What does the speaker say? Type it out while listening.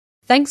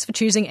Thanks for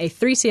choosing a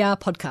 3CR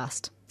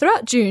podcast.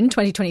 Throughout June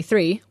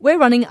 2023, we're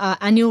running our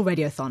annual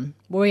Radiothon,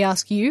 where we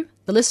ask you,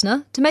 the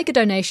listener, to make a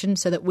donation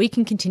so that we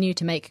can continue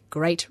to make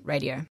great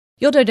radio.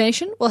 Your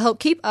donation will help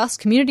keep us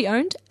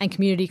community-owned and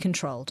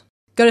community-controlled.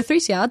 Go to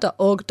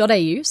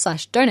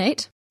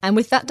 3cr.org.au/donate, and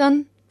with that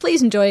done,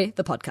 please enjoy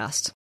the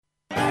podcast.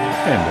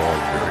 And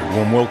a very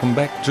warm welcome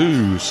back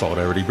to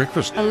Solidarity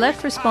Breakfast. A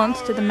left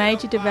response to the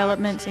major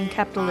developments in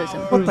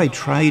capitalism. What they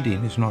trade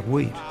in is not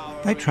wheat.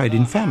 They trade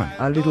in famine.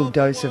 A little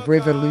dose of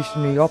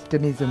revolutionary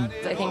optimism.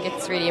 I think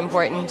it's really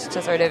important to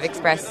sort of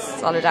express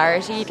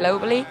solidarity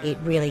globally. It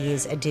really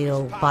is a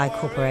deal by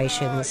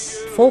corporations,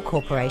 for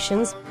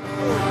corporations.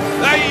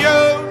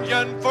 The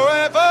union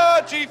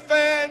forever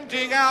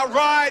defending our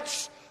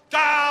rights.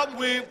 Down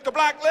with the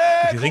black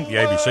leg. If you think the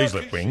ABC's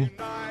left wing,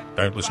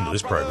 don't listen to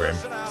this program.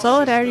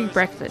 Solidarity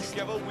Breakfast,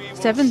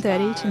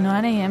 7:30 to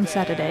 9am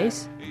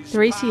Saturdays,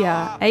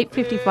 3CR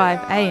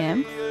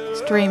 8:55am,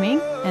 streaming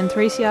and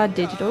 3CR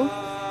digital,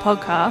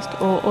 podcast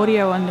or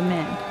audio on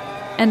demand.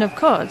 And of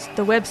course,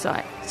 the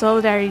website,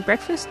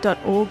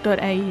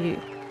 solidaritybreakfast.org.au.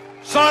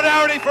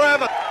 Solidarity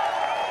forever!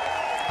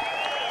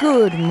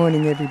 Good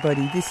morning,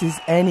 everybody. This is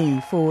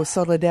Annie for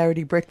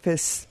Solidarity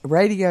Breakfast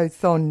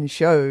Radiothon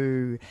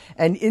show.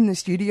 And in the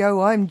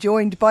studio, I'm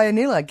joined by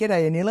Anila.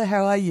 G'day, Anila.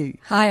 How are you?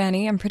 Hi,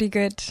 Annie. I'm pretty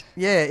good.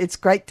 Yeah, it's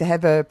great to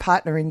have a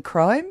partner in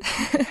crime.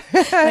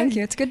 Thank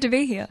you. It's good to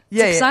be here.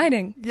 It's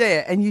exciting.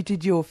 Yeah, and you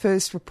did your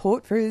first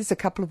report for us a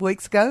couple of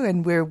weeks ago,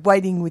 and we're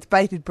waiting with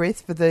bated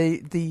breath for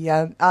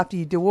the after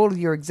you do all of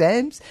your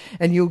exams,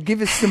 and you'll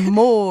give us some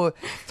more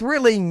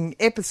thrilling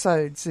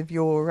episodes of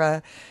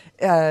your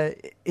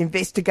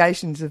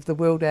investigations of the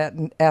world out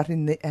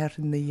in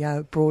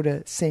the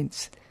broader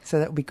sense. So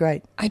that would be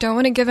great. I don't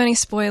want to give any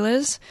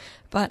spoilers,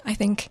 but I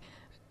think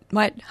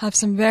might have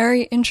some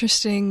very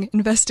interesting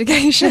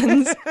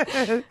investigations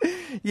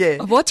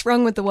of what's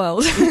wrong with the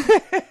world.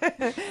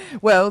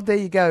 Well, there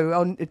you go.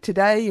 On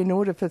today, in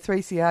order for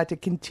 3CR to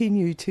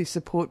continue to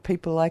support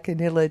people like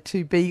Anila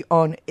to be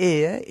on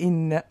air,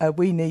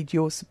 we need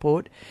your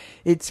support.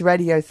 It's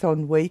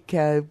Radiothon week.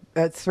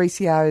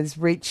 3CR has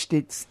reached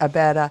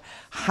about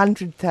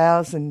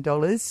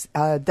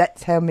 $100,000.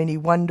 That's how many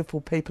wonderful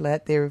people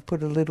out there have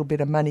put a little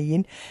bit of money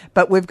in.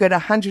 But we've got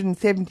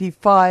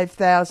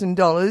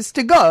 $175,000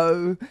 to go.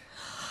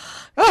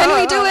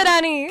 Can we do it,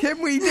 Annie? Can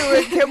we do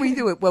it? Can we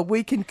do it? Well,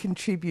 we can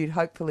contribute,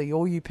 hopefully.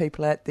 All you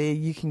people out there,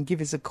 you can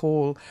give us a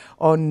call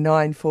on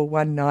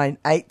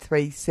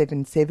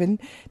 94198377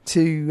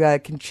 to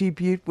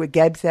contribute. We're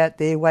Gabs out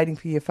there waiting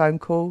for your phone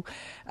call.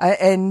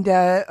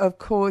 Of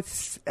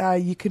course,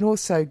 you can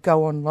also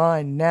go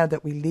online. Now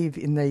that we live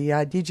in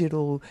the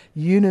digital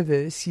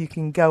universe, you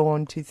can go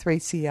on to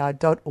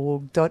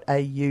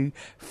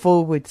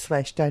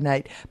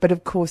 3cr.org.au/donate. But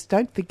of course,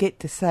 don't forget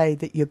to say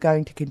that you're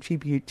going to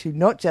contribute to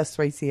not just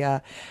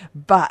 3CR,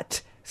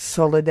 but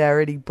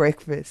Solidarity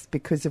Breakfast,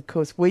 because of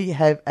course we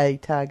have a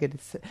target.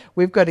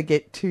 We've got to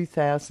get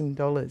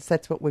 $2,000.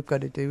 That's what we've got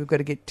to do. We've got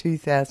to get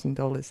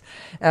 $2,000.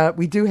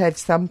 We do have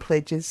some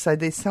pledges, so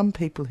there's some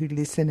people who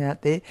listen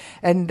out there,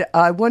 and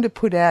I want to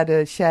put out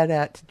a shout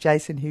out to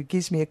Jason, who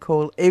gives me a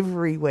call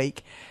every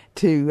week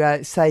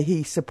to say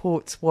he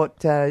supports what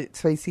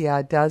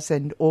 3CR does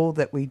and all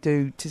that we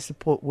do to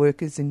support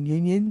workers and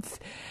unions.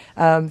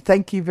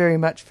 Thank you very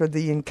much for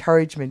the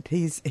encouragement.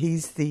 He's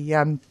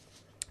the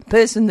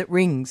person that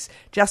rings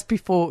just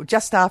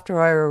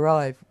after I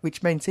arrive,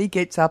 which means he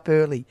gets up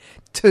early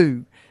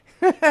too.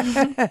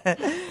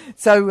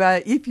 So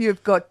if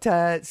you've got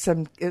a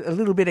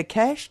little bit of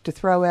cash to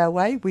throw our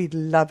way, we'd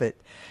love it.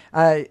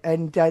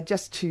 And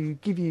just to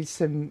give you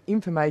some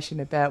information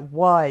about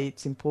why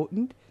it's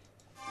important.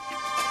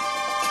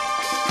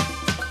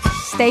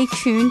 Stay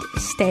tuned,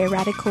 stay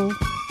radical.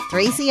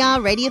 3CR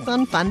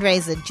Radiothon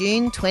fundraiser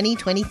June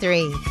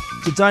 2023.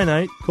 To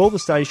donate, call the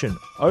station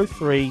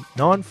 03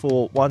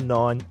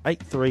 9419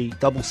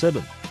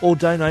 8377 or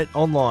donate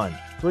online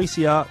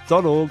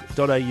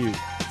 3cr.org.au.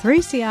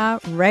 3CR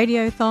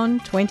Radiothon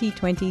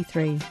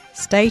 2023.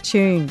 Stay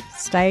tuned,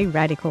 stay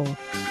radical.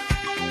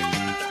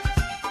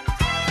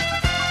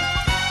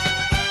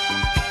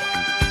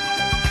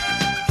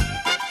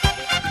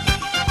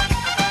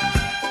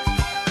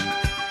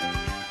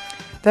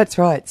 That's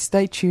right.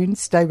 Stay tuned,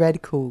 stay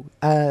radical.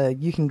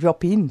 You can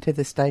drop in to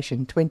the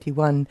station,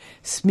 21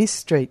 Smith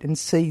Street, and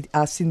see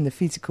us in the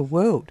physical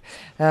world.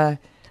 And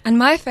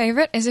my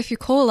favourite is if you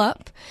call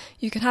up,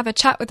 you can have a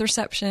chat with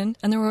reception,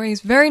 and they're always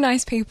very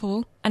nice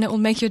people, and it will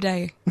make your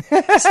day.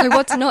 So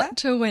what's not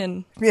to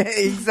win? Yeah,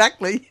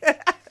 exactly.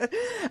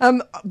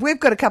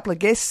 We've got a couple of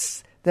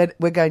guests that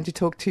we're going to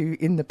talk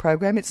to in the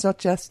program. It's not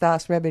just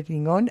us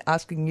rabbiting on,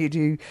 asking you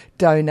to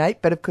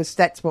donate, but of course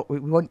that's what we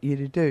want you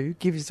to do.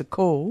 Give us a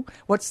call.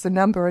 What's the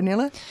number,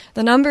 Anila?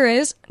 The number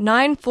is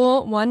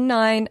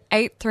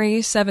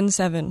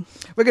 94198377.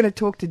 We're going to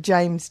talk to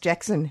James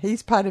Jackson.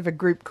 He's part of a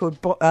group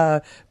called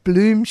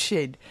Bloom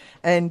Shed,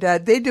 and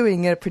they're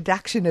doing a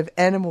production of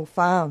Animal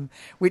Farm,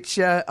 which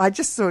I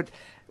just thought,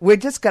 we're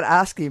just going to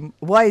ask him,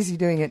 why is he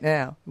doing it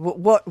now?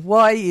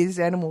 Why is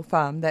Animal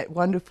Farm, that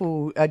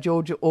wonderful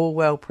Georgia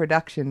Orwell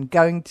production,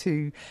 going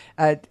to,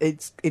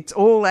 it's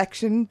all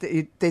action,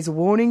 there's a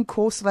warning,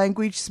 coarse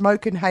language,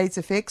 smoke and haze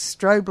effects,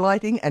 strobe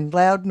lighting and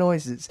loud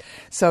noises.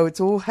 So it's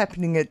all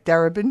happening at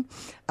Darebin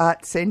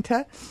Art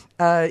Centre.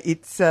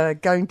 It's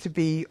going to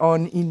be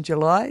on in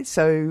July,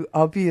 so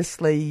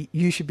obviously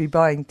you should be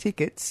buying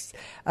tickets.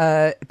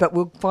 But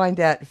we'll find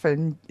out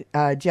from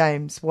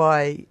James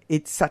why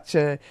it's such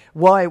a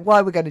why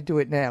we're going to do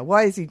it now.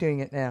 Why is he doing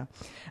it now?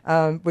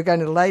 We're going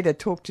to later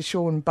talk to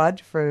Sean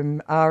Budd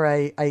from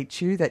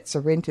RAHU, that's the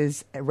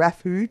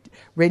RAHU,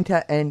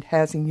 Renter and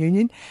Housing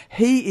Union.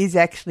 He is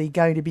actually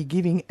going to be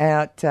giving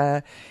out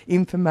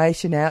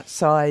information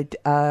outside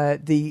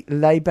the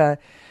Labor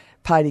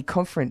Party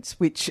conference,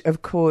 which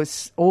of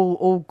course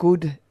all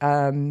good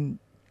Laborites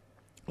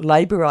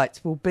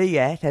will be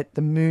at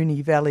the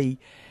Moonee Valley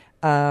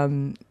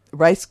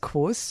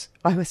racecourse.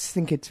 I always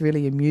think it's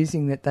really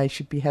amusing that they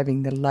should be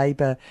having the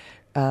Labor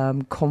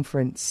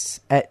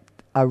conference at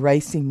a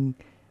racing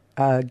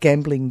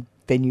gambling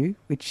venue,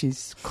 which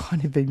is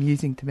kind of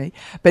amusing to me.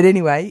 But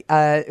anyway,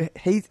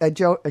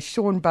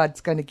 Sean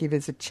Budd's going to give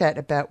us a chat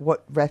about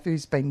what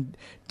RAHU's been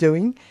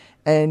doing,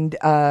 and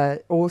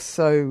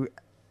also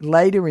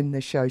later in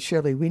the show,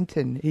 Shirley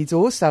Winton, he's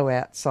also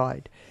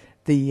outside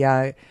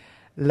the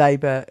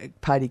Labor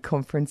Party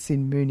conference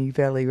in Moonee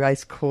Valley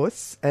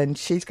Racecourse, and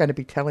she's going to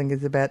be telling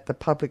us about the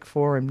public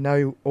forum,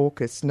 No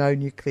AUKUS, No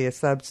Nuclear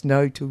Subs,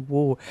 No to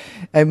War.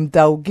 And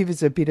they'll give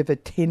us a bit of a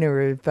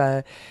tenor of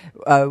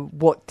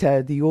what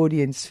the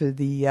audience for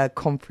the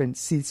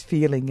conference is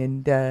feeling,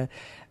 and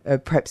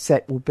perhaps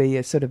that will be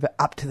a sort of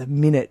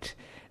up-to-the-minute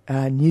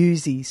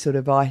newsy sort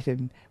of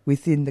item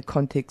within the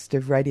context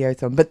of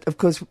Radiothon. But, of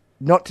course,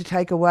 not to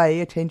take away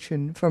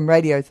attention from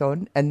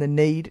Radiothon and the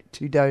need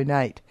to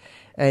donate.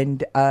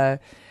 And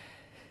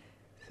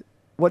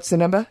what's the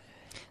number?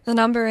 The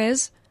number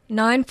is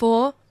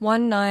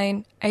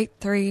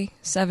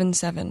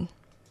 94198377.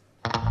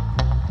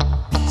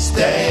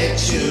 Stay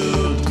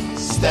tuned,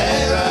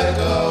 stay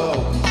radical.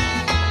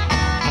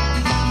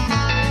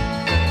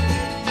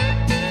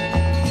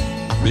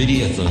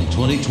 Radiothon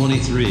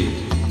 2023,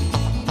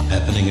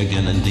 happening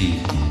again indeed.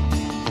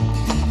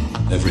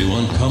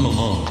 Everyone come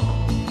along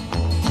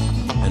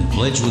and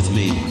pledge with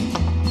me.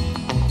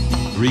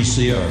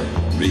 3CR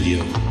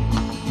Radio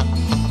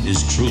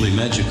is truly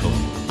magical.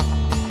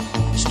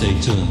 Stay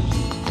tuned.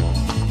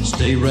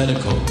 Stay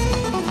radical.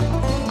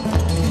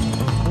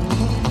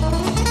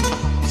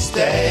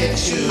 Stay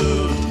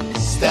tuned,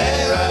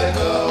 stay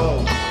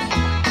radical.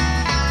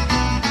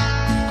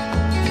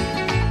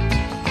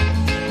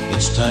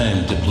 It's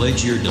time to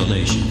pledge your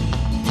donation.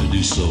 To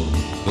do so,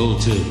 go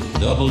to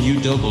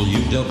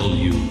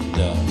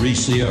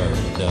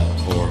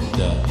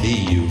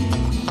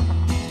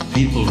www.3cr.org.au.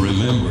 People,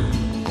 remember,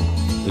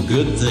 the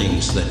good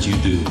things that you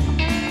do,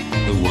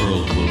 the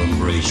world will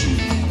embrace you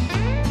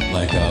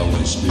like I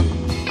always do.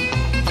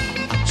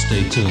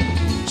 Stay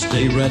tuned,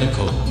 stay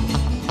radical.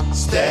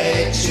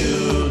 Stay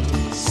tuned,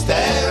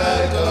 stay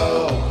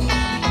radical.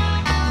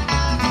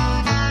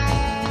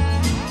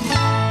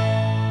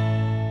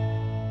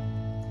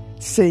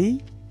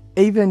 See,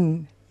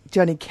 even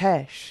Johnny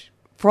Cash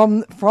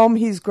from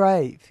his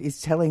grave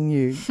is telling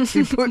you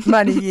to put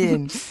money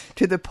in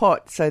to the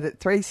pot so that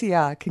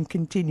 3CR can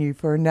continue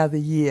for another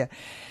year.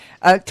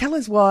 Tell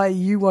us why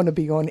you want to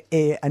be on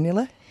air,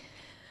 Anila.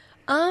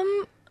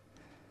 I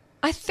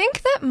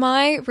think that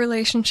my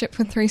relationship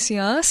with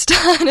 3CR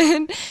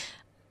started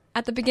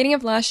at the beginning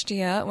of last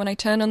year when I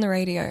turned on the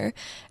radio,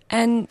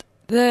 and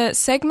the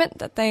segment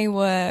that they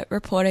were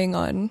reporting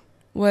on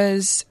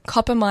was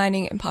copper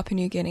mining in Papua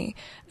New Guinea,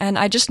 and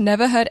I just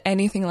never heard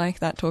anything like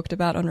that talked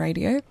about on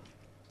radio.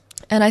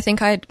 And I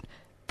think I'd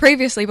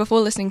previously,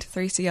 before listening to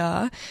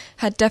 3CR,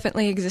 had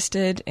definitely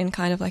existed in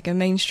kind of like a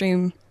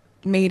mainstream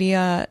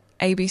media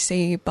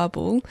ABC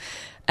bubble,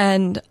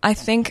 and I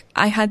think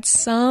I had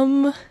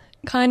some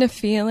kind of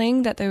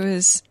feeling that there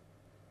was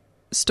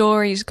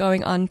stories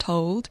going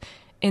untold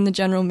in the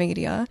general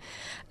media.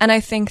 And I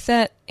think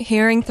that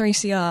hearing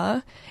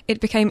 3CR, it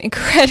became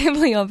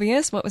incredibly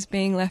obvious what was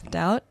being left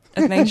out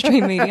of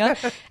mainstream media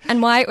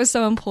and why it was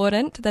so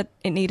important that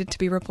it needed to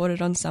be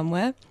reported on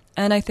somewhere.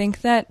 And I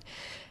think that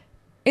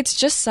it's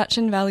just such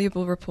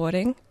invaluable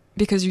reporting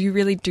because you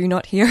really do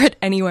not hear it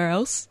anywhere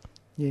else.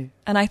 Yeah.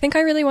 And I think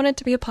I really wanted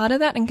to be a part of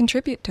that and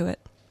contribute to it.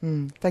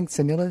 Thanks,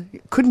 Anila.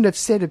 Couldn't have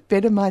said it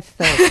better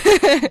myself.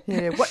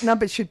 Yeah. What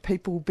number should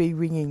people be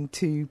ringing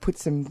to put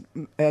some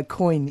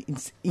coin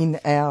in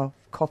our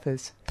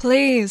coffers?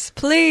 Please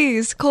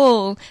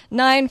call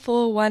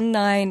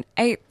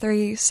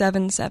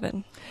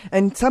 94198377.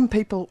 And some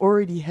people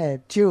already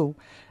have. Jill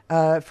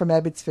from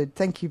Abbotsford,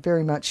 thank you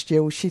very much,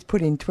 Jill. She's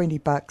put in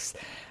 $20.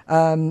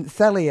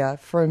 Thalia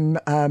from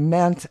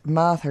Mount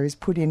Martha has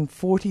put in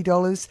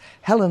 $40.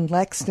 Helen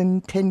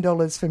Laxton,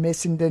 $10 from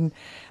Essendon.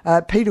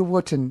 Peter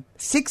Wotton,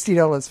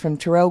 $60 from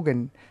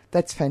Terrelgan.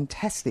 That's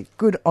fantastic.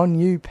 Good on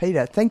you,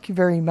 Peter. Thank you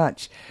very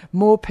much.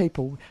 More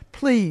people,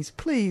 please,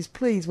 please,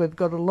 please. We've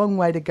got a long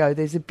way to go.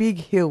 There's a big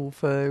hill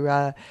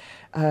for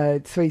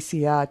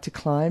 3CR to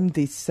climb,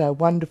 this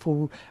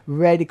wonderful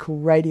radical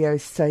radio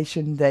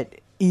station that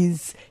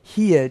is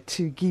here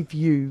to give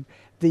you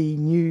the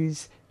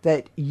news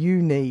that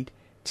you need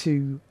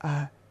to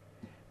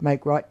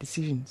make right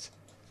decisions.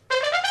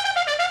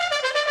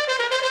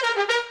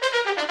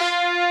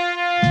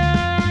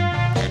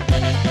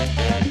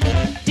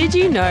 Did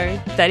you know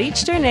that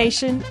each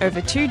donation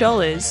over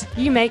 $2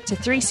 you make to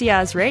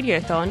 3CR's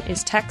Radiothon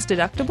is tax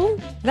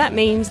deductible? That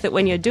means that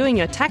when you're doing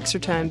your tax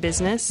return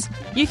business,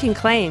 you can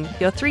claim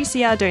your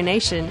 3CR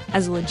donation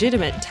as a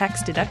legitimate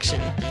tax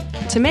deduction.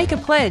 To make a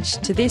pledge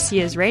to this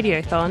year's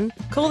Radiothon,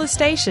 call the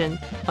station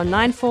on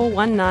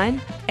 9419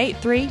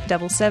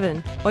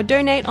 8377 or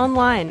donate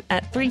online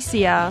at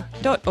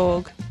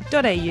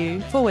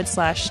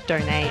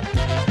 3cr.org.au/donate.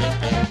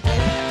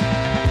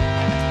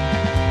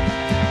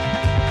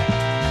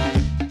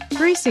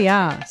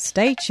 3CR,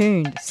 stay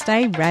tuned,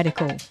 stay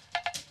radical.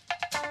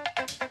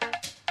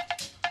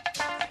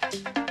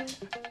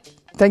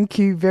 Thank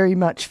you very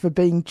much for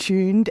being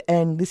tuned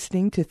and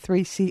listening to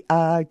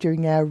 3CR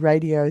during our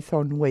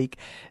Radiothon week.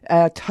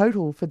 Our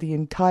total for the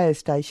entire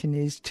station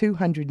is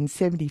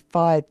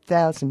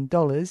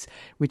 $275,000,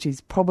 which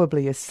is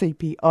probably a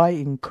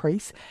CPI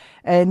increase.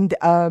 And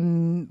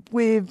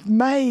we've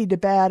made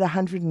about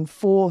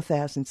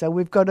 $104,000. So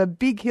we've got a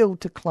big hill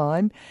to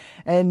climb.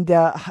 And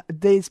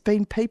there's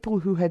been people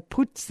who have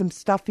put some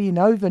stuff in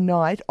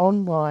overnight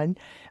online,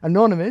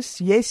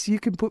 anonymous. Yes, you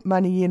can put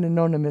money in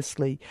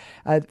anonymously.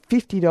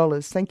 $50.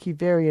 Thank you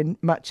very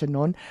much,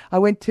 Anon. I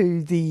went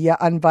to the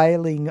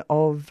unveiling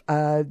of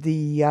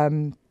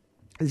the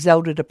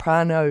Zelda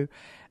Deprano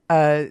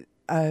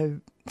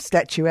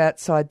statue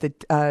outside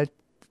the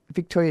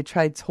Victoria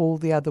Trades Hall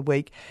the other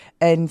week,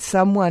 and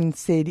someone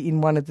said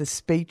in one of the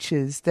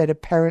speeches that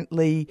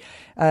apparently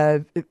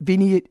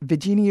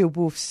Virginia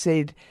Woolf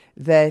said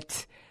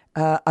that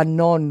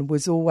Anon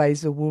was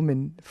always a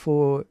woman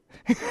for...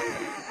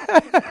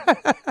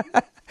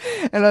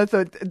 And I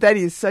thought, that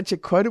is such a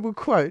quotable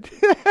quote.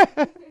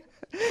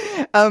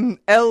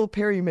 L.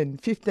 Perryman,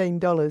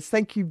 $15.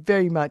 Thank you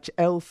very much,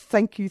 L.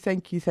 Thank you,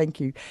 thank you, thank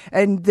you.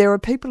 And there are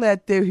people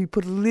out there who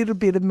put a little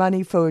bit of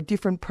money for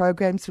different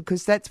programs,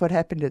 because that's what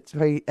happened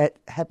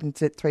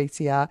happens at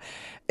 3CR.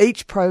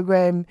 Each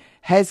program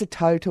has a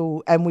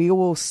total, and we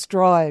all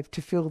strive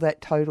to fill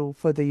that total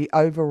for the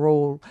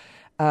overall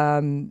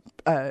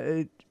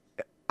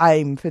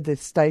aim for the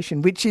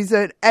station, which is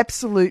an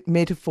absolute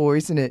metaphor,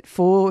 isn't it,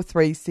 for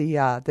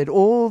 3CR, that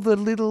all the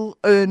little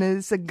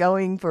earners are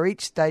going for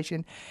each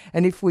station,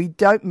 and if we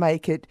don't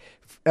make it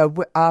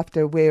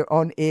after we're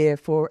on air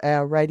for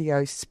our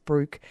radio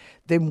spruik,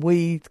 then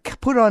we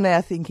put on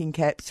our thinking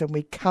caps and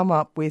we come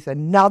up with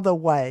another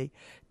way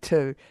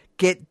to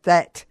get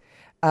that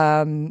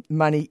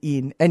money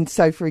in. And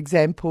so, for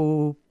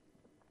example,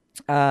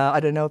 I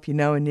don't know if you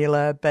know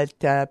Anila,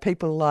 but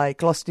people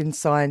like Lost in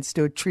Science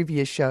do a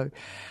trivia show.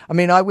 I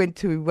mean, I went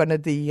to one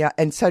of the,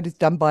 and so does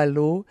Done by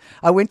Law.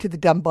 I went to the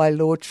Done by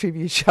Law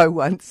trivia show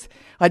once.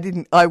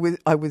 I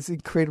was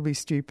incredibly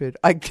stupid.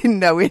 I didn't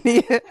know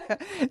any.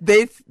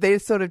 Their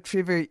sort of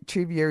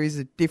trivia is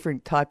a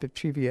different type of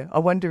trivia. I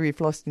wonder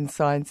if Lost in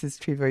Science's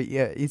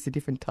trivia is a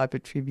different type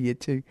of trivia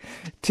to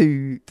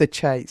The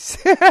Chase.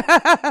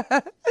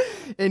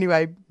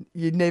 Anyway,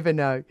 you never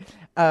know.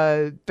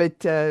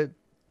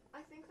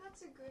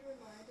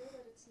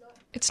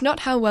 It's not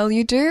how well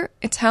you do,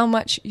 it's how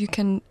much you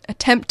can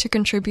attempt to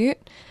contribute.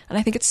 And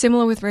I think it's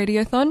similar with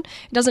Radiothon.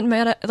 It doesn't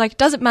matter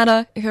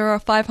if you're a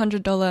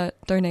 $500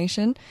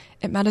 donation.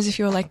 It matters if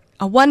you're like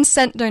a 1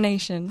 cent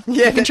donation.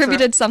 Yeah, you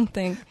contributed right.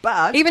 Something.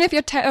 But even if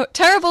you're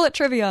terrible at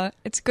trivia,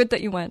 it's good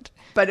that you went.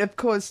 But of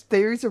course,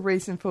 there is a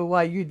reason for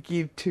why you'd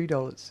give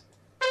 $2.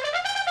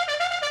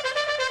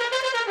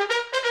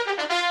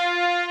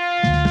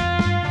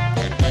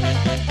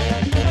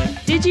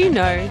 Did you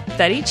know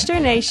that each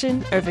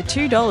donation over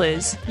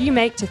 $2 you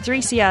make to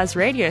 3CR's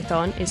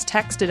Radiothon is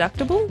tax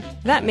deductible?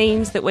 That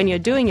means that when you're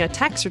doing your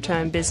tax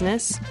return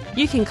business,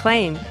 you can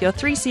claim your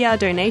 3CR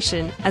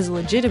donation as a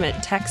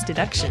legitimate tax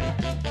deduction.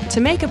 To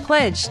make a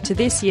pledge to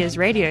this year's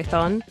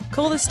Radiothon,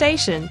 call the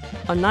station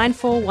on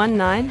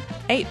 9419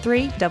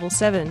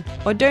 8377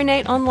 or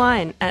donate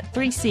online at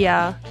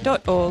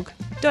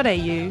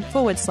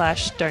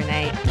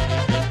 3cr.org.au/donate.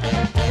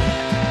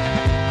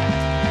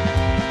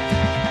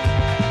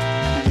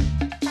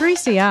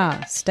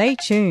 3CR, stay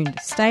tuned,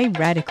 stay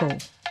radical.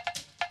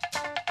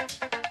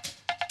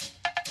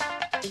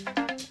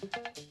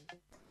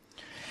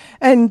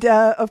 And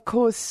of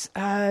course,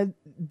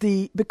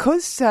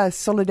 because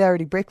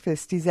Solidarity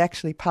Breakfast is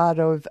actually part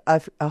of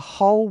a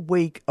whole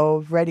week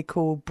of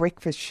radical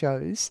breakfast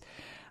shows,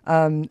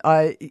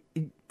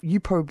 you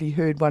probably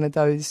heard one of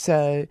those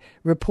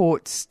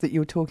reports that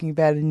you were talking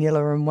about,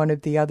 Anila, on one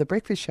of the other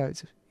breakfast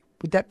shows.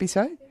 Would that be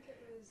so?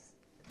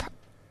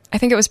 I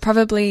think it was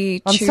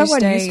probably I'm Tuesday. so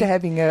unused to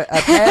having a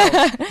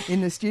pal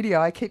in the studio.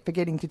 I keep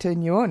forgetting to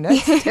turn you on.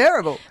 That's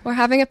terrible. We're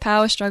having a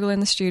power struggle in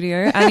the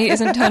studio. Annie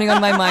isn't turning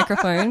on my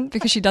microphone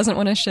because she doesn't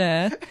want to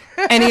share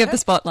any of the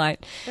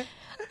spotlight.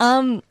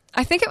 I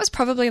think it was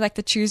probably like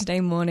the Tuesday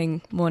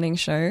morning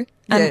show.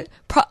 And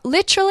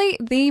literally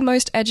the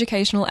most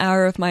educational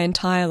hour of my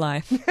entire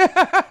life.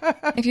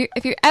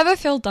 If you ever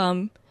feel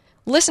dumb,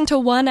 listen to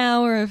 1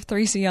 hour of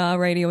 3CR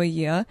radio a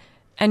year,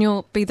 and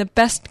you'll be the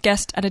best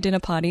guest at a dinner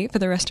party for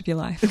the rest of your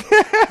life.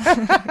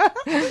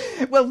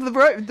 Well,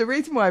 the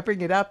reason why I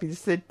bring it up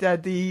is that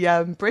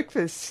the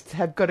breakfasts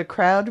have got a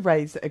crowd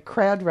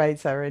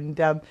raiser,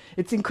 and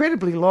it's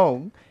incredibly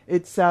long.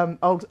 It's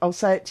I'll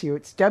say it to you.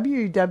 It's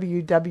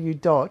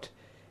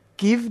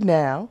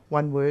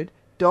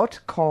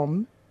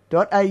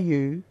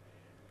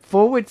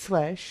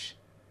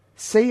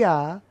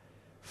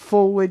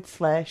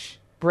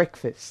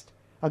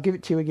I'll give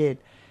it to you again.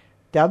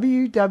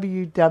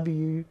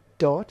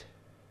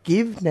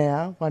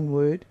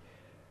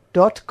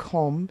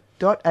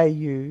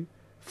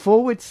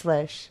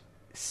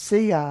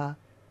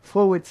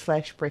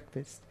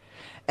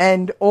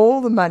 And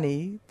all the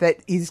money that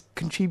is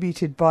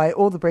contributed by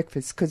all the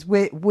breakfasts, because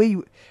we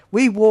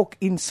walk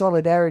in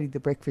solidarity the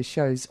breakfast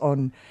shows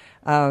on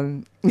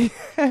at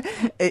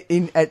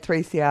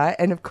 3CR,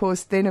 and of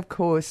course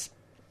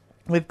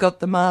we've got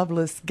the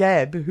marvellous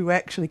Gab, who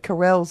actually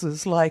corrals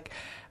us like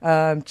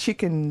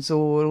chickens,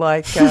 or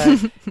like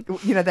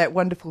that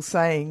wonderful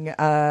saying,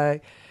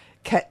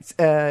 cats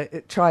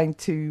trying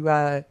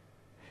to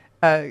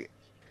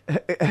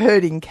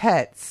herding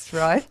cats,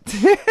 right?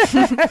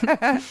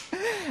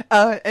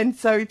 And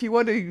so if you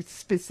want to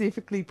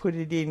specifically put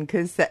it in,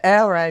 because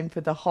our aim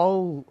for the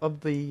whole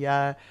of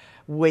the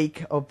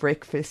week of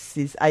breakfasts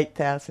is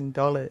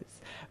 $8,000,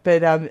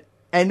 but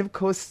and of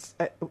course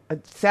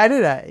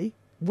Saturday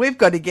we've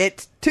got to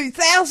get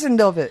 2,000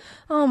 of it.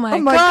 Oh my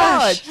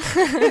gosh.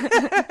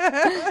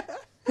 God.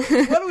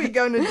 What are we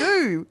going to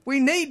do? We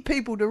need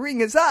people to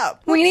ring us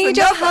up. We need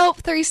your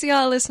help,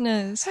 3CR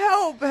listeners.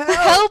 Help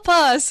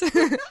us.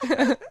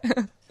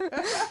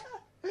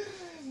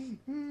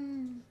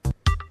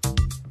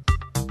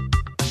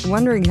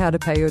 Wondering how to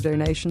pay your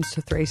donations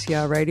to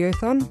 3CR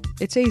Radiothon?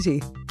 It's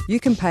easy. You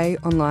can pay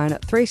online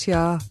at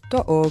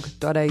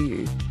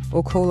 3cr.org.au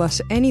or call us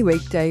any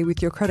weekday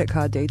with your credit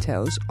card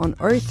details on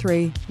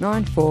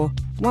 0394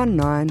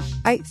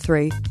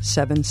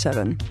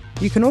 198377.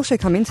 You can also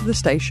come into the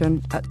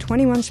station at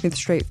 21 Smith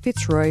Street,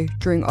 Fitzroy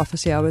during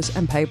office hours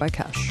and pay by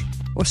cash.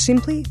 Or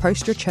simply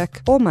post your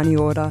cheque or money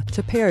order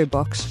to PO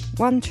Box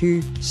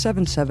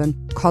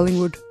 1277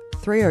 Collingwood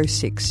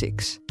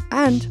 3066.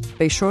 And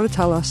be sure to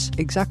tell us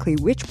exactly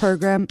which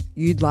program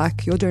you'd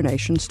like your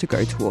donations to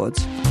go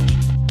towards.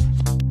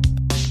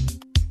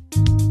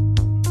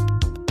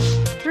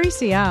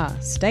 3CR,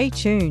 stay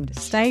tuned,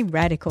 stay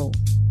radical.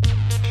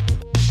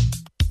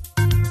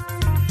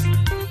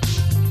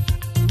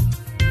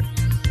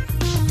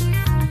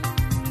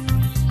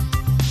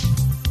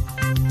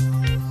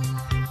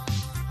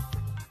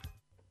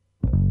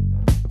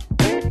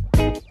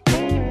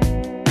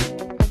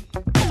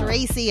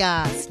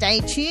 Stay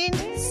tuned,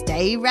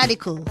 stay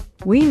radical.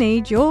 We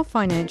need your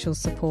financial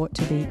support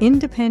to be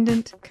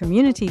independent,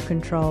 community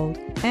controlled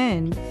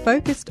and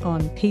focused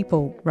on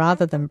people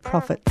rather than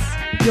profits.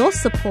 Your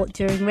support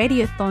during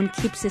Radiothon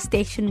keeps the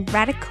station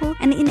radical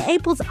and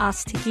enables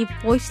us to give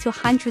voice to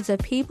hundreds of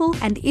people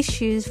and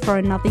issues for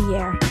another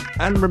year.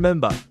 And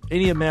remember,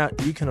 any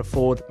amount you can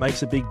afford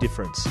makes a big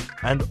difference,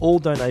 and all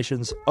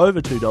donations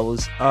over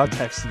 $2 are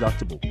tax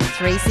deductible.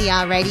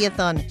 3CR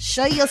Radiothon.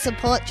 Show your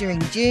support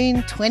during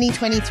June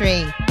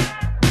 2023.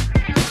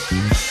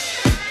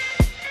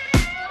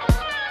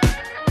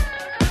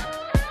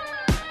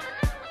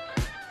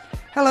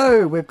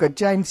 Hello, we've got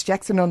James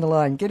Jackson on the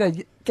line.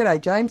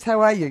 G'day, James.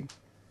 How are you?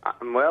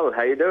 I'm well.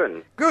 How you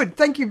doing? Good.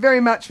 Thank you very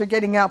much for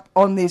getting up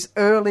on this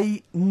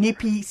early,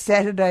 nippy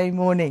Saturday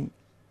morning.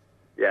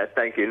 Yeah,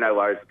 thank you. No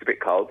worries. It's a bit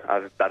cold. I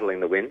was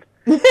battling the wind.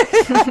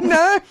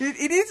 No,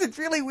 it is. It's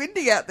really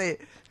windy out there.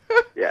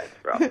 Yeah, it's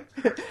rough.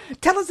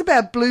 Tell us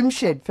about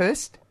Bloomshed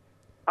first.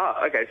 Oh,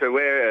 okay. So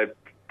we're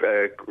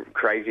a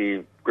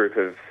crazy group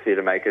of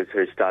theatre makers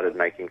who started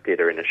making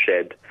theatre in a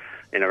shed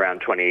in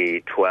around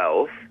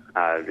 2012.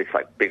 This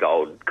like big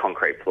old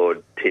concrete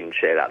floored tin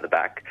shed out the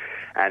back.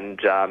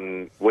 And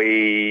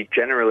we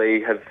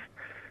generally have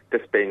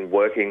just been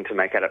working to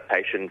make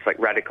adaptations, like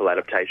radical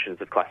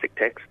adaptations of classic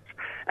texts,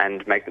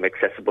 and make them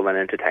accessible and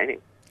entertaining.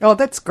 Oh,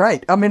 that's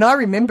great. I mean, I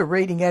remember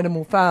reading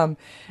Animal Farm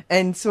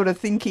and sort of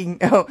thinking,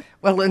 oh,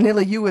 well,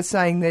 Anilla, you were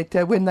saying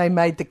that when they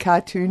made the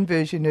cartoon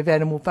version of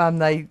Animal Farm,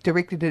 they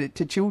directed it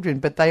to children,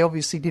 but they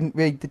obviously didn't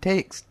read the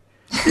text.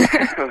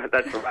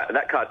 That's right.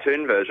 That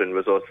cartoon version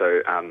was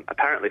also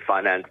apparently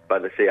financed by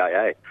the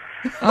CIA.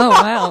 Oh,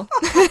 wow.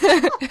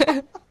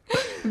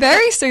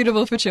 Very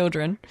suitable for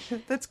children.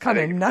 That's kind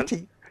of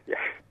nutty. Yeah.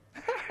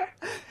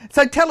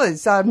 So tell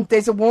us,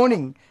 there's a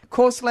warning.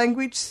 Coarse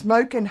language,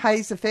 smoke and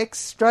haze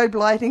effects, strobe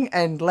lighting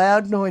and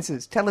loud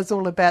noises. Tell us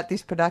all about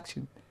this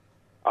production.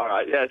 All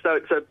right, yeah. So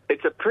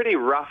it's a pretty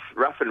rough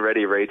and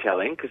ready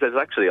retelling because there's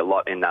actually a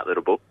lot in that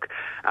little book.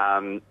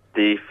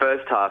 The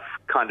first half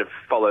kind of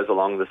follows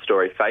along the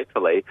story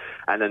faithfully,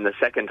 and then the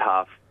second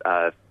half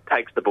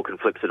takes the book and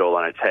flips it all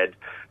on its head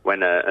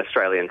when an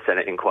Australian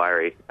Senate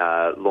inquiry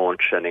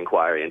launch an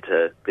inquiry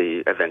into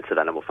the events at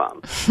Animal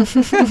Farm. So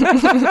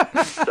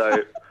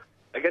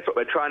I guess what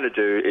we're trying to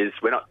do is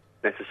we're not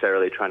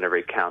necessarily trying to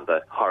recount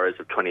the horrors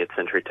of 20th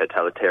century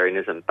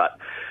totalitarianism, but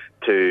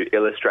to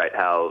illustrate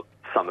how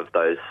some of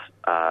those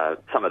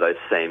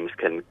themes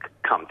can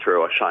come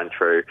through or shine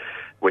through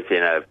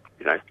within a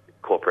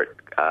corporate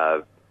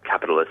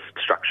capitalist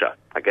structure,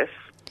 I guess.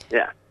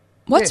 Yeah.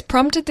 What's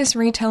prompted this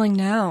retelling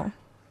now?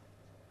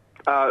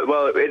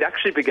 Well, it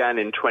actually began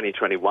in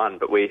 2021,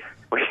 but we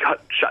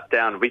got shut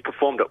down. We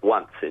performed it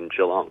once in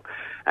Geelong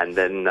and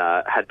then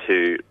had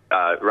to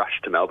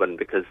rush to Melbourne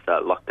because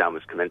lockdown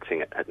was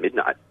commencing at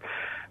midnight.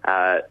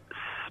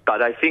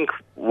 But I think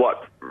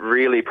what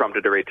really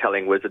prompted a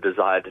retelling was a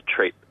desire to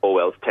treat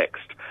Orwell's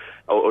text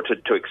or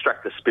to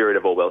extract the spirit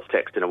of Orwell's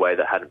text in a way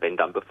that hadn't been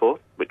done before,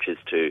 which is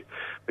to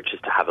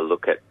have a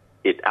look at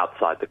it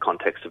outside the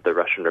context of the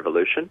Russian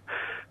Revolution.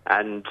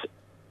 And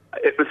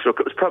I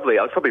was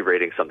probably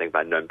reading something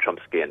by Noam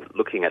Chomsky and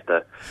looking at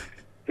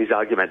his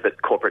argument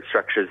that corporate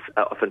structures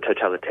are often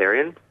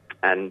totalitarian.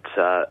 And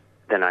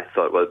then I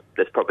thought, well,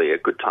 there's probably a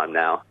good time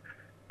now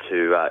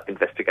to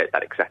investigate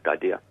that exact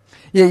idea.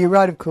 Yeah, you're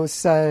right, of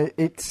course.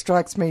 It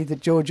strikes me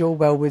that George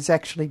Orwell was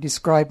actually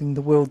describing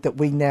the world that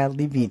we now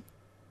live in.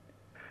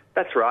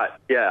 That's right.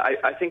 Yeah,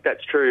 I think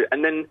that's true.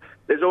 And then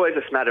there's always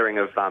a smattering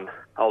of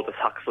Aldous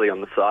Huxley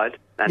on the side.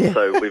 And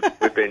so we've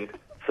been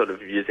sort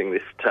of using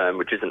this term,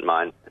 which isn't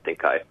mine. I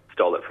think I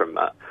stole it from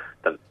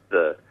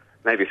the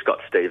maybe Scott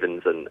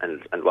Stevens and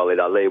Walid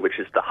Ali, which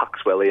is the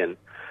Huxwellian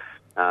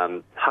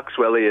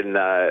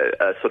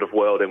sort of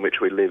world in which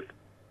we live.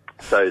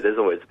 So there's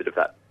always a bit of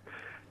that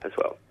as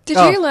well. Did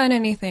you learn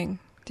anything?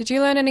 Did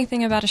you learn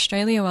anything about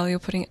Australia while you were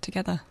putting it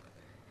together?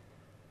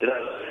 Did I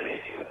learn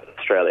anything about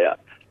Australia?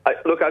 I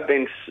got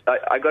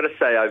to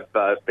say,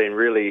 I've been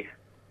really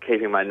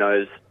keeping my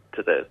nose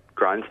to the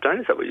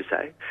grindstone, is that what you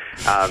say?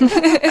 And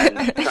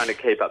trying to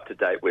keep up to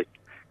date with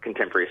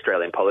contemporary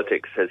Australian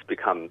politics has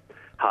become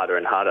harder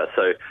and harder.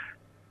 So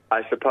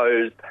I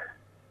suppose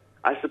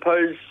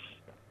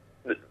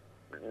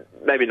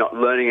maybe not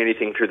learning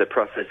anything through the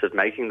process of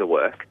making the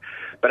work,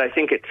 but I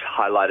think it's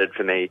highlighted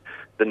for me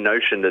the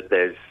notion that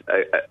there's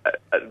a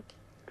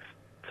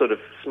sort of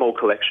small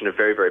collection of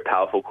very, very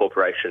powerful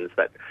corporations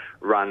that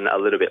run a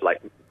little bit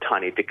like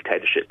tiny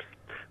dictatorships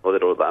or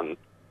little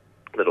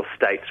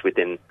states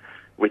within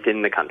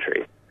the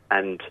country.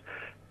 And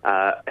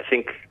I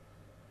think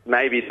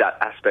maybe that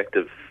aspect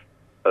of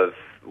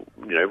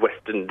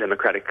Western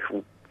democratic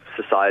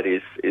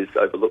societies is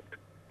overlooked.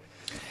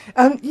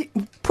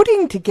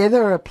 Putting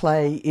together a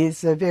play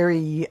is a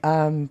very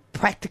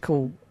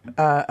practical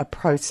a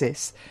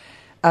process.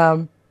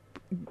 Doing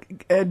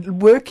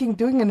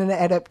an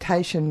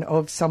adaptation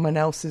of someone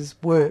else's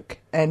work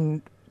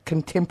and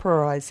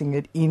contemporising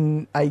it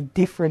in a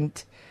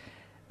different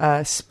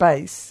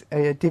space,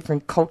 a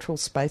different cultural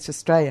space,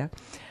 Australia.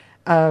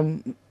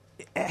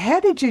 How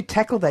did you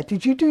tackle that?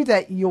 Did you do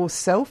that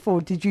yourself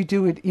or did you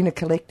do it in a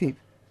collective?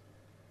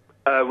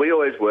 We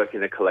always work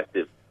in a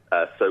collective.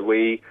 So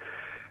we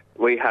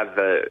have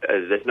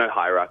there's no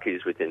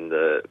hierarchies within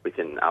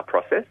our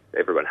process.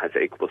 Everyone has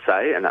equal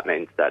say, and that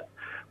means that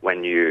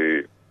when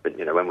we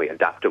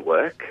adapt a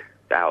work,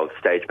 our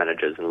stage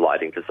managers and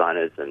lighting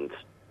designers and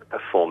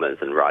performers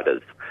and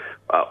writers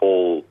are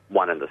all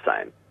one and the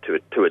same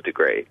to a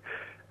degree.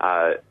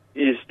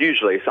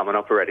 Usually someone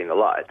operating the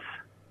lights,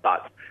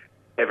 but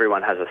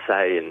everyone has a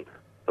say in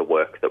the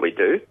work that we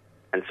do,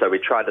 and so we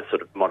try to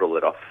sort of model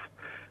it off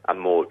a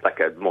more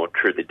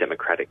truly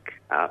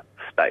democratic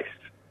space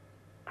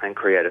and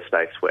create a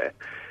space where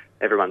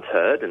everyone's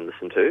heard and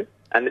listened to.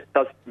 And it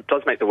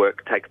does make the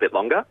work take a bit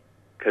longer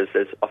because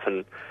there's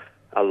often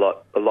a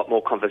lot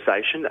more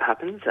conversation that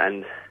happens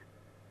and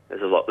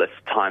there's a lot less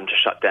time to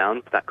shut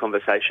down that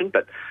conversation.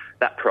 But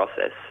that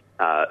process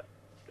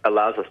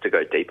allows us to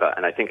go deeper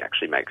and I think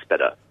actually makes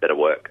better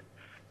work.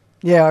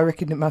 Yeah, I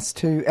reckon it must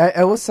too.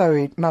 Also,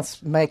 it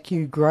must make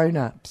you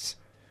grown-ups.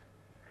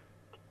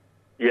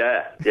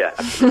 Yeah,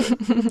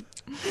 absolutely.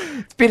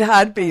 It's a bit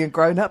hard being a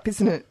grown-up,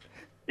 isn't it?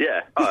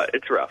 Yeah,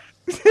 it's rough.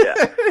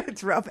 Yeah.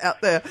 It's rough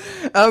out there.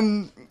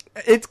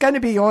 It's going to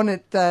be on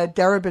at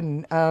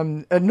Darebin,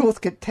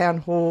 Northcote Town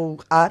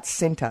Hall Arts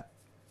Centre.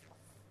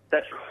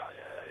 That's right.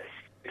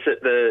 It's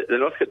at the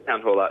Northcote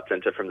Town Hall Arts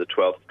Centre from the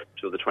 12th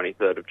to the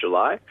 23rd of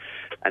July.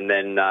 And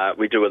then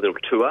we do a little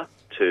tour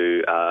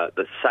to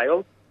the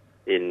Sale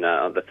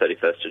on the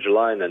 31st of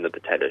July, and then the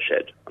Potato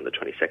Shed on the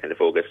 22nd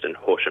of August, and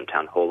Horsham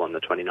Town Hall on the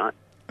 29th.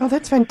 Oh,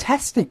 that's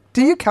fantastic.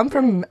 Do you come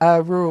from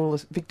rural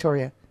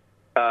Victoria?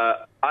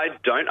 I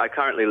don't. I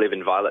currently live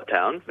in Violet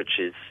Town, which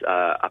is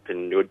up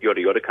in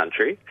Yorta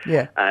country.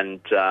 Yeah. And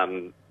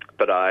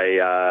but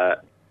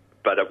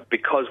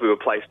because we were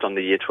placed on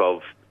the Year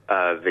 12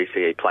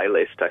 VCE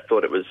playlist, I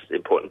thought it was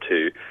important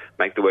to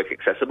make the work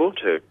accessible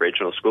to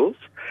regional schools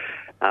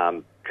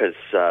because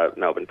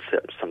Melbourne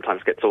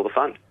sometimes gets all the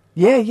fun.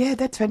 Yeah,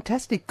 that's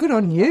fantastic. Good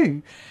on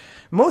you.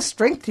 More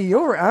strength to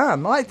your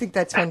arm. I think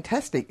that's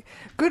fantastic.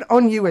 Good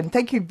on you, and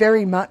thank you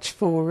very much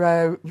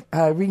for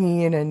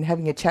ringing in and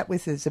having a chat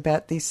with us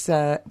about this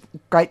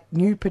great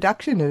new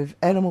production of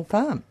Animal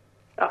Farm.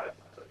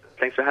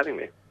 Thanks for having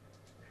me.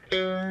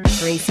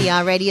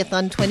 3CR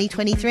Radiothon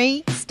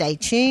 2023. Stay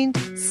tuned,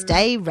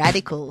 stay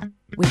radical.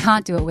 We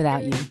can't do it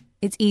without you.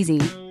 It's easy.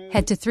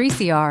 Head to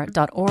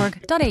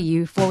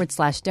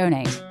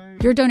 3cr.org.au/donate.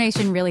 Your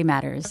donation really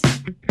matters.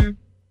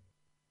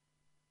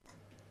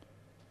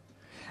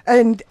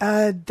 And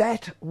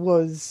that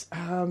was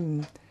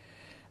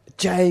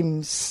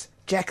James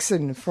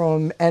Jackson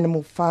from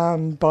Animal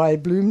Farm by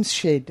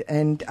Bloomshed,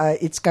 and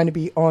it's going to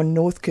be on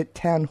Northcote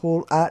Town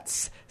Hall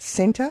Arts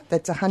Centre.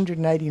 That's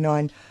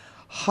 189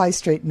 High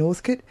Street,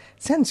 Northcote.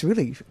 Sounds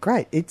really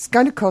great. It's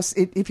going to cost,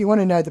 if you want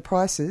to know the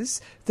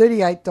prices,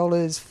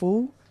 $38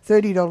 full,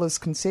 $30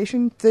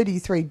 concession,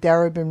 $33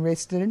 Darebin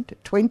resident,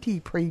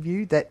 $20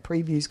 preview. That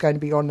preview is going to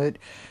be on at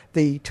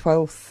the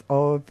 12th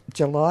of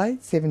July,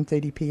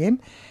 7:30pm,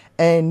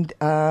 and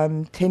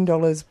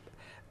 $10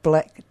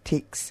 black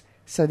ticks.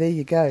 So there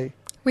you go.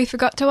 We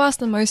forgot to ask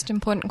the most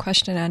important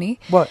question, Annie.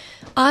 What?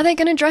 Are they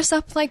going to dress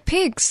up like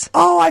pigs?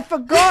 Oh, I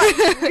forgot.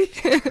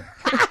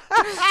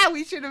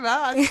 We should have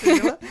asked.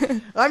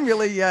 I'm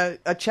really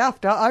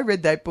chuffed. I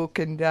read that book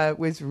and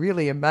was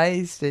really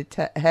amazed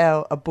at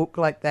how a book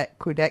like that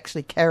could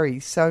actually carry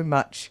so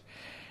much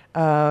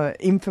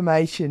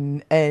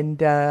information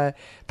and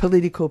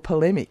political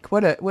polemic.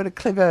 What a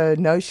clever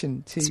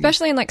notion to,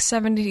 especially in like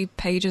 70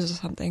 pages or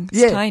something.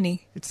 It's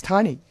tiny. It's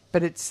tiny,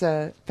 but it's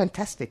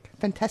fantastic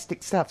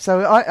stuff.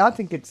 So I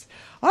think it's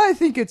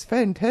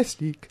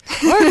fantastic.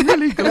 I'm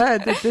really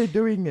glad that they're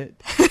doing it.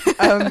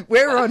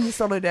 We're on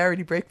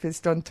Solidarity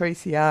Breakfast on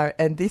 3CR,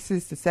 and this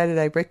is the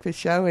Saturday Breakfast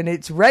Show, and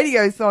it's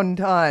Radiothon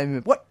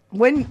time. What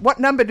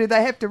number do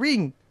they have to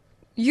ring?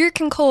 You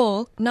can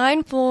call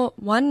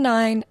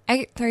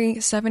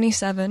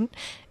 94198377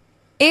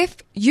 if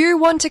you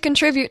want to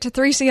contribute to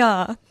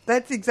 3CR.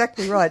 That's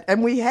exactly right.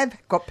 And we have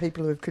got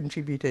people who have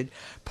contributed.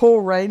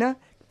 Paul Rayner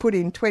put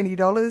in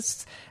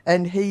 $20,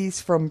 and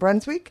he's from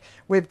Brunswick.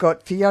 We've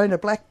got Fiona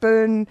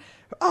Blackburn.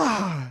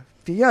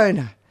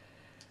 Fiona,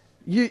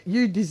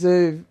 you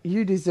deserve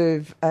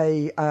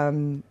a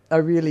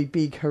really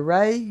big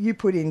hooray. You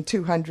put in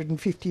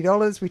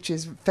 $250, which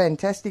is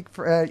fantastic.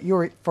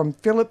 You're from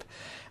Phillip.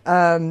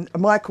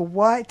 Michael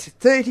White,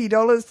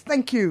 $30,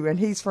 thank you, and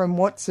he's from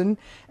Watson.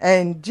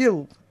 And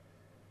Jill,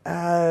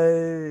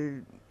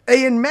 Ian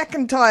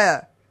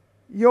McIntyre,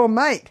 your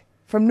mate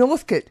from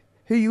Northcote,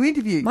 who you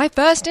interviewed. My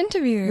first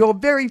interview. Your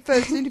very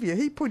first interview.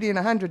 He put in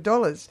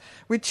 $100,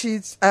 which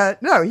is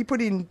he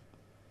put in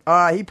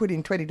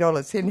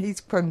 $20, and he's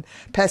from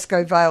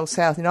Pascoe Vale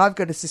South, and I've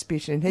got a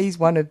suspicion he's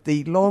one of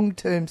the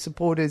long-term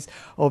supporters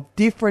of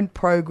different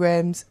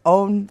programs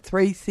on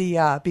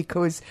 3CR,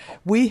 because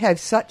we have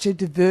such a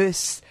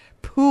diverse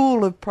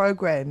pool of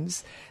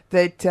programs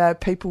that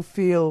people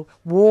feel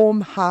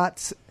warm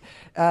hearts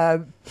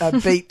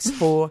beats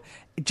for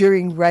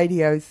during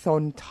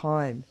Radiothon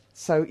time.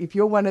 So if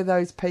you're one of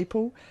those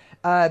people,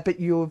 but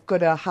you've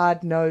got a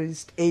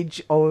hard-nosed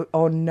edge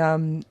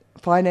on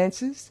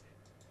finances,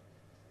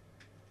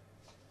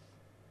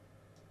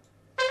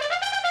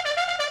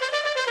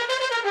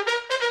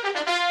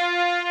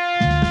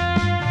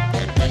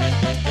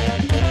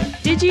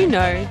 Did you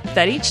know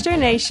that each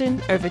donation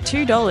over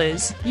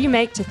 $2 you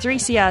make to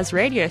 3CR's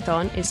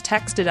Radiothon is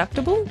tax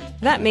deductible?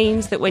 That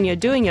means that when you're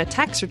doing your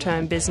tax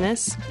return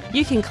business,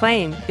 you can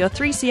claim your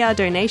 3CR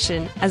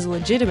donation as a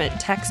legitimate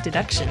tax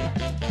deduction.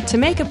 To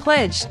make a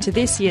pledge to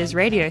this year's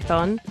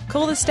Radiothon,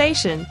 call the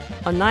station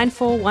on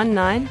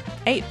 9419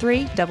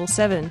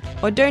 8377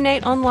 or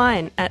donate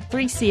online at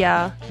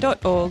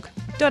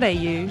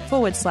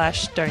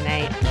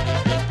 3cr.org.au/donate.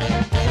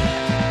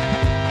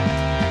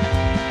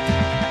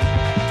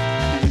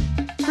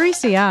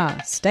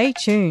 3CR, stay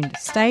tuned,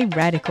 stay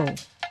radical.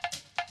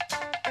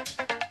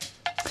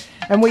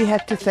 And we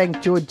have to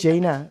thank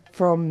Georgina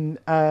from,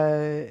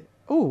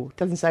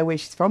 doesn't say where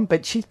she's from,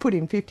 but she's put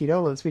in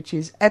 $50, which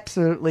is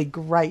absolutely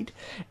great.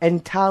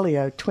 And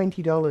Talia,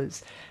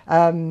 $20.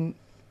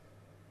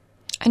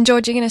 And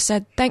Georgina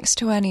said, thanks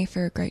to Annie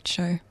for a great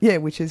show. Yeah,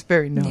 which is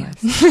very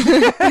nice.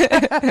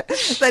 Yeah.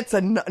 That's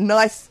a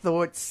nice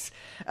thoughts.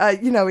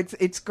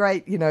 It's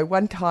great.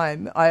 One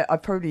time I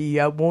probably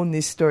worn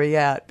this story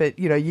out, but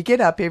you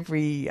get up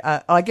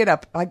I get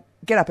up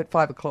at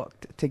 5 o'clock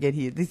to get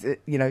here. This,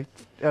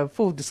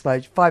 full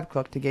disclosure, 5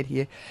 o'clock to get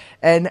here,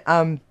 and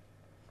on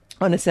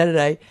a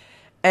Saturday,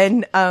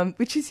 and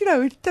which is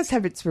it does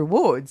have its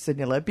rewards,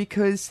 Anila,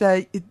 because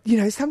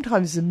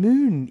sometimes the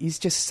moon is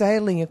just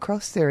sailing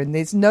across there and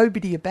there's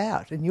nobody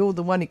about, and you're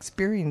the one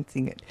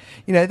experiencing it,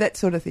 that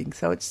sort of thing.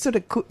 So it's sort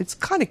of it's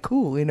kind of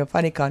cool in a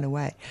funny kind of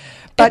way.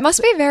 But it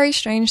must be very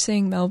strange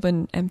seeing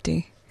Melbourne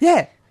empty.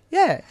 Yeah.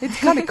 Yeah, it's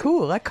kind of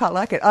cool. I quite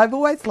like it. I've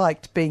always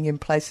liked being in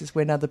places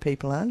when other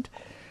people aren't.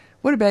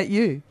 What about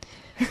you?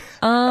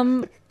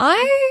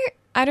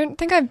 I don't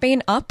think I've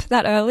been up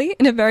that early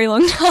in a very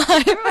long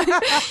time.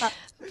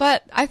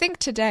 But I think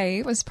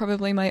today was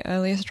probably my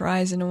earliest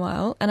rise in a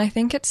while, and I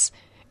think it's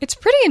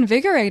pretty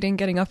invigorating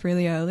getting up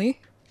really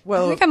early.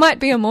 Well, I think I might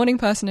be a morning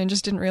person and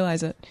just didn't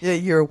realise it. Yeah,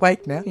 you're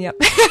awake now. Yep.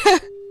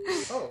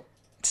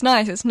 It's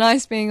nice. It's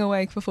nice being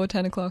awake before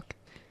 10 o'clock.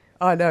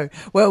 I know.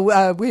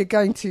 Well, we're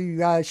going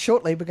to,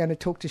 shortly, we're going to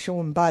talk to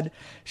Sean Budd.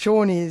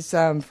 Sean is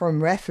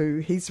from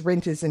RAHU. He's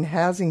Renters and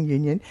Housing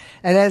Union.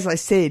 And as I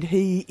said,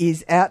 he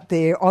is out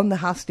there on the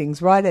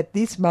hustings right at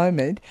this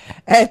moment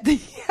at the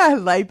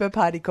Labor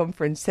Party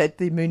conference at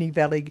the Moonee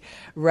Valley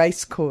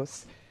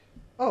Racecourse.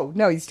 Oh,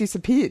 no, he's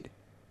disappeared.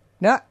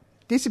 No,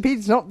 disappeared.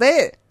 He's not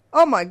there.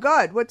 Oh, my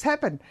God, what's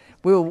happened?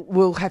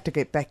 We'll have to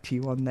get back to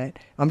you on that.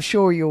 I'm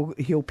sure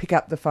he'll pick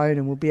up the phone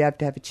and we'll be able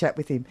to have a chat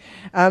with him.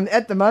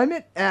 At the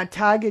moment, our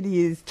target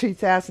is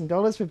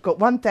 $2,000. We've got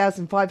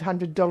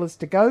 $1,500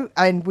 to go,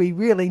 and we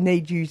really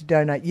need you to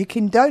donate. You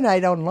can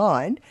donate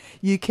online.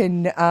 You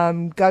can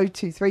go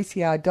to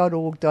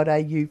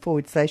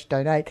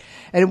 3cr.org.au/donate,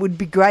 and it would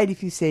be great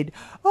if you said,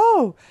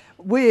 oh,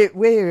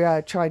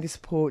 we're trying to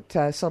support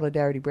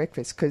Solidarity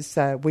Breakfast because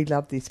we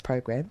love this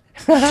program.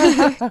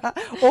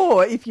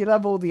 Or if you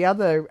love all the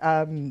other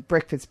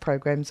breakfast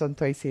programs on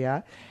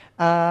 3CR,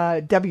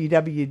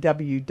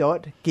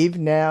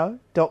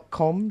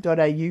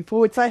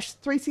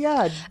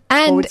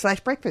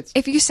 www.givenow.com.au/3CR/breakfast.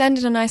 If you send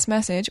in a nice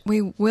message,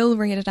 we will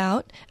read it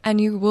out and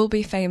you will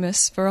be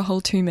famous for a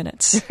whole 2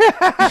 minutes.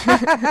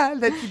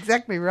 That's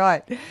exactly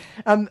right.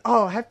 I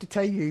have to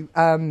tell you,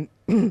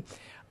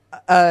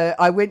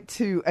 I went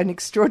to an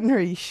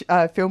extraordinary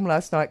film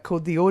last night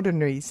called The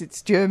Ordinaries.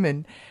 It's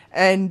German.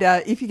 And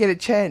if you get a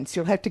chance,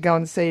 you'll have to go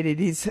and see it. It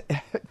is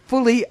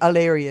fully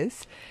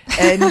hilarious.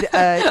 And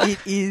it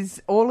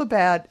is all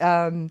about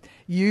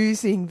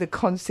using the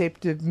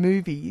concept of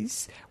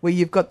movies where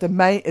you've got the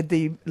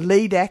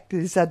lead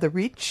actors are the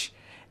rich,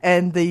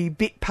 and the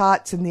bit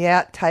parts and the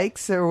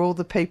outtakes are all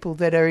the people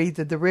that are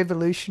either the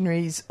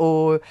revolutionaries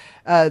or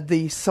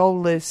the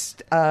soulless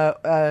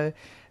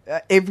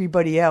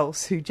everybody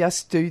else who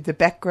just do the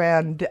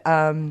background,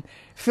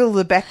 fill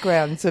the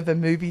backgrounds of a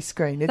movie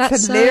screen. It's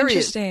That's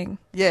hilarious. So interesting.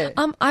 Yeah.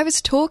 I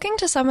was talking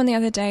to someone the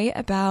other day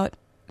about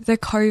the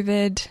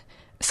COVID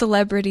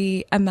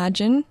Celebrity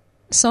Imagine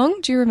song.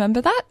 Do you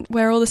remember that?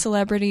 Where all the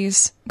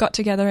celebrities got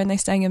together and they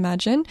sang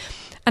Imagine.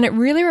 And it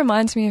really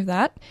reminds me of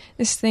that.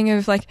 This thing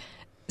of like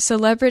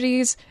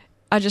celebrities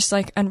are just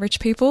like, and rich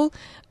people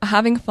are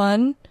having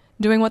fun,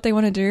 doing what they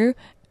want to do,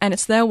 and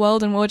it's their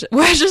world and we're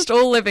just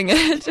all living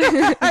it.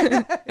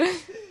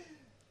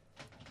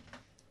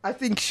 I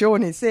think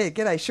Sean is there.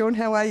 G'day, Sean.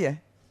 How are you?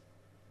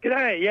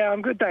 G'day. Yeah,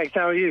 I'm good, thanks.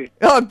 How are you?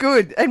 Oh,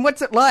 good. And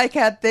what's it like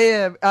out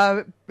there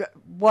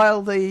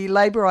while the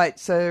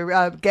Labourites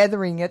are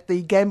gathering at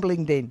the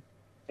gambling den?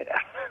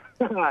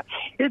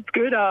 It's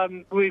good.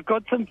 We've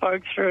got some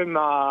folks from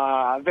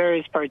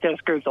various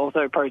protest groups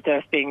also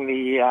protesting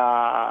the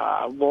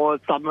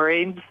war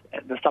submarines,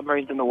 the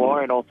submarines in the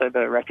war, and also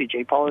the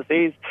refugee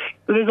policies.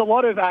 So there's a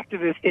lot of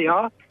activists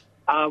here.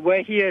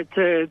 We're here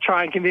to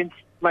try and convince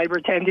Labor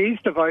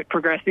attendees to vote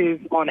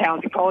progressive on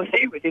housing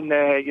policy within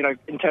the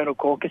internal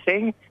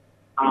caucusing.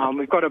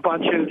 We've got a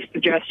bunch of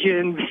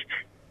suggestions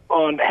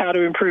on how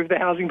to improve the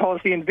housing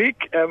policy in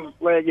Vic.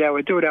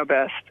 We're doing our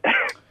best.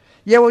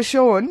 Yeah, well,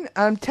 Sean,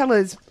 tell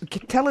us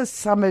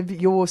some of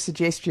your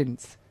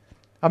suggestions.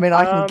 I mean,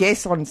 I can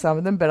guess on some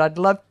of them, but I'd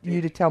love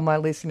you to tell my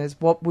listeners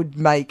what would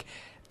make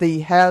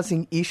the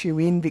housing issue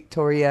in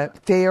Victoria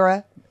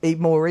fairer,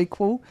 more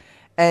equal,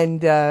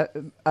 and better.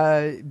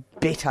 Yeah,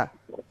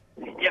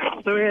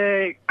 so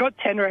we've got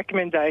 10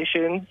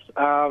 recommendations.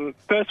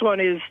 First one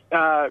is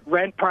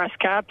rent price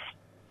caps.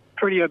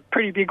 A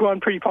pretty big one,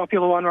 pretty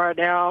popular one right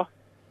now.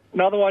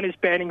 Another one is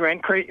banning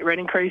rent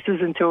increases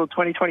until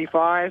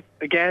 2025.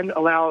 Again,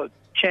 allow a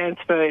chance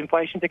for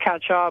inflation to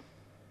catch up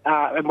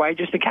and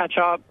wages to catch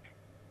up.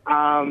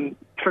 From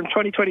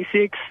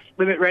 2026,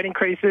 limit rent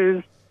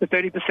increases to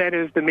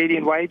 30% of the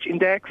median wage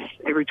index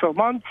every 12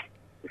 months.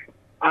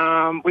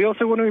 We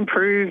also want to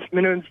improve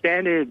minimum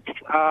standards.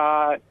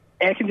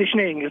 Air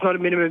conditioning is not a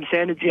minimum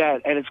standards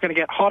yet, and it's going to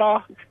get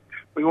hotter.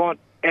 We want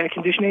air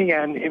conditioning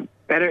and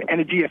better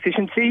energy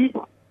efficiency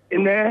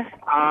in there.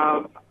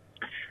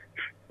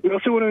 We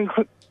also want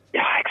to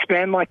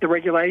expand the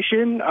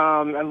regulation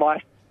and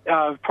life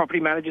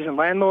property managers and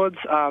landlords.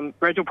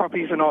 Rental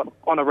properties are not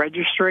on a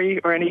registry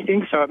or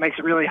anything, so it makes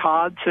it really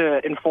hard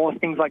to enforce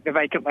things like the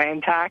vacant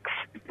land tax.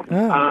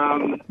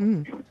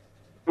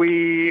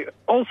 We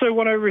also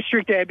want to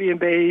restrict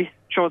Airbnb,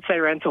 short-stay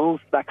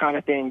rentals, that kind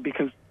of thing,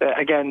 because,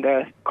 again,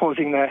 they're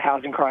causing the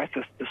housing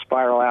crisis to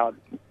spiral out.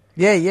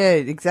 Yeah,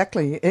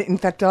 exactly. In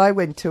fact, I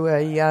went to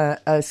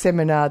a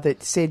seminar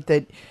that said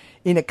that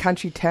in a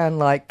country town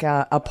like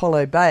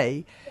Apollo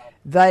Bay,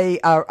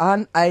 they are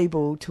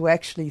unable to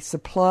actually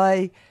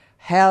supply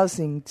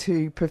housing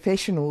to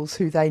professionals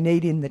who they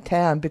need in the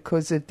town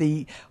because of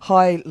the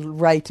high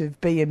rate of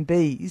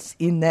B&Bs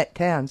in that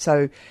town.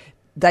 So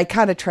they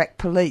can't attract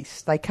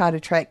police, they can't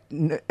attract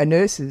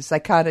nurses, they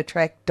can't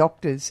attract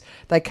doctors,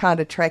 they can't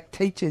attract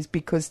teachers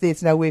because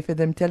there's nowhere for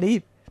them to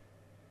live.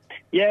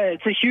 Yeah,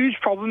 it's a huge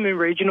problem in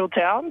regional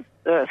towns,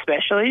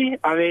 especially.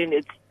 I mean,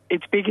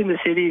 it's big in the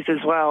cities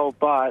as well,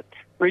 but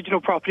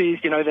regional properties,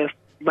 there's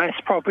less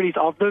properties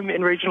of them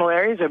in regional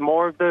areas and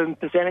more of them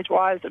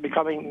percentage-wise are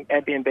becoming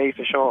Airbnb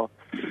for sure.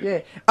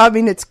 Yeah, I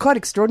mean, it's quite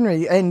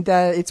extraordinary, and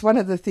it's one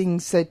of the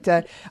things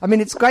that,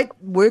 it's great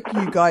work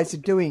you guys are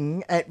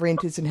doing at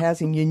Renters and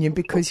Housing Union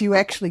because you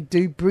actually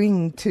do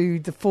bring to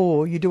the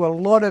fore, you do a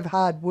lot of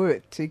hard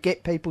work to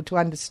get people to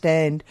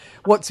understand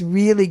what's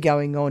really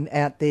going on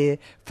out there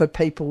for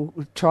people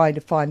trying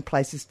to find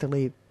places to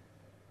live.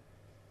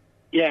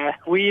 Yeah,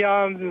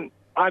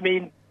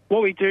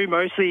 what we do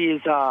mostly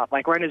is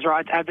like renters'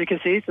 rights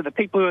advocacy. So the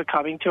people who are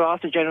coming to us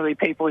are generally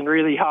people in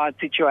really hard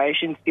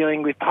situations,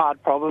 dealing with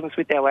hard problems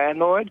with their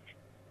landlord.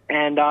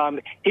 And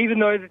even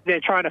though they're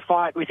trying to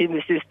fight within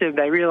the system,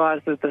 they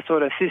realise that the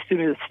sort of system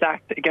is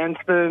stacked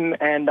against them,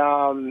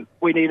 and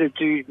we need to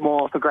do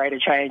more for greater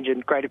change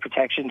and greater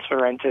protections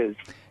for renters.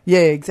 Yeah,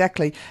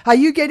 exactly. Are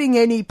you getting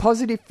any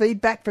positive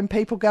feedback from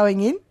people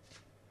going in?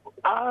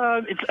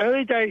 It's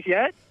early days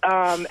yet,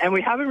 and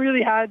we haven't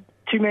really had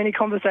too many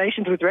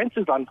conversations with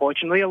renters,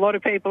 unfortunately. A lot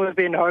of people have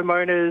been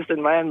homeowners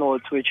and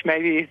landlords, which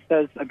maybe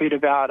says a bit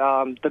about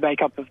the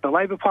makeup of the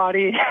Labor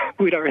Party.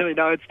 We don't really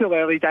know. It's still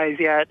early days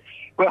yet.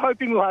 We're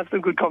hoping we'll have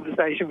some good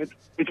conversation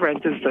with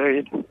renters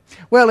soon.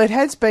 Well, it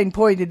has been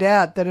pointed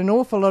out that an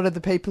awful lot of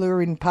the people who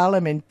are in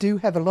Parliament do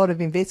have a lot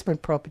of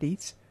investment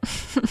properties.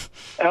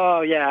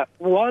 Oh, yeah.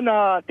 One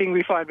thing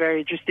we find very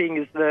interesting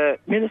is the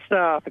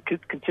Minister for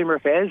Consumer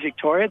Affairs,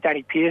 Victoria,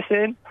 Danny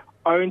Pearson,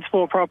 owns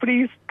 4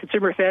 properties.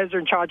 Consumer Affairs are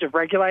in charge of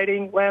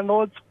regulating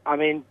landlords. I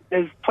mean,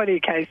 there's plenty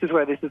of cases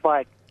where this is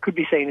could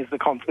be seen as the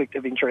conflict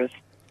of interest.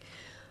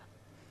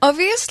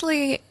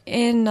 Obviously,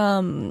 in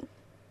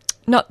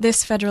not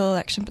this federal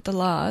election, but the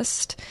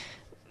last,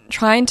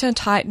 trying to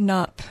tighten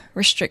up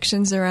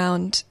restrictions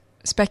around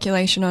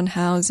speculation on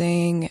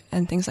housing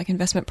and things like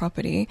investment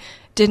property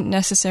didn't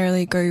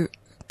necessarily go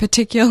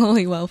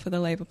particularly well for the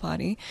Labor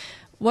Party.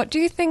 What do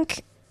you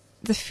think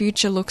the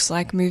future looks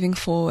like moving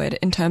forward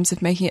in terms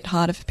of making it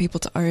harder for people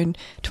to own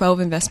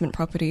 12 investment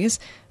properties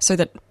so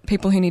that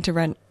people who need to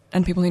rent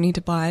and people who need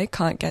to buy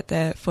can't get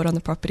their foot on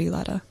the property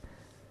ladder?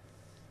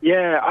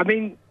 Yeah, I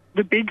mean,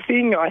 the big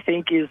thing, I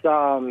think, is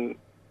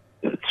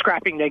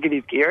scrapping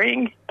negative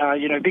gearing.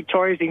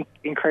 Victoria's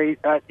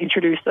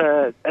introduced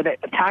a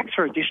tax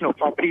for additional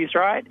properties,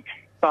 right?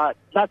 But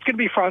that's going to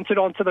be fronted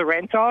onto the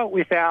renter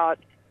without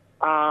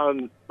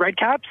red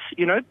caps.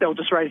 They'll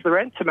just raise the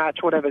rent to match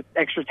whatever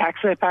extra tax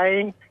they're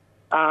paying.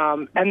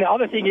 And the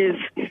other thing is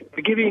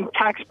we're giving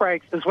tax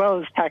breaks as well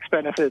as tax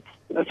benefits.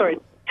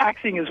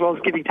 Taxing as well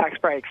as giving tax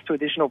breaks to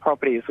additional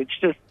properties,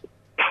 which just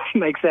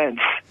makes sense.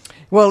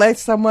 Well,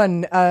 as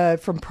someone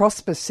from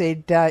Prosper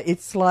said,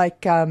 it's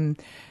like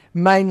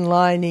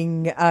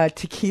mainlining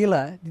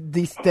tequila,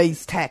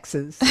 these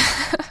taxes.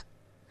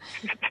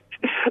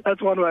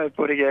 That's one way of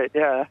putting it,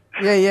 yeah.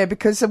 Yeah,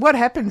 because what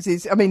happens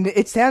is,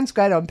 it sounds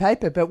great on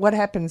paper, but what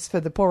happens for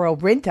the poor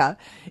old renter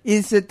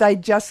is that they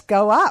just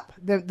go up.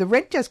 The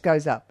rent just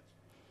goes up.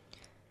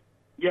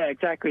 Yeah,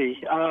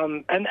 exactly.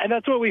 And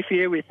that's what we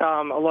fear with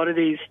a lot of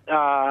these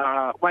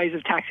ways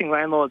of taxing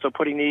landlords or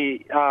putting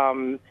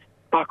the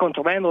buck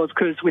onto landlords,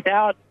 because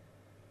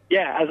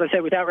as I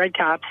said, without red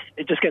caps,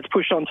 it just gets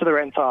pushed onto the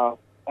renter.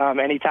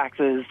 Any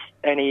taxes,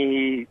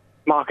 any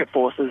market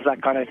forces,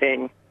 that kind of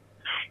thing.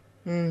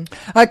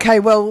 Okay,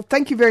 well,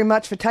 thank you very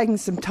much for taking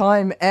some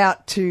time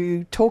out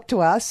to talk to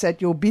us at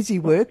your busy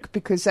work,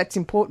 because that's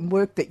important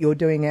work that you're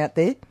doing out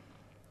there.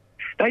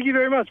 Thank you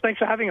very much. Thanks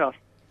for having us.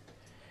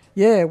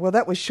 Yeah, well,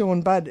 that was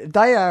Sean Budd.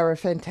 They are a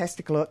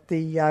fantastic lot,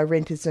 the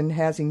Renters and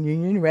Housing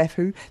Union,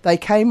 RAHU. They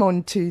came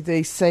onto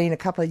the scene a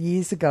couple of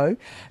years ago.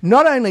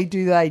 Not only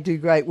do they do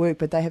great work,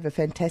 but they have a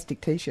fantastic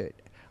T-shirt.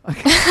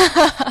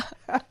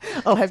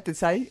 I'll have to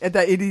say,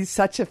 it is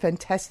such a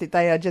fantastic,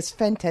 they are just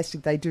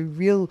fantastic. They do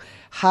real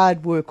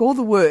hard work, all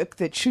the work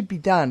that should be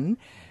done,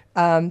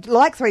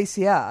 like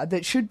 3CR,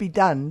 that should be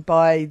done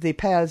by the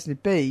powers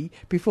that be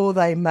before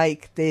they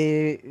make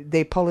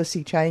their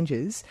policy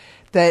changes.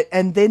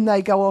 And then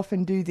they go off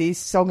and do this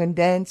song and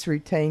dance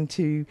routine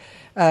to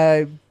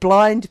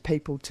blind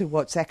people to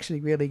what's actually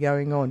really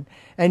going on.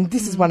 And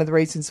this is one of the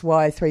reasons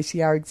why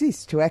 3CR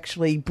exists, to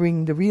actually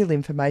bring the real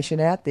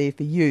information out there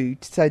for you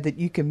so that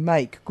you can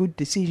make good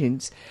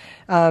decisions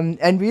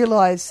and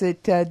realise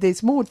that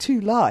there's more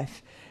to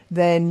life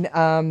than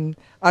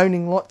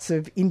owning lots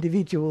of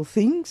individual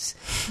things,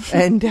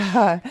 and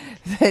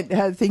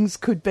that things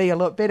could be a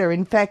lot better.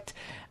 In fact,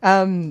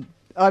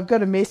 I've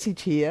got a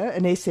message here,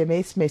 an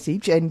SMS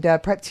message, and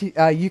perhaps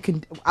you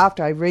can,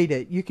 after I read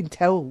it, you can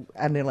tell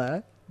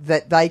Anila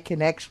that they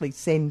can actually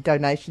send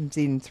donations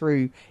in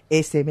through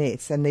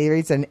SMS, and there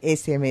is an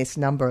SMS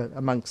number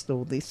amongst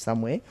all this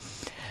somewhere.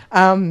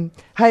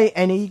 Hey,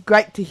 Annie,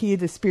 great to hear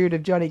the spirit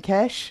of Johnny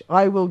Cash.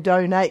 I will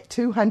donate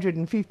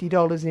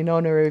 $250 in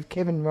honour of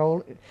Kevin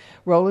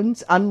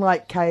Rowlands.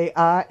 Unlike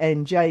KR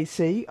and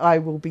JC, I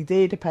will be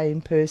there to pay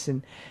in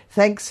person.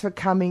 Thanks for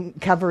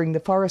covering the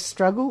forest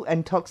struggle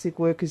and toxic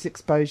workers'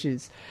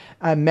 exposures.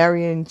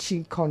 Marion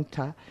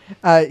Chiconta.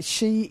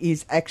 She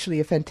is actually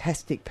a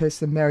fantastic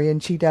person, Marion.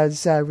 She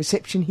does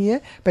reception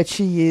here, but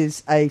she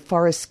is a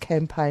forest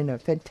campaigner,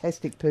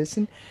 fantastic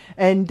person.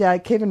 And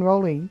Kevin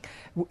Rowling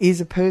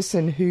is a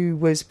person who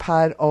was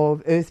part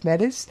of Earth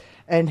Matters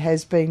and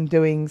has been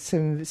doing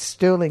some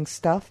sterling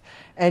stuff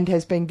and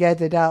has been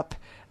gathered up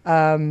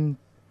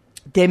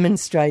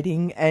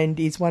demonstrating, and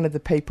is one of the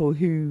people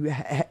who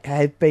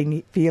have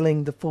been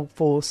feeling the full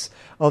force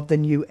of the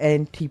new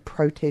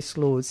anti-protest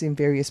laws in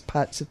various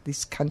parts of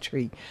this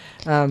country.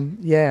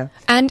 Yeah.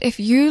 And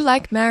if you,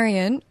 like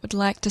Marion, would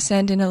like to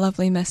send in a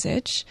lovely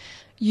message,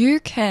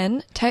 you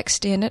can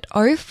text in at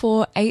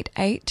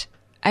 0488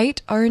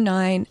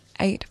 809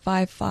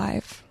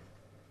 855.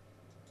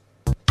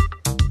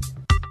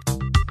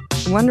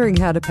 Wondering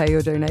how to pay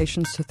your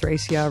donations to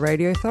 3CR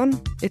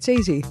Radiothon? It's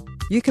easy.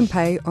 You can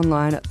pay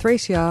online at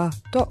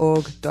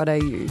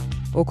 3cr.org.au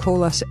or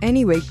call us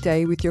any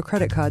weekday with your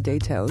credit card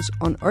details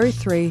on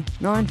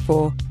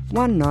 0394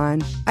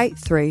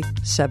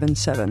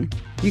 198377.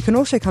 You can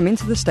also come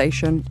into the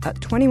station at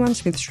 21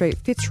 Smith Street,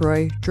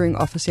 Fitzroy during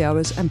office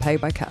hours and pay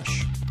by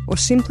cash. Or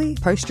simply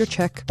post your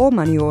cheque or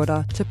money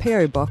order to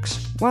PO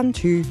Box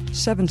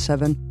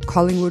 1277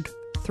 Collingwood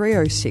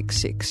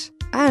 3066.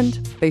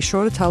 And be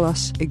sure to tell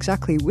us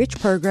exactly which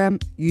program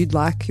you'd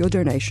like your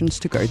donations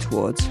to go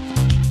towards.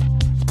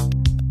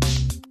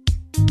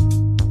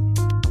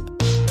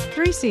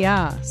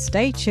 3CR.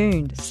 Stay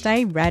tuned.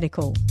 Stay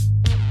radical.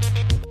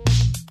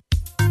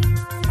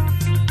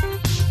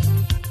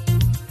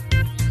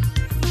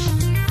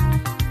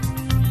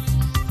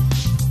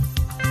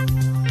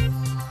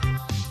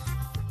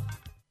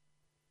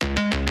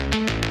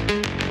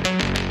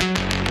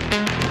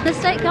 The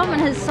state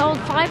government has sold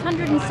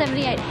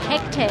 578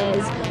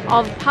 hectares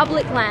of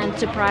public land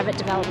to private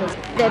developers.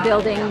 They're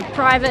building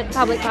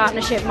private-public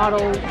partnership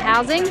model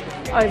housing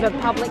over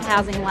public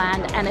housing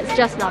land, and it's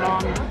just not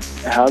on.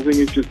 Housing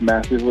is just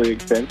massively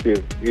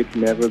expensive. It's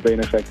never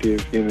been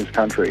effective in this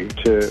country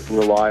to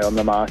rely on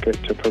the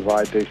market to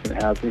provide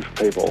decent housing for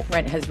people.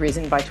 Rent has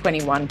risen by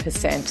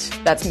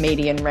 21%. That's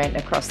median rent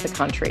across the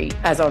country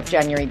as of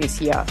January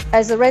this year.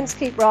 As the rents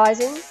keep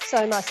rising,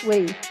 so must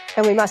we.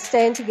 And we must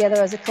stand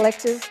together as a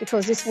collective,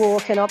 because this war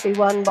cannot be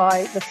won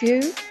by the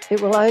few. It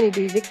will only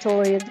be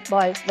victoried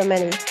by the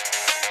many.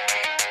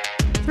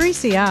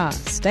 3CR.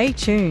 Stay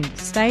tuned.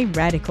 Stay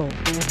radical.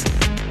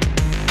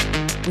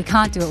 We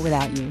can't do it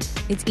without you.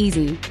 It's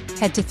easy.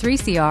 Head to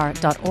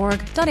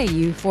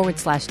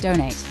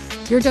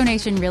 3cr.org.au/donate. Your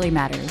donation really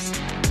matters.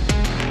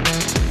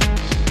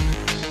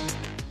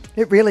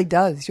 It really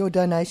does. Your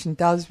donation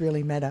does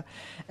really matter.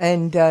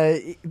 And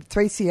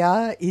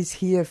 3CR is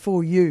here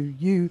for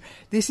you.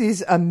 This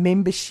is a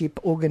membership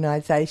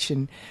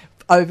organisation.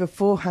 Over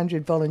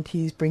 400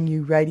 volunteers bring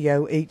you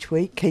radio each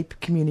week. Keep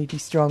community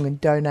strong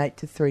and donate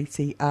to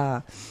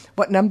 3CR.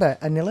 What number,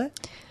 Anila?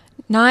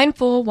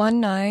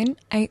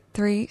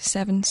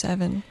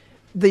 94198377.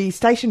 The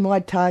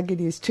station-wide target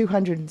is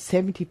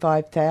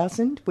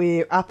 275,000.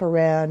 We're up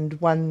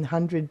around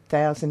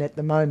 100,000 at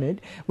the moment,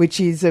 which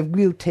is a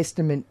real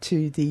testament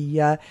to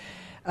the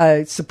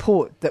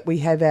support that we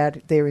have out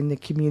there in the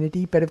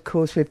community. But of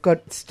course, we've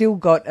still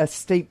got a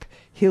steep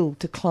hill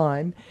to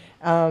climb.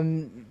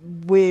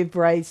 We've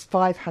raised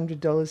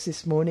 $500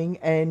 this morning,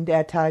 and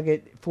our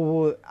target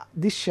for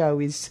this show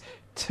is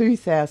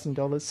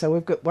 $2,000. So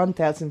we've got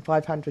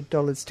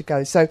 $1,500 to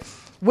go. So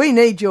we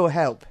need your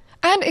help.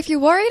 And if you're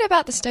worried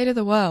about the state of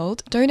the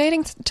world,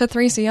 donating to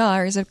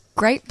 3CR is a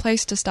great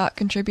place to start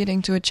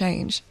contributing to a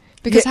change.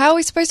 Because how are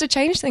we supposed to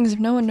change things if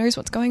no one knows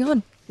what's going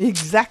on?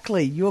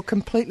 Exactly. You're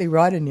completely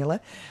right,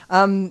 Anila.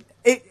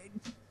 We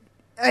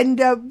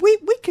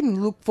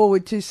can look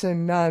forward to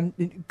some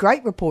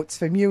great reports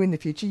from you in the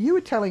future. You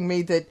were telling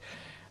me that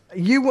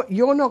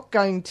you're not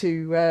going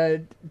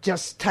to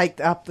just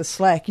take up the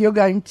slack. You're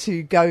going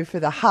to go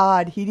for the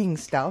hard-hitting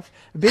stuff.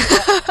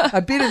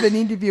 A bit of an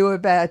interview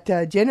about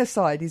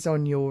genocide is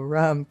on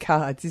your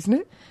cards, isn't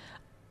it?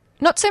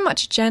 Not so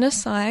much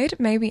genocide,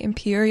 maybe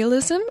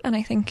imperialism, and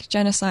I think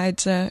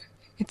genocide's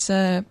it's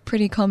a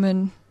pretty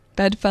common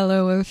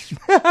bedfellow of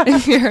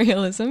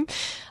imperialism.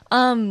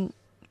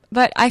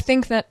 But I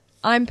think that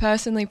I'm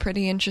personally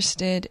pretty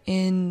interested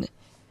in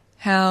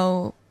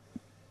how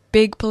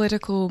big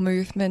political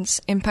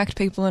movements impact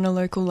people on a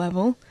local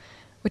level,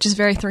 which is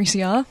very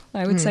 3CR,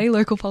 I would say,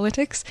 local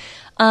politics.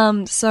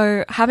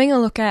 So having a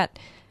look at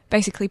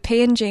basically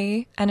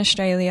PNG and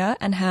Australia,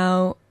 and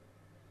how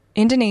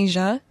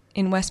Indonesia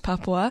in West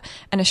Papua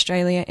and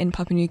Australia in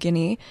Papua New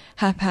Guinea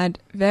have had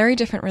very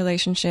different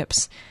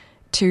relationships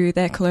to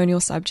their colonial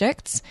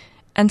subjects,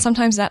 and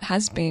sometimes that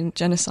has been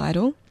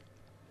genocidal.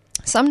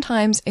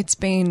 sometimes it's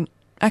been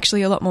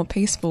actually a lot more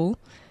peaceful,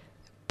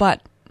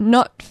 but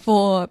not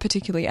for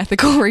particularly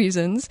ethical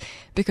reasons,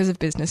 because of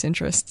business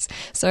interests.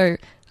 So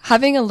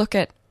having a look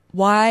at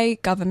why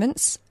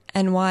governments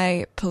and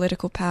why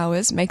political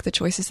powers make the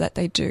choices that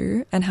they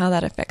do and how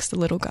that affects the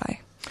little guy.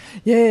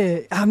 Yeah,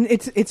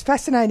 it's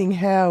fascinating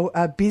how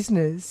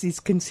business is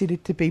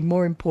considered to be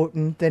more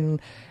important than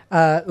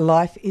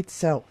life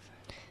itself.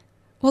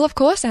 Well, of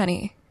course,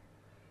 Annie.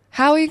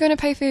 How are you going to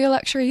pay for your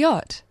luxury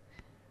yacht?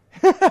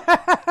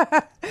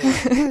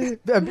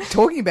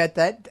 Talking about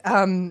that,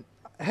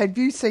 have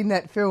you seen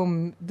that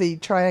film, The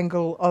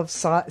Triangle of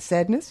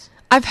Sadness?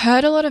 I've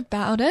heard a lot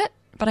about it,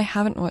 but I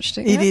haven't watched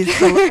it yet.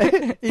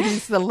 It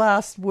is the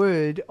last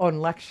word on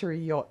luxury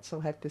yachts,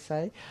 I'll have to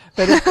say.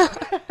 But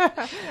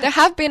there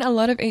have been a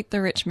lot of Eat the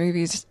Rich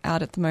movies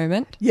out at the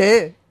moment.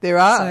 Yeah, there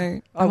are.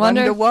 So I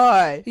wonder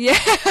why. Yeah.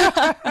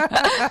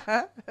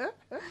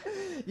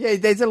 Yeah,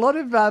 there's a lot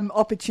of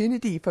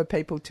opportunity for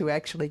people to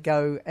actually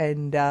go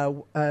and...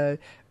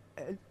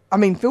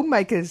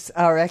 filmmakers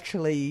are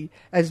actually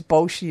as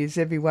bolshy as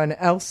everyone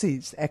else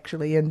is,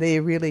 actually, and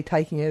they're really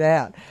taking it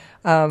out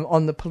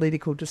on the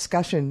political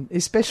discussion,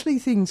 especially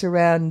things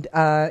around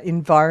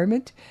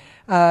environment.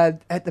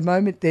 At the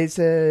moment, there's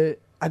a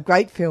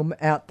great film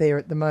out there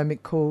at the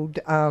moment called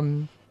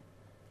The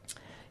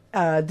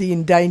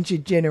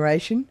Endangered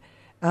Generation.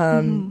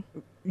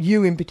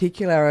 You in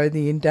particular are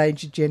the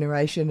endangered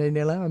generation,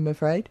 Anilla, I'm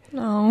afraid.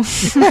 Oh.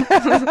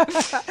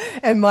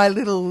 And my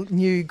little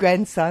new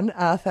grandson,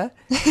 Arthur.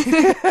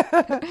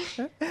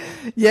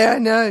 Yeah, I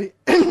know.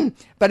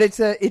 But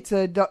it's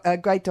a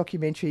great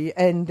documentary,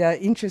 and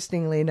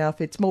interestingly enough,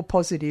 it's more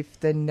positive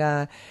than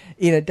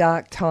in a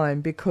dark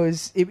time,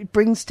 because it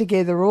brings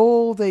together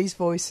all these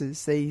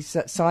voices, these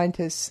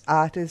scientists,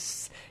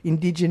 artists,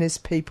 Indigenous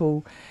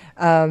people,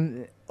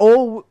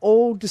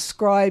 all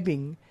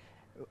describing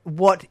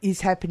what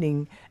is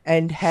happening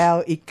and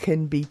how it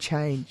can be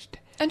changed.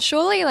 And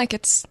surely,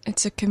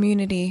 it's a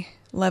community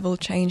level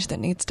change that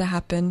needs to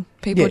happen.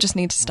 People just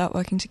need to start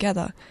working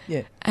together.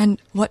 Yeah.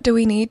 And what do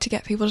we need to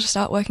get people to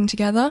start working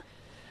together?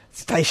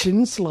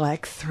 Stations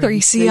like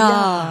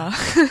 3CR.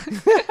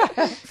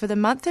 For the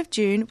month of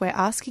June, we're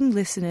asking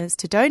listeners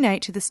to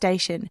donate to the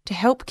station to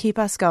help keep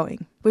us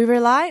going. We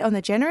rely on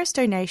the generous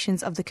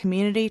donations of the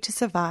community to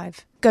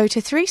survive. Go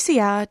to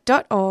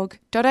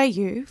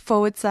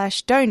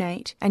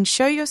 3cr.org.au/donate and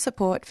show your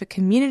support for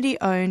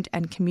community-owned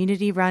and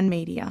community-run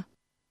media.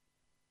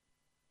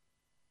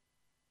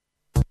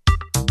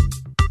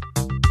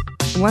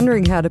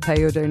 Wondering how to pay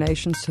your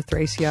donations to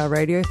 3CR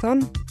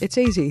Radiothon? It's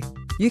easy.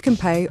 You can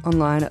pay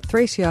online at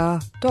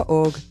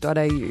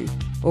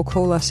 3cr.org.au or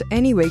call us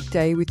any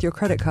weekday with your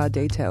credit card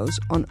details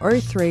on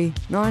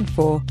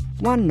 0394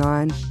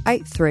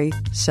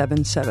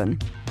 198377.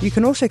 You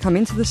can also come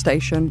into the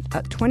station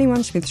at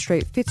 21 Smith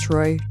Street,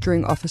 Fitzroy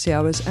during office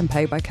hours and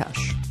pay by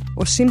cash.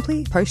 Or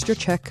simply post your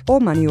cheque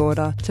or money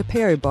order to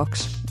PO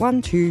Box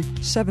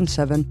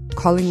 1277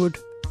 Collingwood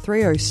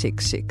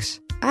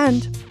 3066.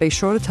 And be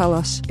sure to tell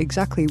us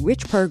exactly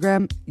which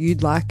program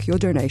you'd like your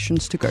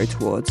donations to go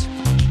towards.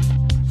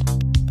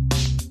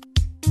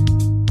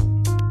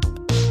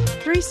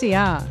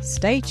 3CR.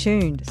 Stay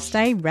tuned.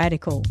 Stay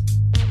radical.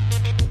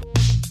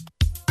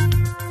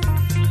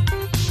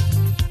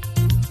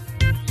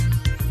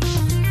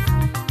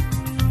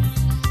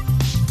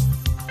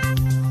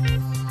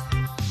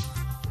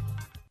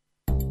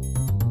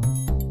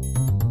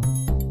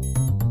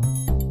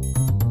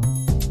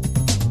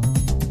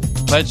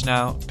 Pledge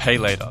now, pay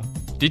later.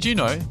 Did you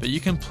know that you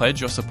can pledge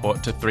your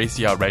support to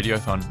 3CR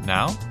Radiothon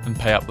now and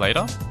pay up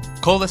later?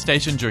 Call the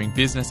station during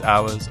business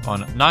hours on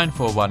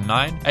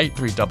 9419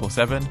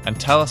 8377 and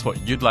tell us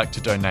what you'd like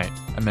to donate,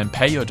 and then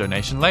pay your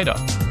donation later.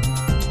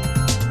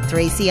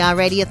 3CR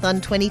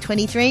Radiothon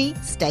 2023.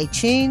 Stay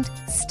tuned,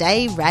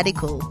 stay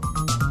radical.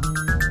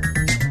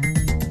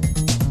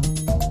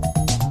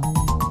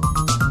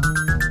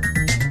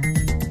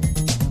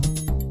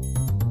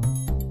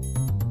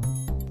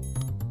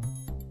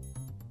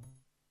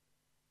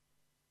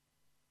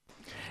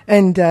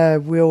 And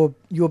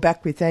you're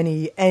back with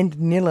Annie and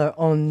Nilla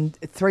on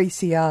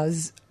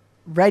 3CR's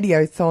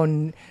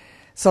Radiothon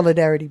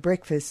Solidarity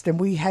Breakfast, and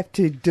we have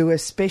to do a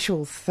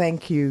special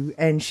thank you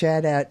and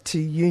shout out to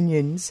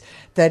unions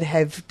that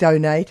have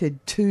donated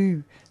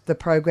to the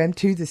program,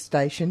 to the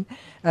station.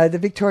 The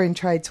Victorian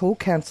Trades Hall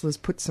Council has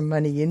put some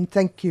money in.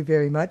 Thank you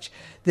very much.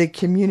 The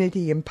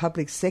Community and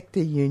Public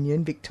Sector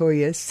Union,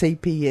 Victoria,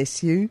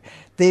 CPSU,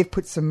 they've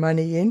put some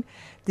money in.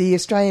 The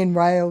Australian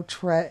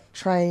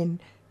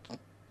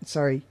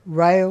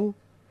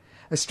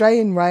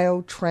Australian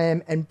Rail,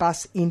 Tram and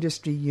Bus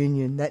Industry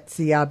Union, that's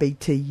the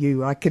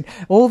RBTU.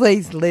 All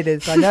these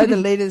letters, I know the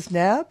letters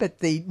now,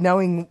 but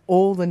knowing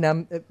all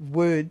the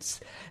words.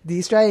 The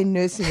Australian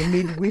Nursing and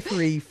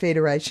Midwifery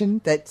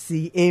Federation, that's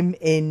the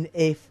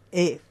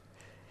MNFU.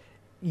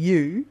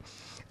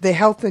 the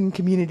Health and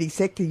Community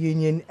Sector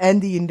Union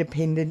and the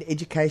Independent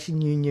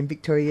Education Union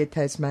Victoria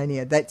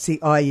Tasmania. That's the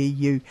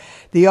IEU.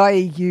 The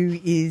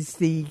IEU is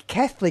the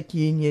Catholic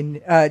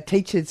Union,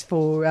 teachers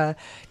for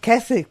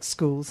Catholic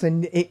schools,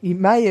 and you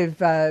may have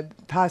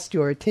passed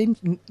your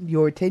attention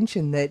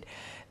that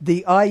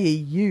the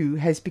IEU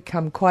has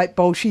become quite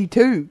bolshy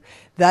too.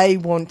 They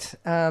want,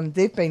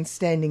 they've been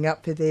standing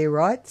up for their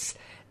rights,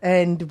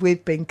 and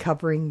we've been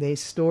covering their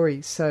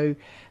stories. So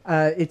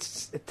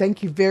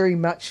thank you very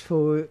much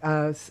for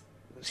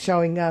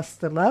showing us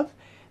the love.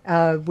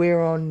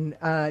 We're on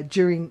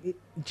during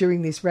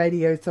this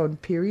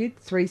Radiothon period.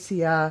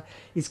 3CR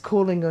is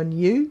calling on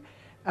you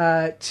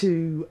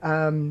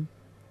to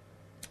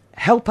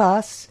help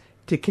us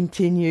to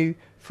continue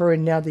for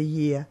another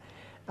year.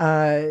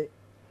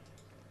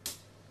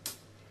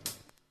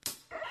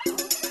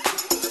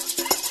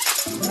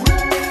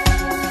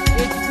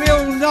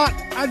 Not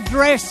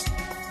address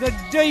the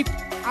deep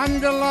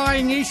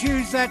underlying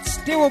issues that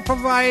still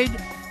pervade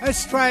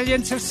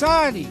Australian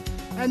society.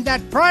 And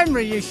that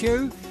primary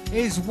issue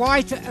is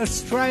white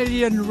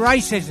Australian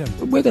racism.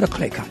 We've got a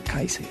clear-cut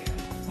case here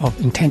of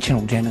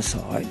intentional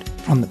genocide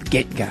from the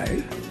get-go,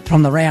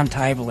 from the Round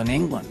Table in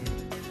England.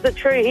 The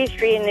true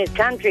history in this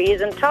country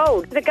isn't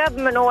told. The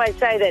government always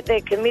say that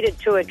they're committed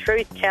to a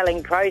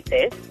truth-telling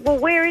process. Well,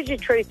 where is your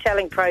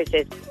truth-telling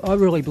process? I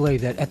really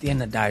believe that at the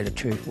end of the day, the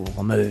truth will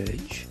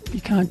emerge.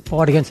 You can't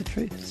fight against the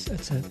truth.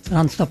 It's an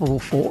unstoppable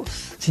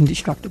force. It's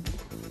indestructible.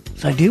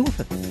 So deal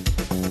with it.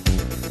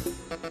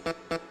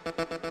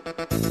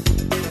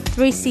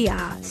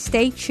 3CR.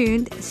 Stay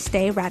tuned,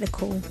 stay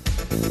radical.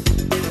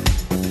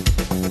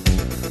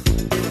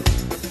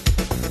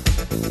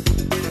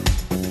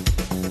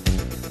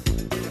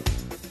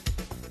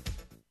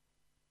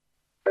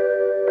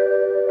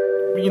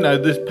 You know,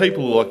 there's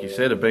people, like you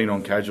said, have been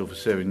on casual for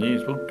 7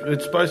 years. Well,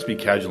 it's supposed to be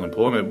casual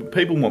employment.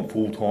 People want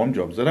full-time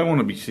jobs. They don't want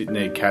to be sitting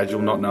there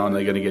casual, not knowing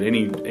they're going to get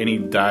any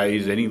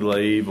days, any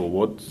leave or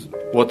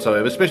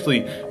whatsoever.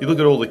 Especially, you look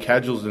at all the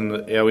casuals in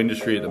our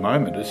industry at the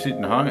moment, they're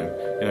sitting home.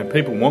 You know,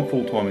 people want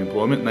full-time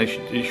employment, and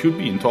they should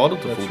be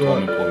entitled to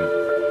full-time employment.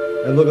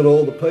 And look at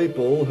all the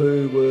people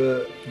who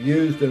were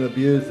used and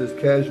abused as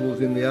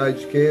casuals in the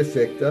aged care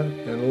sector,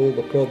 and all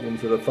the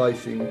problems that are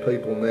facing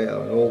people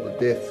now, and all the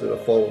deaths that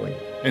are following.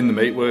 In the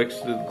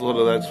meatworks, a lot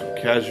of that's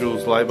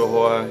casuals, labour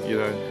hire. You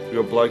know, we've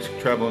got blokes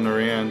travelling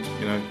around.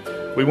 You know,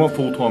 we want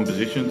full-time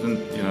positions, and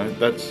you know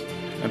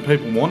and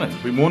people want it.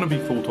 We want to be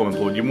full-time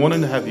employed. You want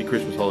to have your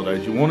Christmas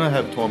holidays. You want to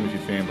have time with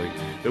your family.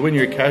 But when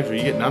you're a casual,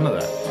 you get none of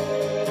that.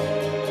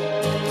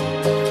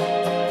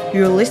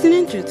 You're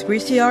listening to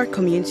 3CR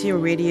Community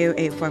Radio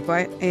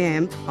 855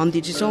 AM on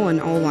digital and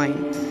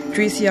online.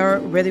 3CR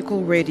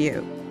Radical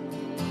Radio.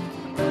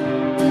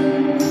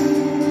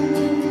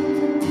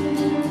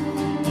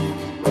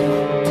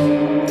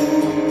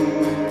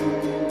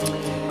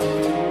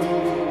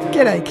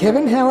 G'day,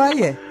 Kevin. How are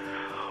you?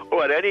 All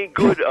right, Annie.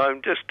 Good.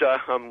 I'm just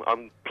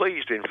I'm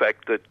pleased, in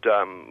fact, that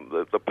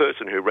the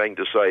person who rang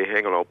to say,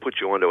 "Hang on, I'll put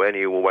you on to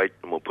Annie. We'll wait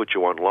and we'll put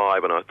you on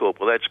live." And I thought,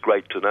 well, that's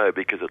great to know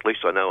because at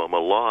least I know I'm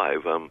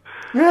alive. And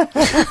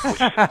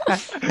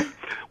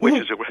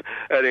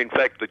in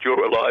fact, that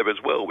you're alive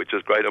as well, which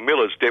is great. And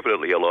Miller's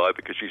definitely alive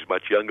because she's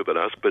much younger than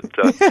us, but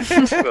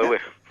well,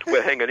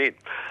 we're hanging in.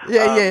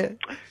 Yeah.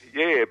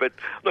 Yeah, but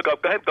look, I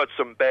have got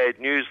some bad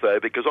news, though,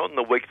 because on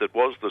the week that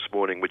was this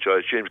morning, which I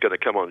assume is going to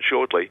come on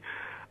shortly,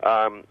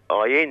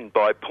 I end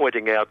by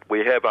pointing out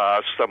we have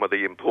asked some of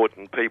the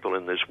important people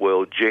in this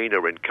world,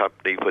 Gina and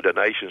company, for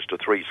donations to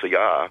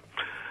 3CR.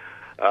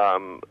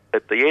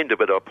 At the end of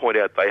it, I point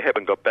out they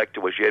haven't got back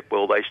to us yet.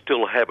 Well, they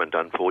still haven't,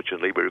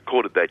 unfortunately. We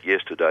recorded that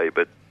yesterday,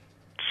 but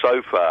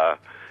so far,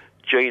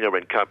 Gina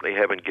and company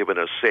haven't given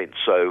us cents,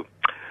 so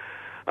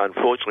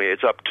unfortunately,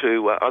 it's up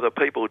to other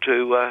people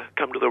to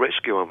come to the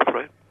rescue, I'm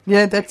afraid.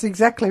 Yeah, that's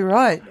exactly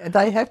right.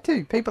 They have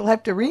to. People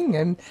have to ring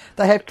and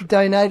they have to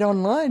donate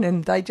online,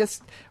 and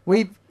the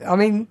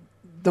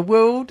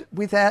world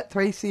without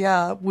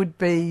 3CR would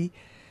be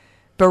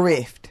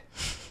bereft.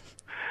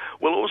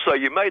 Well, also,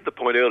 you made the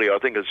point earlier, I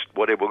think it's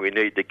whatever we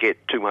need to get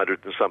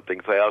 200 and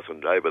something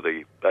thousand over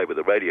the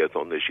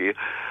Radiothon this year.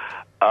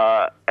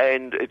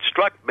 And it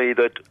struck me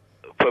that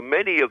for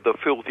many of the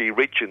filthy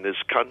rich in this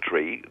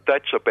country,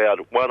 that's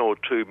about 1 or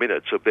 2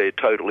 minutes of their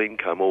total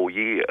income all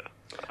year.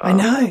 I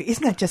know,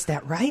 isn't that just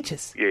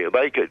outrageous? Yeah,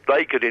 they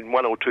could in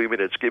 1 or 2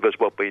 minutes give us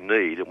what we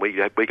need, and we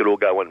could all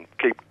go and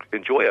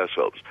enjoy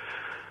ourselves.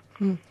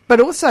 But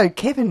also,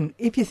 Kevin,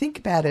 if you think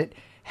about it,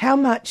 how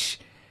much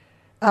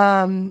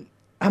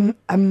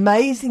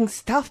amazing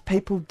stuff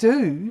people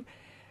do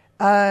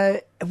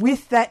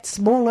with that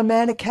small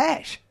amount of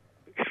cash.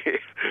 Yeah,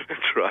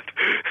 that's right.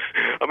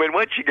 I mean,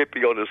 once you get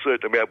beyond a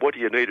certain amount, what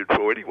do you need it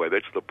for anyway?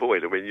 That's the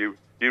point. I mean, you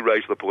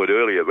raised the point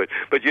earlier, but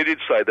you did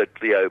say that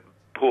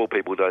poor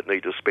people don't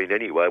need to spend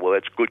anyway. Well,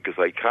 that's good because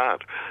they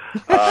can't.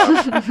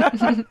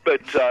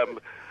 But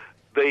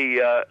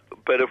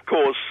But of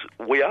course,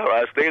 we are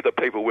asked. They're the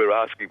people we're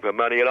asking for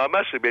money, and I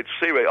must admit,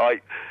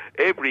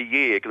 every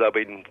year, because I've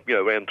been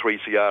around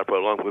 3CR for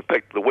a long. In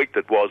fact, the week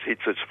that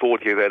hits its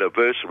 40th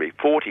anniversary.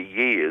 40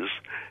 years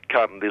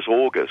come this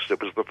August.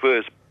 It was the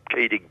first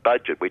Keating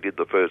budget. We did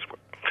the first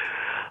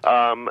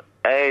one,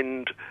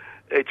 and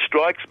it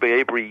strikes me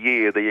every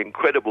year the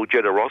incredible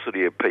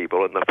generosity of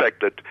people and the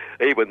fact that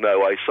even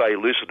though I say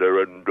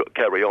listener and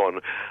carry on,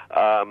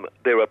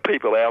 there are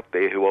people out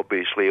there who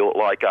obviously,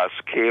 like us,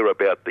 care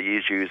about the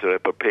issues and are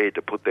prepared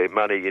to put their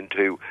money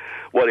into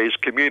what is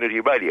community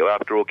radio.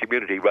 After all,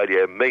 community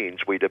radio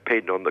means we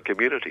depend on the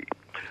community.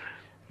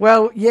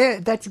 Well, yeah,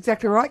 that's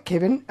exactly right,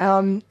 Kevin.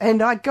 And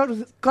I got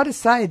to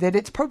say that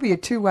it's probably a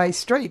two-way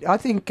street. I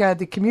think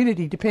the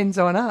community depends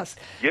on us.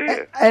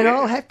 Yeah. And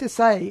I'll have to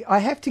say, I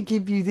have to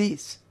give you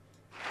this.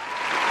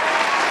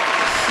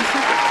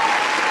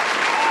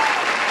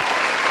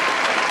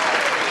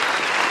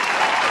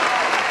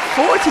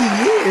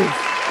 $40 years.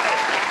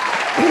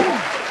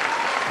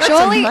 That's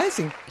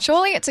amazing.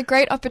 Surely it's a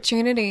great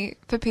opportunity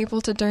for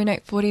people to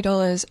donate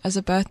 $40 as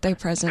a birthday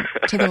present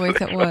to the week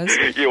that was.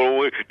 Yeah, well,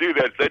 we'll do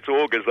that. That's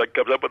August that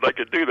comes up, and they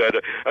can do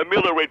that. And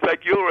Miller, in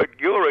fact, you're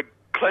a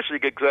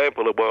classic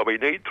example of why we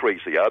need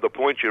 3CR. The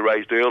point you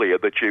raised earlier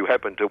that you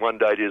happened to one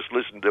day just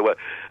listen to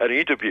an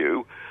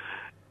interview,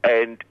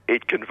 and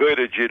it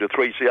converted you to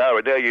 3CR,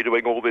 and now you're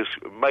doing all this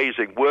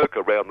amazing work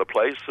around the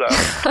place.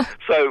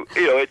 So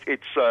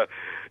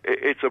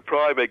it's a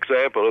prime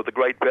example of the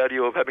great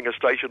value of having a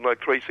station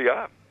like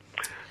 3CR.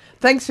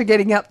 Thanks for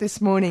getting up this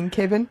morning,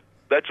 Kevin.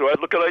 That's right.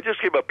 Look, can I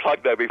just give a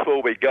plug, though,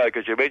 before we go,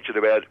 because you mentioned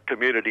about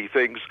community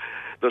things.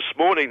 This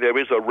morning there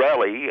is a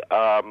rally.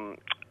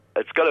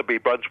 It's going to be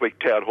Brunswick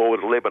Town Hall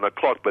at 11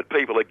 o'clock, but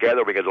people are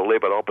gathering at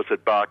 11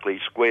 opposite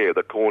Berkeley Square,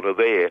 the corner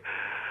there.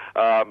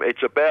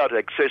 It's about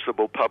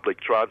accessible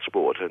public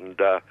transport, and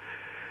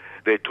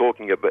they're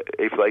talking about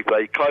if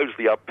they close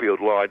the upfield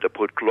line to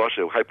put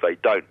crossing, I hope they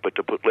don't, but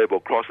to put level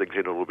crossings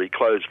in, it will be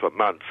closed for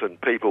months, and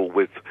people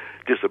with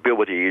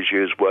disability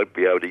issues won't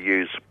be able to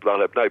use, they'll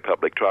have no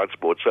public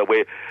transport. So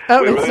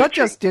it's not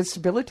just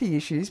disability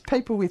issues,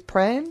 people with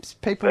prams,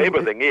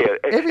 everything,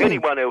 everything.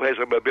 Anyone who has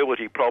a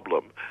mobility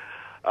problem.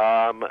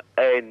 And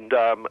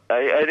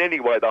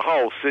anyway, the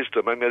whole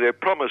system, I mean, they've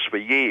promised for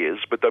years,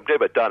 but they've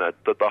never done it,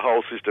 that the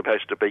whole system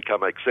has to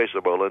become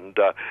accessible. And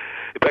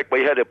in fact,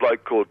 we had a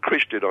bloke called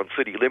Christian on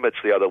City Limits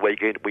the other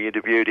weekend. We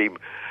interviewed him.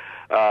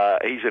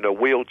 He's in a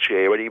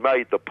wheelchair, and he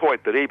made the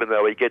point that even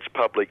though he gets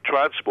public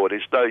transport,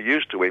 it's no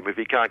use to him if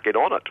he can't get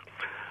on it.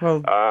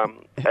 Well,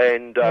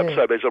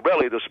 So there's a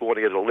rally this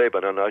morning at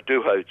 11, and I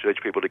do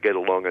urge people to get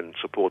along and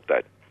support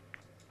that.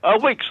 A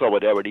weak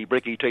solidarity,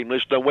 Bricky team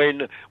listener,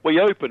 when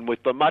we open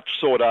with the much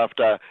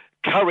sought-after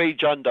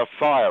Courage Under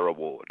Fire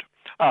Award.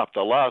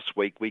 After last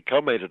week, we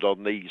commented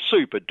on the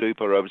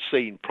super-duper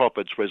obscene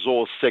profits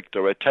resource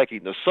sector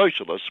attacking the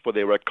socialists for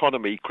their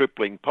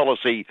economy-crippling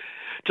policy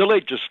to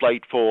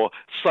legislate for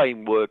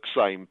same work,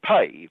 same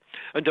pay,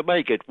 and to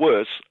make it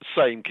worse,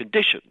 same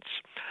conditions.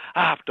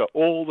 After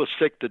all the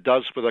sector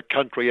does for the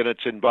country and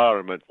its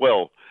environment,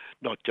 well,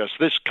 not just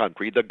this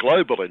country, the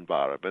global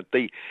environment,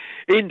 the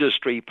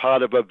industry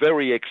part of a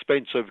very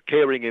expensive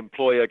caring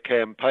employer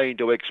campaign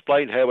to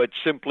explain how it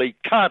simply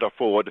can't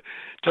afford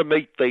to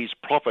meet these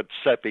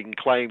profit-sapping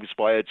claims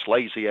by its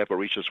lazy,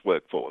 avaricious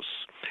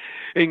workforce,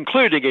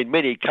 including in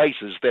many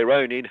cases their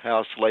own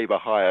in-house labour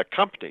hire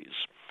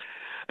companies.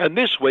 And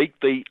this week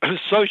the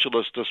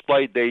socialists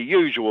displayed their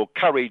usual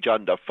courage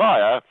under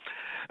fire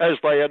as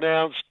they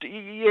announced,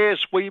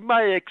 yes, we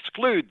may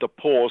exclude the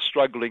poor,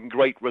 struggling,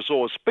 great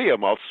resource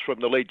behemoths from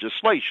the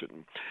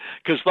legislation,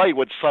 because they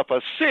would suffer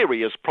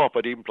serious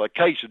profit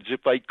implications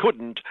if they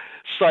couldn't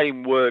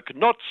same work,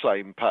 not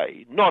same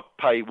pay, not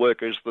pay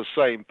workers the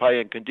same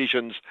pay and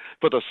conditions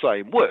for the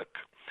same work.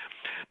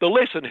 The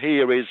lesson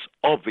here is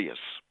obvious.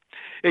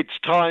 It's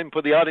time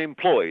for the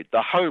unemployed,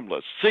 the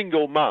homeless,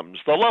 single mums,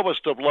 the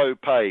lowest of low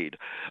paid,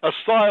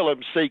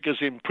 asylum seekers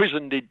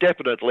imprisoned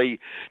indefinitely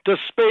to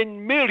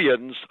spend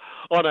millions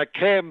on a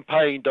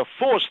campaign to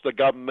force the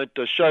government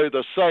to show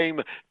the same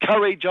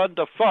courage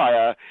under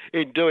fire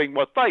in doing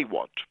what they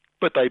want.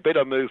 But they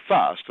better move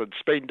fast and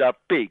spend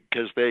up big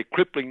because they're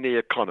crippling the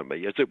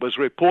economy. As it was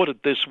reported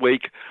this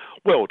week,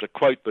 well, to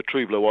quote the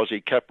True Blue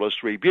Aussie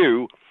Capitalist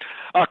Review,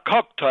 a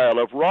cocktail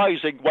of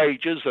rising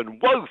wages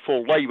and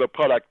woeful labour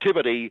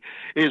productivity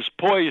is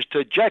poised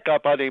to jack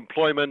up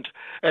unemployment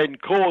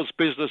and cause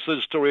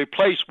businesses to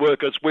replace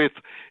workers with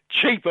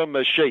cheaper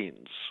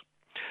machines.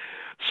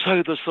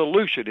 So the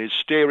solution is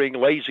staring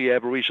lazy,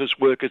 avaricious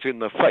workers in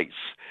the face,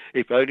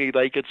 if only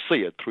they could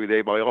see it through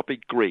their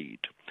myopic greed.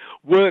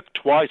 Work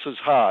twice as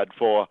hard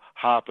for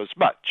half as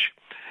much,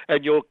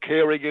 and your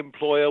caring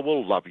employer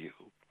will love you.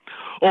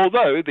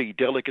 Although the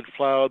delicate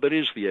flower that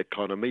is the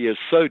economy is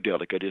so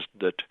delicate,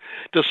 isn't it?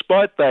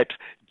 Despite that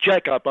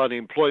jack-up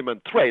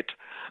unemployment threat,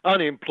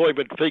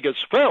 unemployment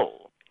figures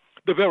fell.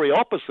 The very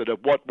opposite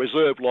of what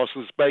Reserve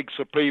Losses Bank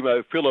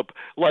Supremo Philip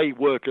Lay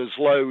Workers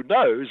Low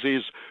knows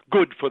is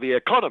good for the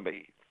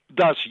economy.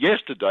 Thus,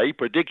 yesterday,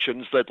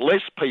 predictions that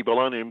less people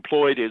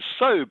unemployed is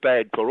so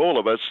bad for all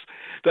of us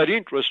that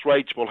interest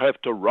rates will have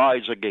to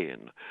rise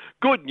again.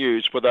 Good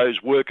news for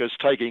those workers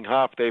taking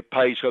half their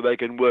pay so they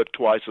can work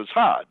twice as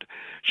hard,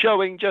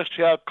 showing just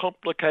how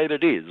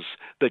complicated is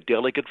the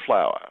delicate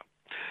flower.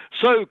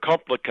 So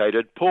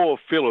complicated, poor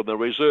Phil and the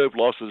Reserve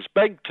Losses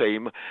Bank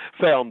team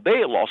found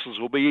their losses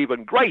will be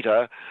even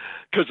greater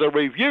because a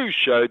review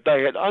showed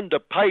they had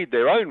underpaid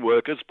their own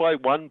workers by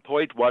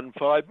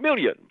 $1.15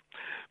 million.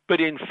 But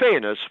in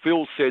fairness,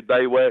 Phil said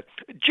they were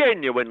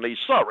genuinely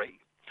sorry.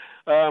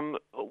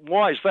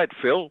 Why is that,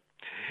 Phil?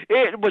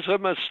 It was a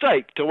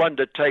mistake to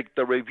undertake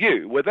the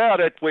review. Without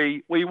it,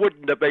 we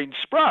wouldn't have been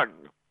sprung.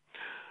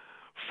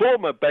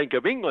 Former Bank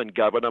of England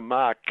Governor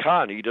Mark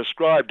Carney,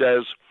 described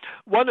as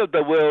one of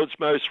the world's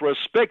most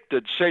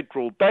respected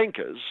central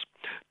bankers,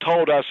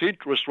 told us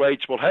interest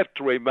rates will have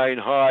to remain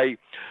high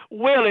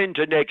well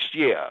into next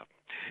year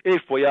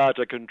if we are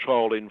to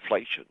control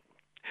inflation.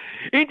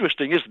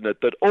 Interesting, isn't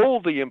it, that all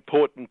the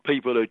important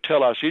people who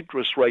tell us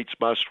interest rates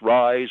must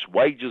rise,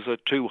 wages are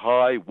too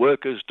high,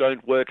 workers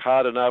don't work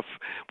hard enough,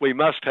 we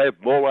must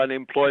have more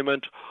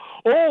unemployment,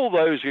 all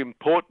those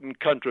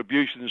important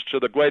contributions to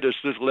the greatest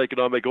little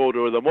economic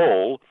order of them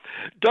all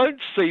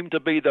don't seem to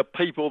be the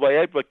people they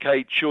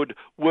advocate should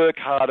work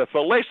harder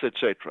for less,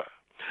 etc.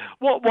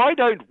 Why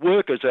don't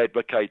workers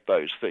advocate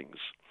those things?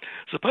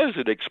 Suppose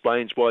it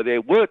explains why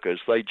they're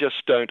workers, they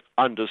just don't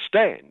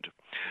understand.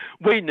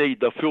 We need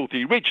the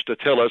filthy rich to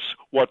tell us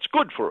what's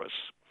good for us.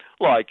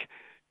 Like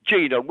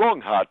Gina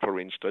Wronghart, for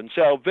instance,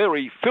 our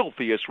very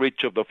filthiest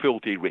rich of the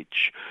filthy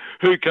rich,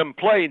 who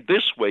complained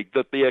this week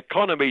that the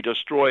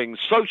economy-destroying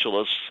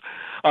socialists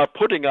are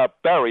putting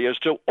up barriers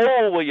to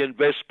all the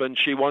investment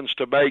she wants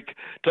to make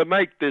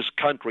this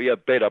country a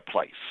better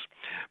place.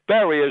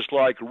 Barriers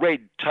like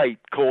red tape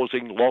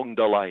causing long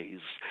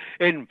delays,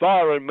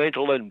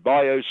 environmental and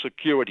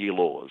biosecurity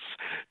laws,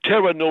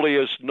 terra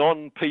nullius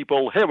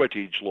non-people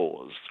heritage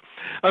laws,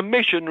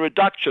 emission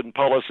reduction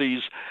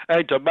policies,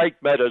 and to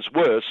make matters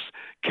worse,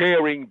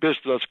 caring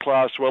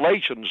business-class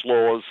relations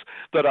laws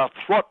that are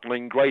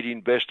throttling great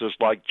investors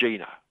like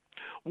Gina.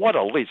 What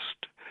a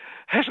list.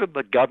 Hasn't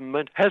the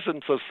government,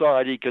 hasn't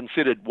society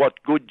considered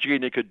what good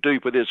Gina could do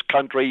for this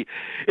country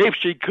if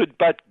she could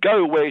but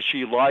go where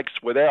she likes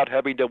without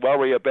having to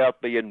worry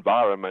about the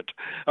environment,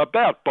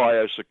 about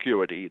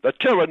biosecurity, the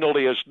terra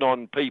nullius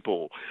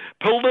non-people,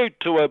 pollute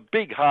to a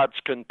big heart's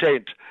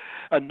content,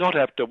 and not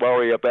have to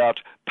worry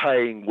about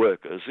paying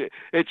workers?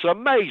 It's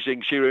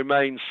amazing she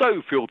remains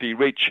so filthy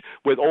rich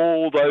with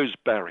all those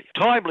barriers.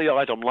 Timely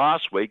item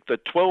last week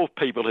that 12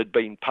 people had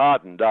been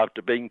pardoned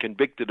after being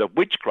convicted of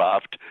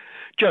witchcraft.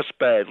 Just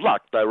bad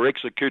luck, they were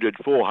executed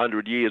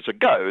 400 years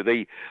ago.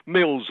 The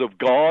mills of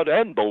God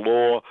and the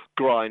law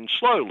grind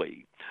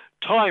slowly.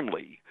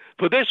 Timely.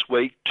 For this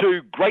week,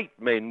 2 great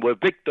men were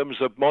victims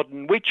of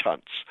modern witch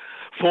hunts.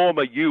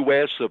 Former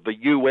US of the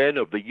UN,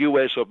 of the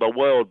US of the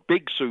world,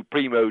 big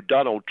Supremo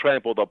Donald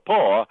Trample the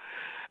Poor,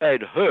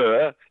 and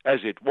her, as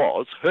it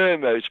was, her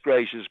Most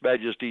Gracious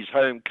Majesty's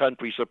home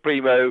country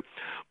Supremo,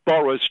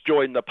 Boris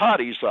joined the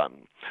party, son.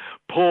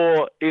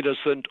 Poor,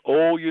 innocent,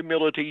 all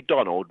humility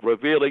Donald,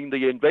 revealing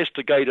the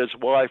investigator's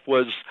wife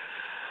was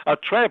a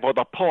Trample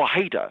the Poor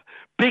hater,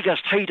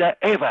 biggest hater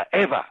ever.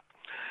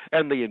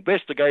 And the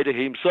investigator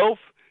himself,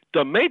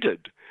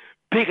 demented,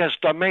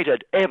 biggest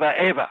demented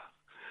ever.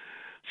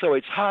 So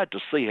it's hard to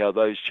see how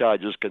those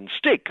charges can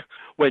stick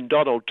when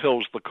Donald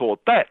tells the court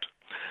that.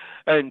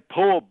 And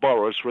poor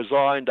Boris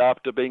resigned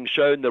after being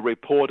shown the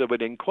report of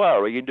an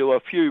inquiry into a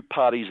few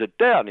parties at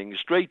Downing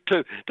Street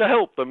to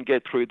help them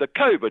get through the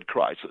COVID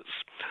crisis.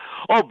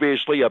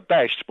 Obviously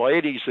abashed by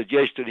any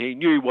suggestion he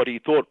knew what he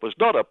thought was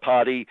not a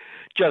party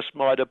just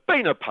might have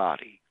been a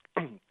party.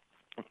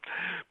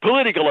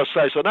 Political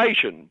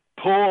assassination.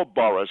 Poor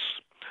Boris.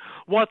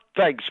 What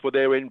thanks for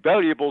their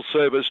invaluable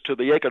service to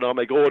the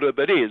economic order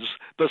that is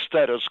the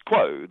status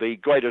quo, the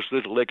greatest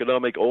little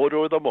economic order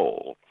of them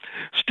all.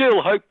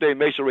 Still hope they're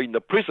measuring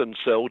the prison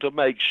cell to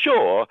make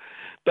sure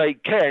they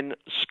can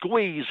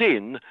squeeze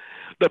in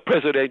the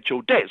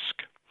presidential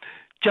desk,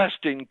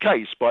 just in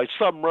case by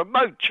some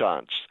remote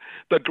chance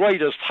the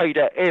greatest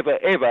hater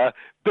ever,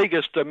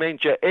 biggest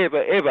dementia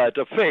ever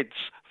defence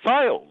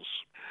fails.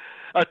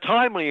 A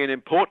timely and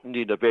important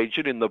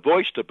intervention in the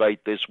Voice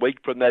debate this week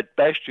from that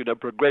bastion of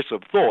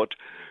progressive thought,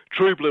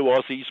 True Blue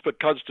Aussies for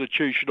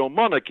Constitutional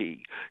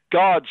Monarchy,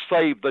 God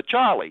Save the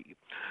Charlie,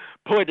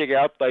 pointing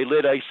out they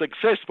led a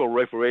successful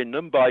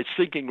referendum by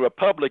sinking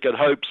Republican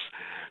hopes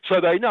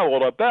so they know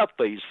all about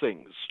these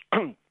things.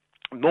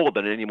 More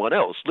than anyone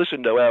else,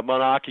 listen to our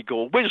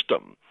monarchical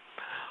wisdom.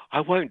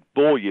 I won't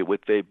bore you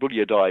with their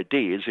brilliant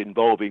ideas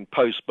involving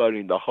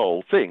postponing the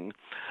whole thing,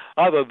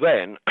 other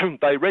than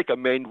they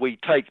recommend we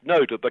take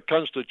note of the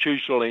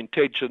constitutional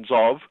intentions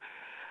of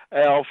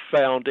our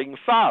founding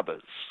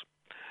fathers.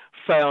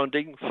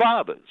 Founding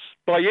fathers.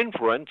 By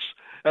inference,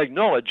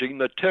 acknowledging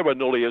that terra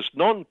nullius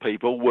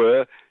non-people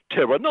were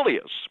terra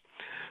nullius.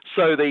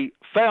 So the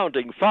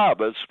founding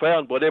fathers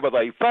found whatever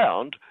they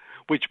found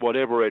which,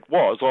 whatever it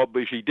was,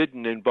 obviously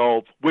didn't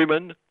involve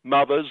women,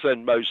 mothers,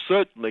 and most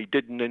certainly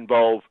didn't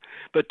involve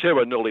the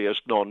terra nullius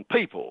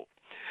non-people.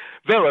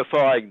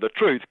 Verifying the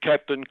truth,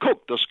 Captain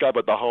Cook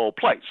discovered the whole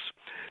place,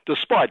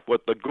 despite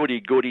what the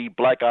goody-goody,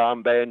 black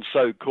armband,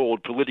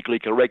 so-called politically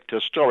correct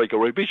historical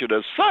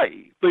revisionists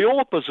say. The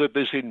authors of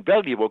this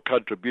invaluable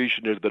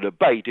contribution to the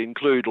debate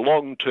include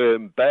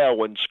long-term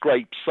bow and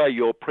scrape say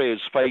your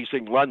prayers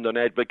facing London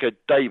advocate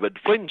David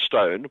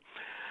Flintstone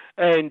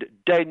and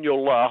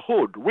Daniel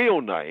RAHU,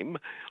 real name,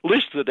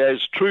 listed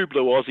as True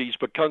Blue Aussies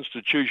for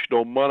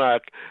Constitutional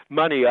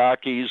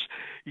Monarchy's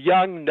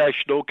Young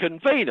National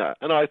Convener.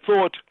 And I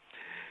thought,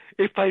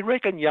 if they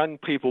reckon young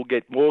people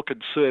get more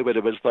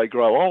conservative as they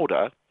grow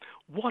older,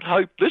 what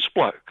hope this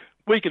bloke?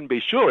 We can be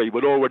sure he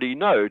would already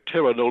know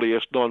terra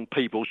nullius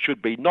non-people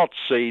should be not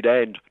seen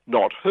and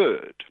not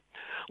heard.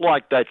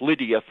 Like that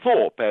Lydia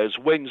Thorpe, as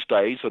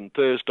Wednesdays and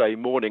Thursday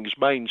mornings'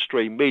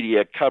 mainstream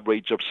media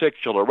coverage of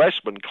sexual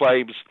harassment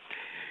claims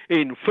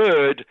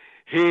inferred,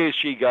 here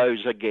she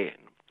goes again.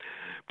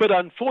 But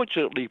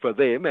unfortunately for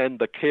them and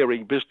the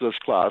caring business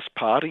class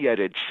party and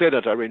its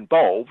senator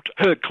involved,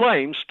 her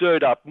claims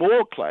stirred up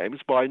more claims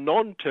by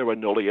non-terra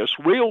nullius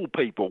real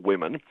people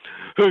women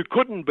who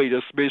couldn't be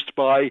dismissed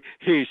by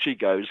here she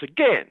goes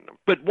again.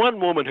 But one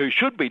woman who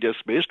should be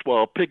dismissed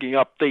while picking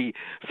up the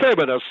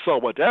Feminist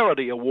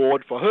Solidarity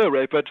Award for her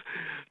effort,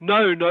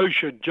 no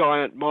notion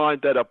giant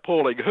mind that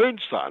appalling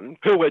Hoonson,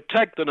 who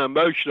attacked an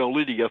emotional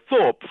Lydia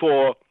Thorpe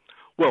for,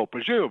 well,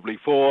 presumably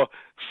for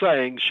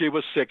saying she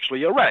was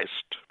sexually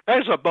harassed.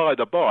 As a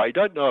by-the-by,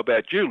 don't know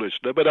about you,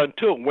 listener, but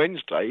until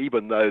Wednesday,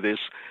 even though this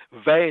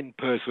Van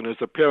person has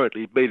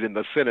apparently been in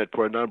the Senate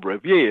for a number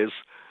of years,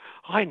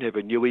 I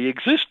never knew he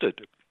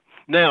existed,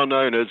 now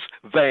known as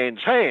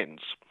Van's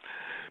Hands.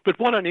 But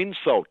what an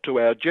insult to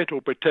our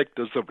gentle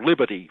protectors of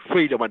liberty,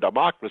 freedom and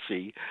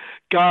democracy,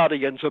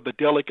 guardians of the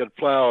delicate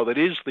flower that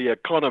is the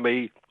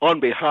economy on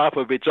behalf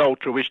of its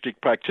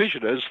altruistic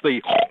practitioners,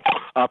 the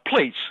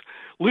police,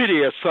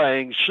 Lydia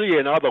saying she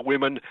and other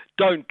women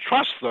don't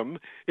trust them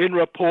in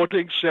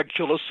reporting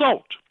sexual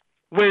assault,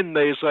 when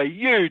there's a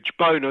huge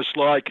bonus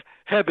like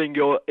having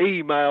your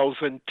emails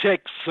and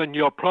texts and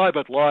your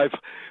private life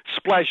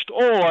splashed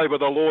all over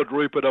the Lord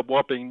Rupert of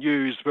Wapping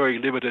News' very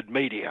limited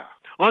media.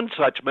 On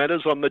such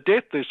matters, on the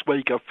death this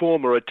week of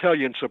former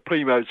Italian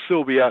Supremo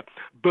Silvia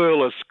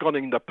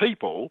Berlusconi the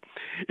people,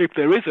 if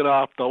there is an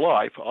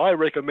afterlife, I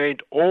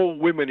recommend all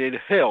women in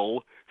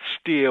hell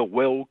steer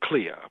well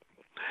clear.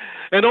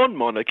 And on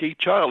monarchy,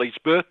 Charlie's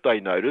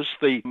birthday notice,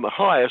 the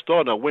highest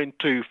honour went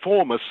to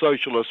former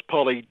socialist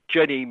Polly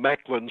Jenny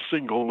Macklin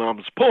Single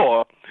Mums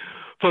Poor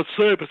for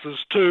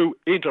services to,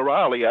 inter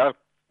alia,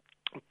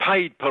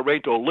 paid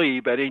parental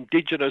leave and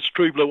Indigenous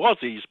True Blue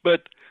Aussies.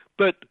 But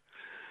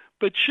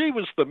she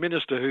was the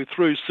minister who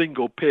threw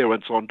single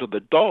parents onto the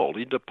dole,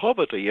 into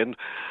poverty, and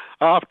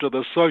after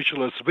the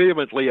socialists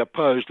vehemently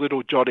opposed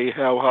little Johnny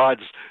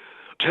Howard's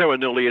terra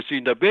nullius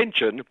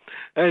intervention,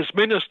 as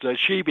minister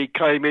she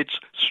became its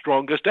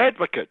strongest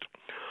advocate,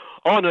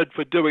 honoured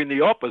for doing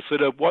the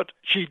opposite of what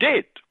she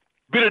did.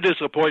 Bit of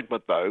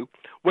disappointment though,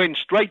 went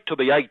straight to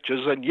the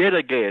H's and yet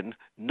again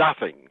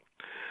nothing.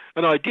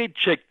 And I did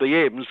check the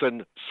M's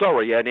and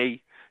sorry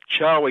Annie,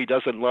 Charlie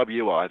doesn't love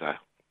you either.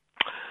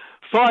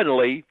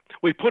 Finally,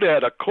 we put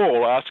out a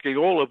call asking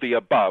all of the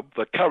above,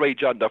 the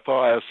Courage Under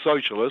Fire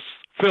socialists,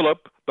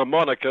 Philip, the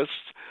monarchists,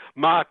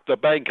 Mark the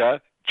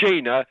banker,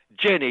 Gina,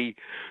 Jenny,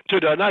 to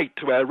donate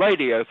to our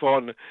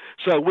radiothon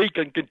so we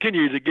can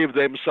continue to give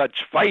them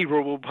such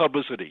favourable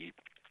publicity.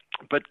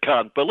 But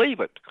can't believe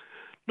it.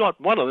 Not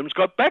one of them's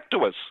got back to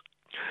us.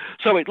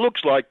 So it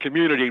looks like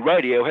community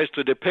radio has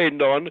to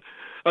depend on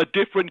a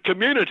different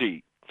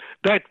community.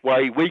 That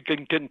way we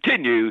can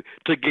continue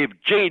to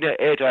give Gina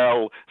et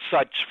al.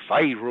 Such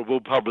favourable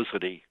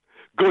publicity.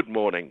 Good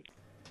morning.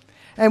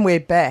 And we're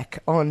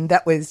back on,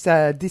 that was,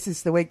 This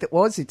Is the Week That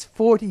Was. It's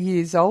 40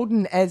 years old,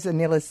 and as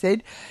Anilla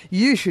said,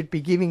 you should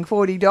be giving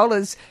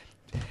 $40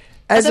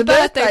 as a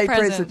birthday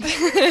present.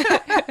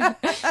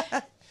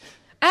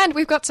 And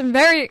we've got some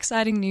very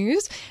exciting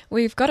news.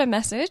 We've got a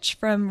message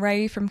from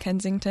Ray from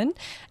Kensington,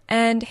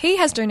 and he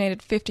has donated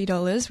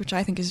 $50, which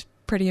I think is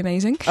pretty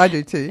amazing. I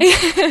do too.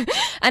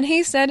 And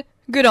he said,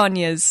 good on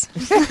yous.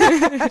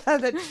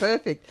 That's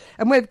perfect.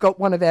 And we've got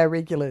one of our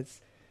regulars.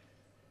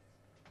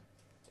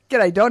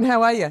 G'day, Don.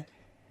 How are you?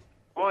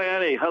 Hi,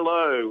 Annie.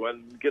 Hello,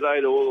 and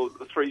g'day to all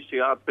the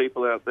 3CR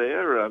people out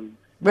there.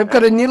 We've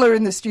got Anilla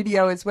in the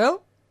studio as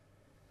well.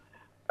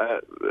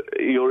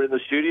 You're in the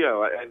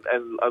studio,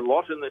 and a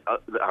lot in the...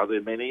 are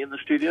there many in the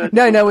studio?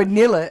 No,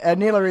 Anilla.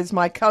 Anilla is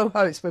my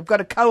co-host. We've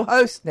got a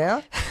co-host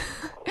now.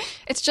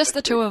 It's just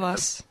the two of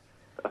us.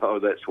 Oh,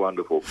 that's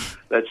wonderful.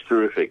 That's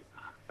terrific.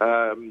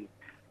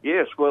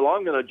 Yes, well,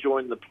 I'm going to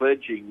join the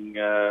pledging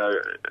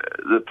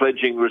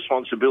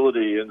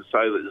responsibility and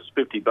say that there's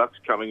 $50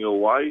 coming your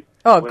way.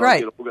 Oh,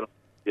 great.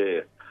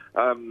 Yeah.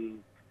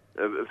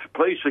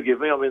 Please forgive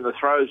me. I'm in the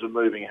throes of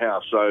moving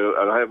house, so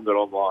I haven't got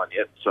online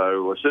yet.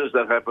 So as soon as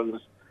that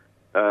happens,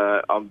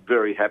 I'm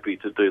very happy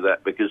to do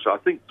that because I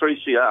think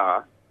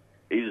 3CR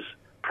is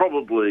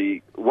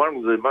probably one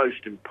of the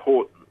most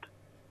important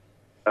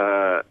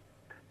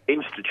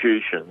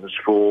institutions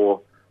for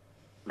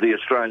the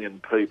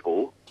Australian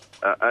people,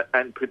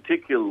 and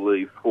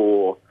particularly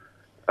for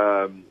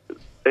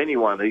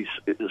anyone who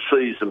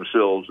sees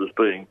themselves as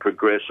being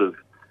progressive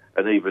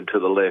and even to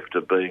the left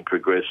of being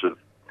progressive.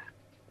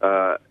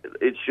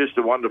 It's just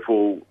a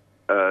wonderful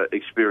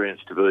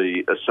experience to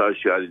be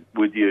associated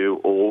with you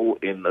all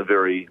in a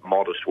very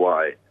modest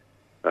way.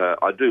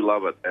 I do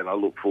love it, and I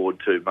look forward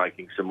to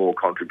making some more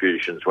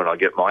contributions when I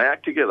get my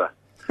act together.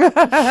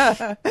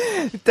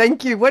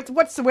 Thank you.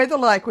 What's the weather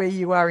like where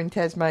you are in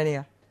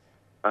Tasmania?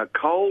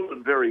 Cold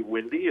and very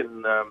windy,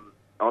 and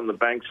on the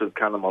banks of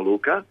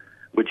Cunnamulla,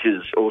 which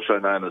is also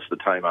known as the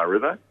Tamar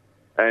River,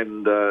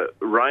 and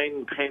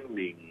rain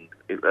pending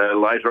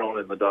later on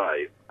in the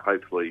day,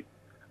 hopefully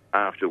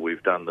after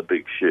we've done the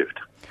big shift.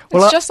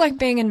 It's just like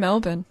being in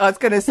Melbourne. I was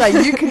going to say,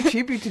 you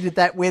contributed to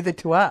that weather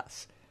to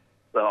us.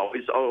 Oh,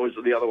 it's always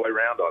the other way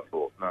round, I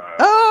thought. No.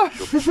 Oh,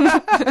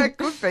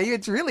 could be.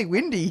 It's really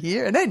windy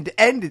here,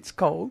 and it's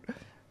cold.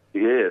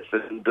 Yes,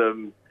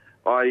 and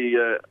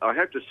I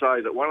have to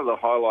say that one of the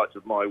highlights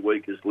of my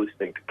week is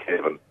listening to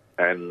Kevin,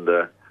 and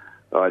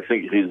I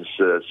think his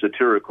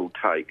satirical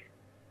take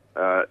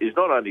is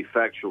not only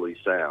factually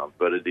sound,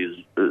 but it is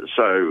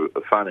so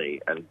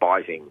funny and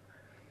biting,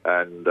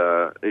 and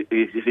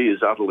he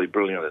is utterly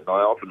brilliant. And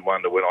I often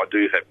wonder when I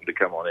do happen to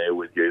come on air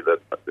with you that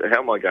how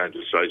am I going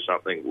to say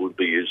something would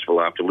be useful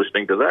after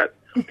listening to that?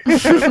 And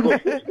of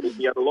course,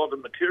 he had a lot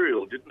of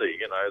material, didn't he?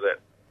 You know,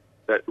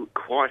 that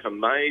quite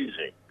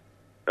amazing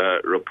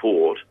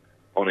report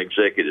on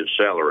executive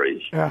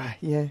salaries. Yeah.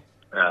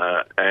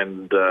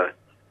 And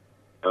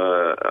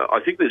I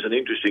think there's an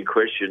interesting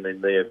question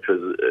in there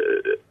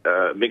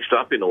mixed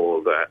up in all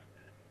of that.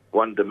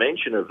 One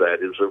dimension of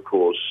that is, of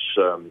course,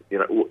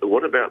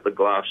 what about the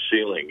glass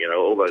ceiling? You know,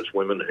 all those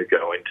women who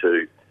go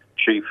into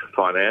chief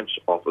finance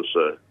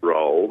officer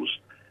roles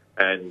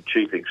and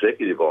chief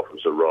executive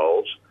officer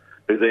roles,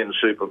 who then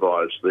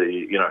supervise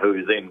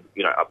who then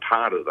are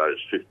part of those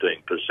 15%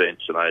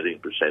 and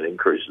 18%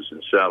 increases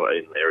in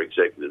salary in their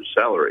executive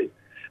salary,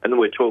 and then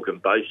we're talking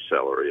base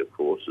salary, of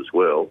course, as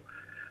well.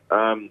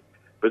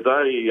 But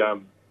they,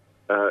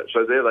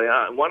 so there they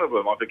are. And one of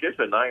them, I forget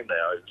her name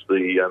now,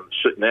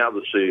 is now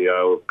the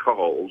CEO of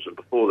Coles, and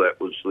before that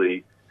was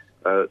the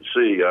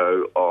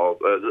CEO of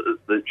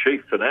the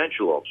Chief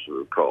Financial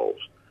Officer of Coles.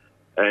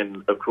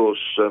 And, of course,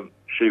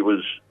 she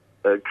was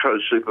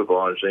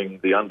co-supervising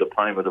the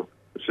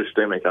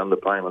systemic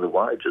underpayment of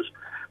wages.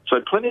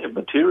 So plenty of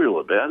material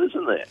about,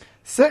 isn't there?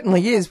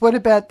 Certainly is. What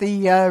about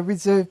the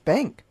Reserve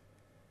Bank?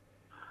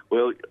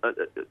 Well,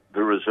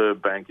 the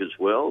Reserve Bank as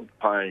well,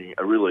 paying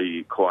a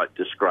really quite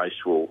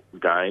disgraceful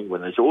gain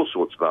when there's all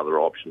sorts of other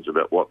options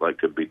about what they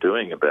could be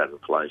doing about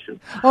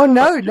inflation. Oh,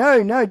 no.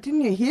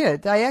 Didn't you hear?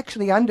 They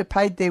actually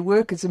underpaid their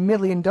workers $1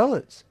 million.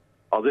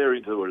 Oh, they're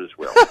into it as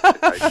well.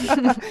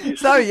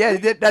 So, yeah,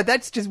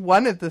 that's just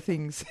one of the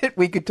things that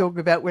we could talk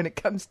about when it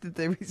comes to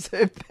the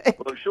Reserve Bank.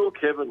 Well, I'm sure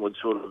Kevin would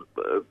sort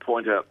of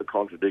point out the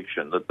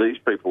contradiction that these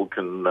people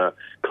can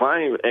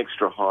claim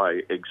extra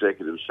high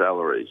executive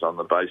salaries on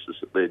the basis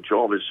that their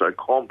job is so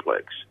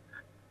complex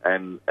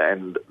and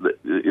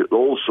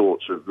all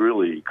sorts of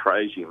really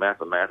crazy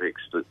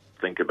mathematics to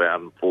think about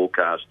and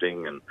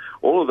forecasting and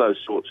all of those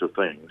sorts of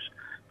things,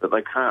 that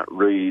they can't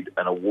read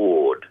an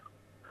award.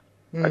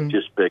 It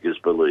just beggars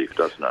belief,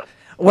 doesn't it?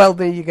 Well,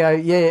 there you go.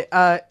 Yeah,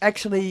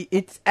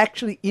 it's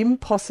actually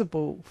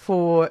impossible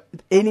for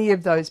any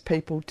of those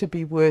people to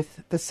be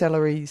worth the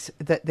salaries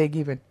that they're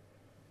given.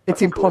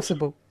 It's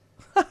impossible.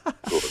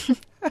 Of course.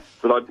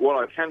 But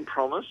what I can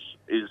promise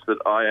is that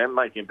I am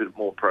making a bit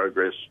more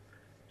progress,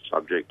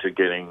 subject to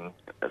getting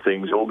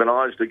things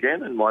organised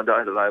again in my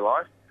day-to-day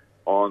life,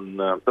 on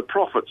the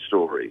profit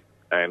story.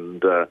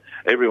 And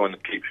everyone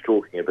keeps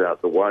talking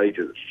about the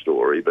wages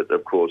story, but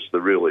of course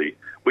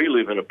we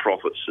live in a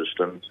profit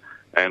system,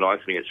 and I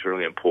think it's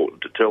really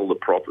important to tell the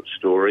profit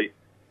story,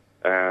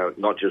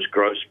 not just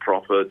gross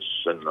profits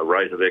and the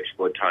rate of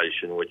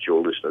exploitation, which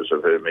your listeners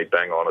have heard me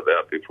bang on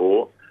about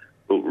before.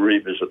 We'll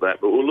revisit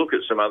that, but we'll look at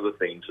some other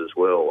things as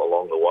well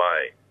along the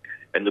way.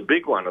 And the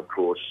big one, of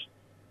course,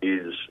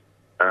 is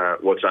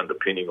what's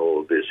underpinning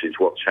all of this is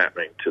what's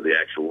happening to the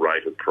actual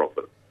rate of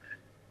profit,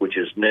 which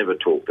is never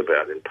talked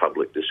about in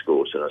public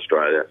discourse in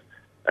Australia,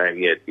 and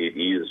yet it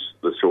is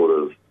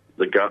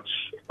the guts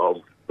of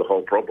the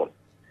whole problem.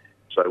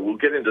 So we'll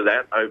get into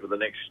that over the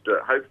next,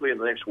 hopefully in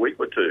the next week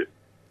or two.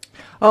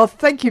 Oh,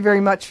 thank you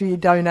very much for your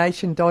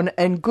donation, Don,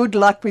 and good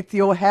luck with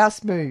your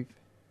house move.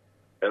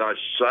 And I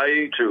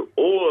say to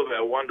all of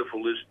our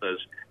wonderful listeners,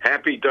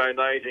 happy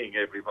donating,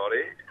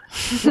 everybody.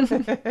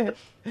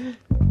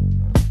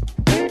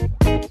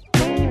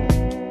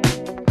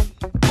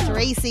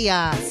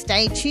 3CR.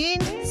 Stay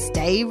tuned,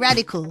 stay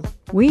radical.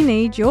 We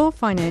need your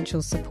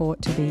financial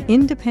support to be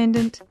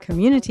independent,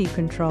 community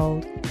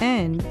controlled,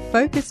 and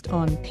focused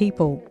on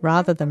people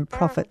rather than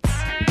profits.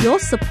 Your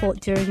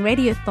support during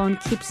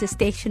Radiothon keeps the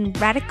station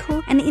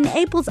radical and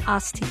enables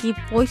us to give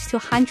voice to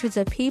hundreds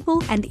of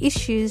people and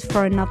issues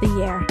for another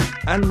year.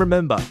 And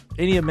remember,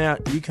 any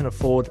amount you can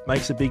afford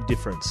makes a big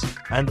difference,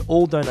 and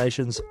all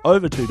donations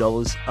over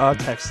 $2 are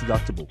tax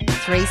deductible.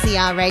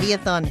 3CR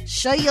Radiothon.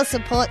 Show your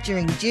support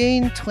during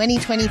June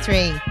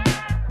 2023.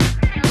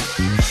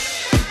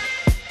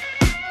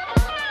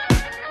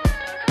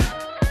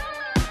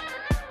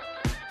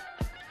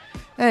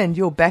 And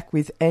you're back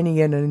with Annie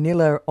and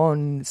Anila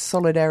on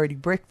Solidarity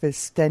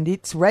Breakfast, and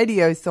it's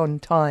Radiothon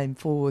time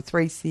for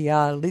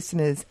 3CR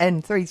listeners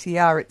and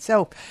 3CR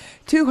itself.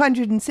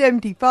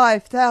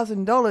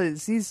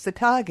 $275,000 is the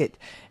target,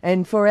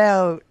 and for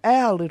our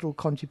little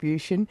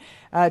contribution,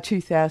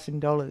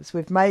 $2,000.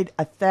 We've made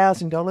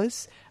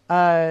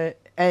 $1,000,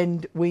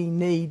 and we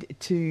need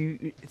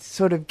to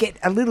sort of get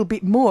a little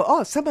bit more.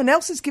 Oh, someone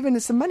else has given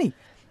us some money.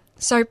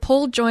 So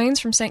Paul Joins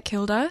from St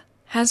Kilda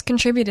has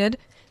contributed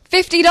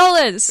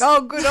 $50.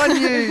 Oh, good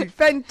on you.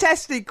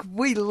 Fantastic.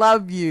 We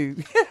love you.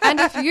 And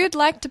if you'd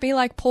like to be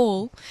like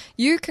Paul,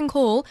 you can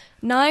call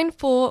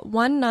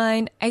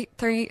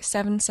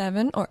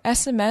 94198377 or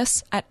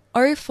SMS at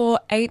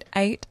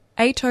 0488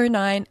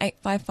 809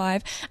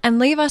 855 and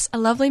leave us a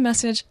lovely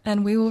message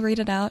and we will read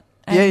it out.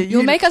 And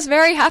you'll make us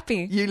very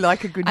happy. You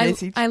like a good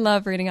message. I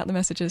love reading out the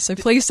messages, so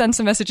please send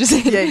some messages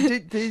in. Yeah,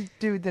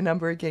 do the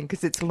number again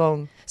because it's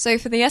long. So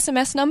for the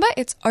SMS number,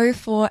 it's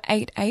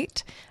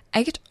 0488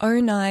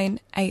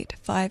 809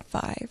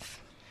 855.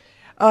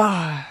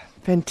 Ah,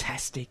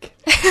 fantastic.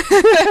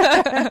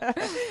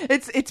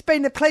 It's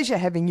been a pleasure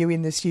having you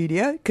in the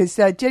studio because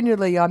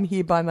generally I'm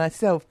here by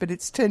myself, but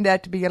it's turned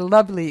out to be a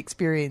lovely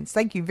experience.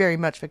 Thank you very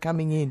much for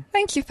coming in.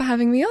 Thank you for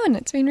having me on.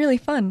 It's been really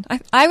fun.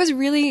 I was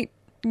really,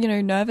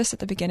 nervous at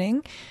the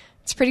beginning.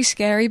 It's pretty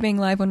scary being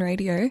live on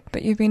radio,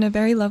 but you've been a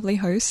very lovely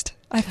host.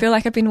 I feel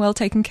like I've been well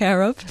taken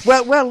care of.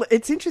 Well,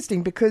 it's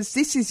interesting because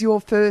this is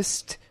your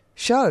first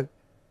show.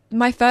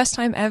 My first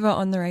time ever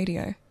on the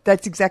radio.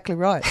 That's exactly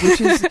right.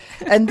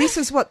 And this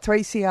is what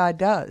 3CR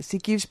does.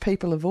 It gives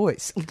people a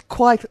voice,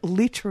 quite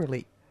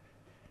literally.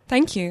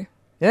 Thank you.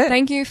 Yeah.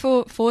 Thank you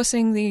for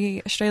forcing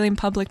the Australian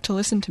public to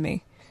listen to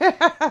me.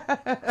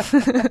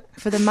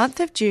 For the month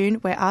of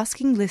June, we're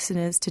asking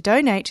listeners to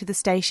donate to the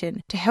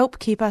station to help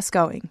keep us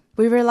going.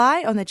 We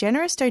rely on the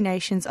generous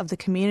donations of the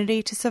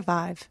community to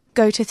survive.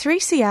 Go to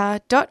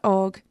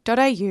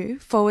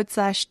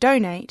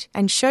 3cr.org.au/donate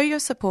and show your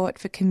support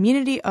for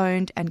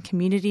community-owned and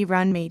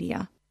community-run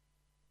media.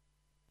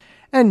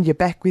 And you're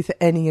back with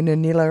Annie and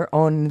Anila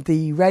on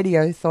the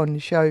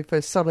Radiothon show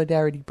for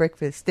Solidarity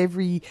Breakfast.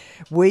 Every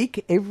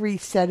week, every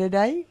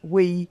Saturday,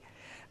 we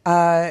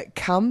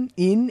come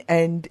in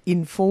and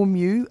inform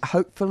you,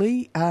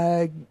 hopefully,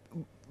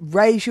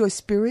 raise your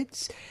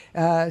spirits,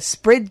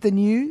 spread the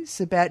news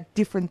about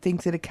different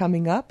things that are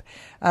coming up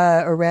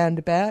around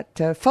about.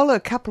 Follow a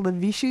couple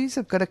of issues.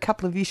 I've got a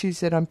couple of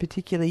issues that I'm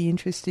particularly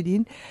interested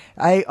in.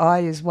 AI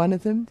is one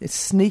of them, this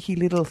sneaky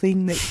little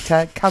thing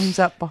that comes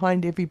up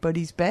behind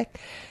everybody's back.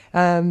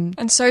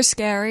 And so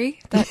scary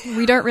that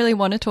we don't really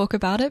want to talk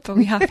about it, but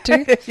we have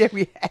to. Yeah,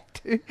 we have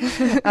to.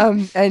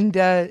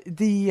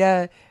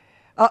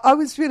 I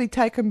was really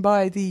taken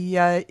by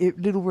the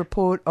little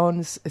report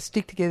on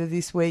Stick Together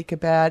this week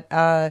about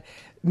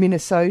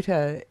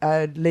Minnesota,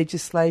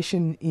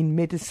 legislation in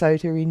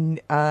Minnesota in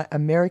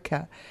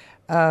America,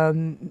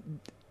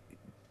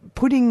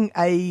 putting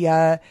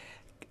a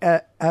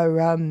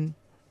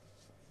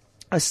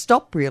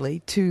stop really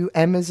to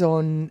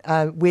Amazon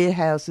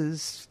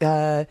warehouses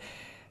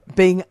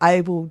being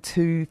able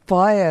to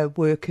fire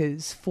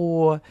workers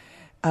for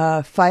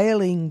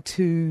failing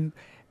to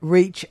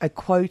reach a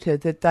quota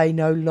that they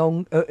no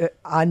longer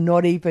are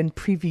not even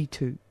privy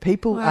to.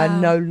 People are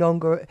no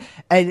longer,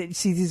 and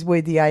see, this is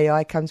where the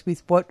AI comes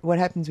with. What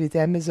happens with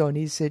Amazon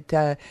is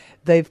that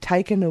they've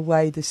taken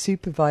away the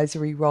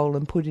supervisory role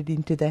and put it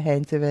into the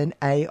hands of an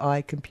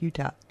AI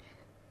computer.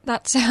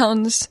 That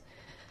sounds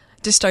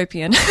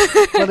dystopian.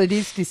 Well, it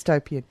is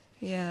dystopian.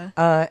 Yeah.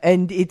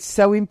 And it's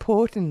so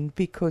important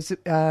because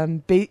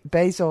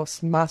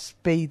Bezos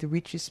must be the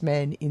richest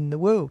man in the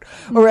world,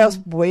 or else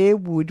where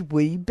would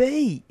we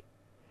be?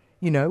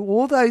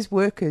 All those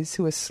workers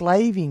who are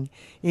slaving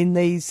in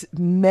these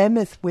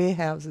mammoth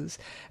warehouses.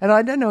 And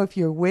I don't know if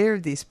you're aware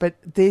of this, but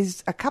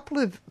there's a couple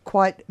of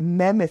quite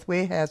mammoth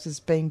warehouses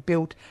being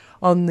built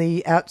on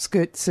the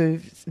outskirts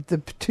of the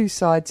two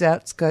sides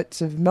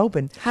outskirts of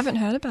Melbourne. Haven't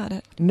heard about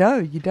it. No,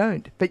 you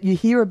don't. But you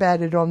hear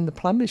about it on the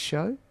Plumbers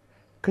Show.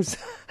 Because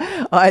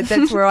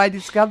that's where I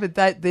discovered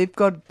that they've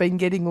been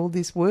getting all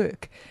this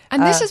work.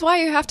 And this is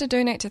why you have to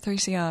donate to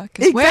 3CR,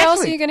 because where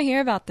else are you going to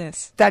hear about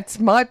this? That's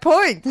my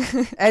point.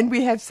 And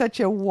we have such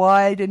a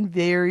wide and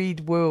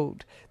varied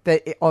world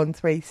that on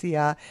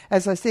 3CR.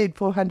 As I said,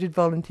 400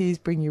 volunteers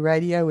bring you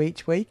radio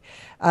each week.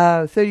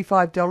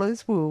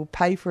 $35 will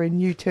pay for a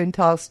new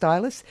turntile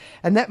stylus.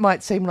 And that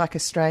might seem like a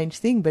strange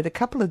thing, but a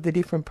couple of the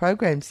different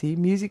programs here,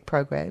 music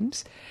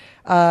programs,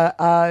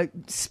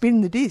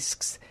 spin the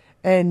discs.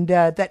 And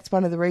that's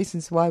one of the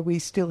reasons why we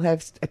still have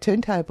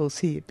turntables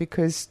here,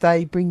 because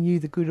they bring you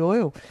the good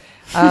oil.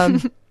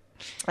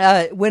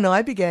 When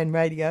I began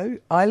radio,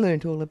 I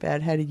learnt all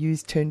about how to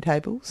use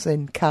turntables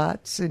and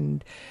carts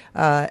and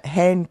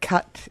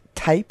hand-cut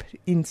tape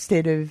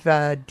instead of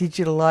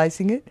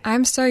digitalising it.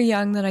 I'm so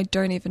young that I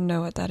don't even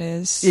know what that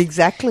is.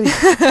 Exactly.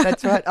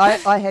 That's right.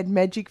 I had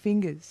magic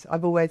fingers.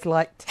 I've always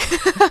liked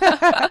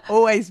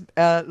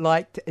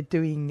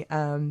doing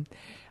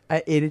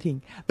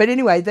editing. But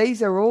anyway,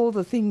 these are all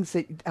the things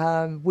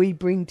that we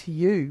bring to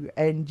you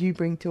and you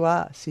bring to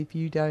us if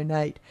you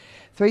donate.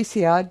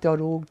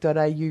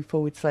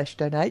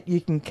 3cr.org.au/donate.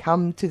 You can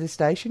come to the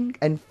station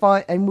and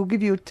we'll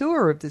give you a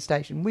tour of the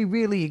station. We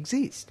really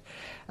exist.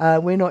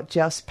 We're not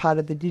just part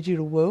of the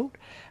digital world.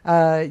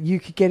 You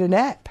could get an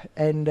app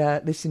and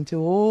listen to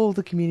all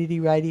the community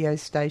radio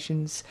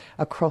stations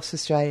across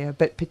Australia,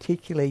 but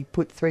particularly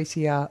put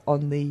 3CR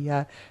on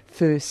the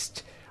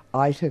first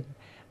item.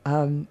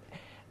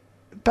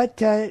 But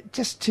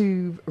just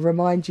to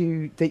remind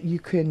you that you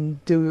can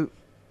do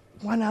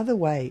one other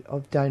way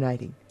of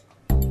donating.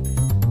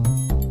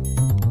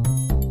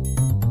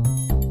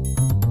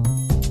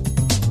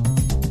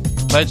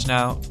 Pledge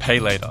now, pay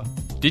later.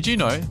 Did you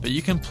know that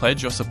you can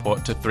pledge your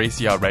support to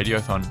 3CR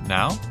Radiothon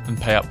now and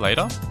pay up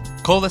later?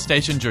 Call the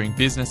station during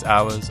business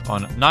hours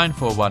on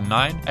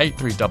 9419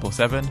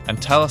 8377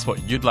 and tell us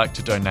what you'd like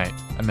to donate,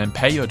 and then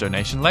pay your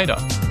donation later.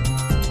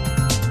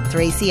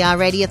 3CR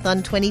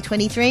Radiothon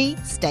 2023.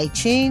 Stay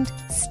tuned,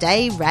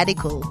 stay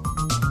radical.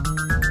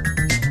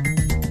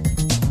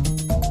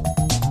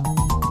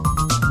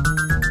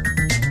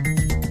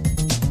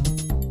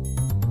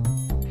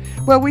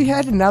 Well, we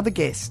had another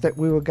guest that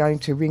we were going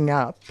to ring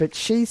up, but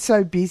she's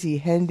so busy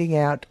handing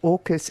out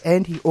AUKUS,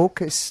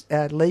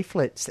 anti-AUKUS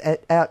leaflets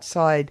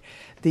outside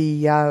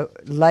the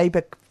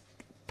Labor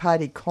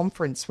Party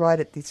conference right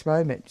at this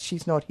moment.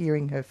 She's not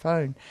hearing her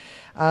phone.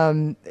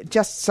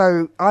 Just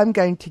so I'm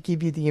going to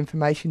give you the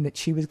information that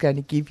she was going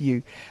to give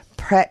you,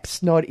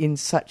 perhaps not in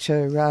such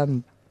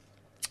a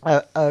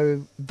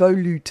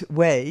volute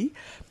way,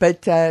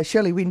 but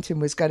Shirley Winton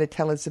was going to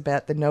tell us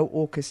about the No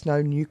AUKUS,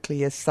 No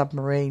Nuclear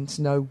Submarines,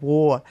 No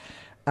War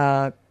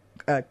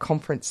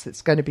conference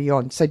that's going to be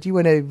on. So do you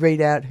want to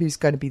read out who's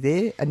going to be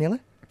there,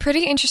 Anila?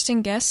 Pretty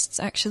interesting guests,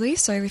 actually.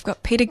 So we've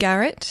got Peter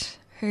Garrett,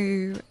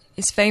 who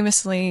is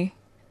famously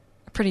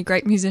a pretty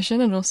great musician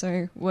and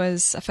also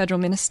was a federal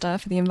minister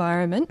for the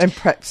environment. And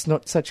perhaps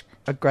not such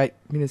a great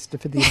minister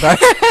for the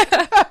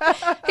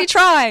environment. He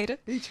tried.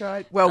 He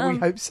tried. Well, we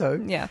hope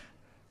so. Yeah.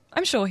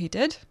 I'm sure he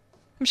did.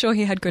 I'm sure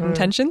he had good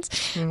intentions.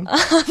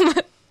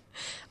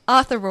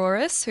 Arthur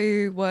Roris,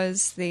 who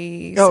was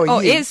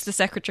is the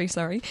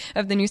secretary,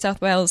 of the New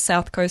South Wales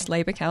South Coast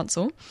Labor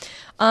Council,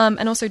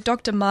 and also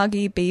Dr.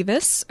 Margie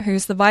Beavis,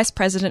 who's the vice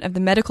president of the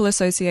Medical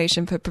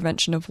Association for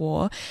Prevention of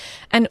War,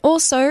 and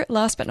also,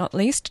 last but not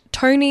least,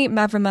 Tony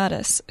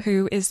Mavromatis,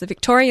 who is the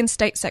Victorian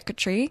State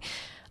Secretary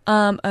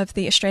of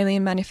the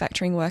Australian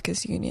Manufacturing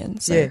Workers Union.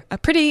 So a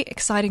pretty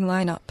exciting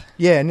lineup.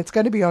 Yeah, and it's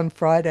going to be on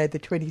Friday, the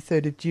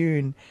 23rd of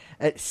June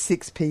at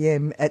 6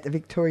 p.m. at the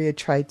Victoria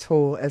Trades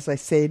Hall. As I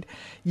said,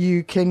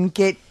 you can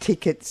get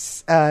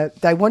tickets.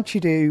 They want you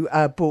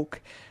to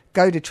book.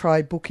 Go to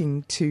Try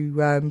Booking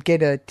to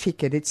get a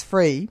ticket. It's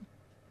free.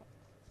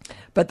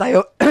 But they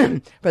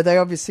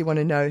obviously want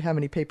to know how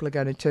many people are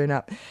going to turn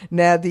up.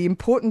 Now, the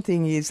important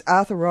thing is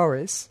Arthur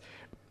Roris.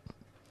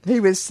 He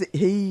was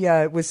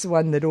the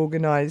one that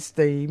organised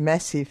the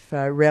massive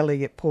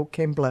rally at Port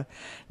Kembla.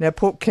 Now,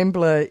 Port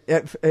Kembla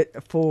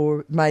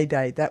for May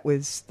Day, there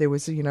was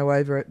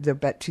over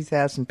about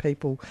 2,000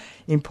 people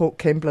in Port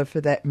Kembla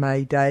for that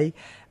May Day,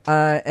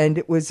 and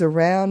it was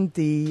around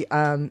the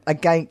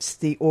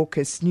against the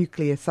AUKUS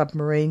nuclear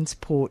submarines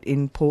port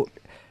in Port.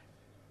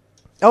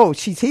 Oh,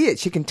 she's here.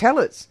 She can tell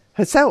us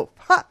herself.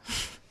 Ha!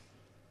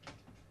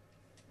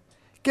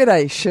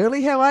 G'day,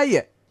 Shirley. How are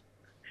you?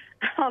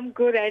 I'm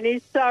good, Annie.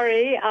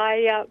 Sorry,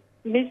 I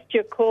missed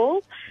your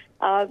call.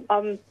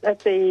 I'm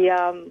at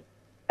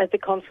the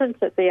conference,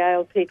 at the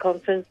ALP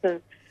conference,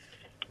 and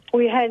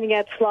we're handing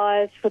out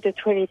flyers for the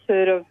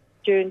 23rd of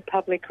June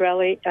public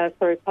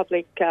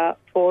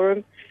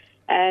forum,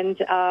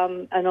 and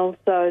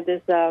also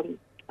there's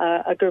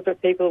a group of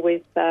people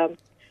with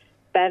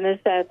banners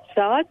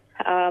outside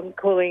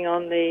calling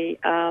on the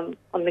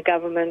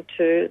government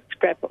to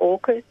scrap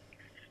AUKUS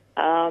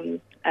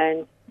and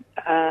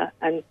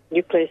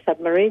nuclear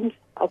submarines,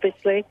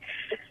 obviously,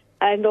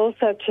 and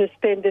also to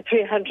spend the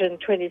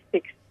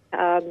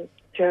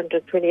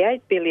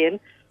 328 billion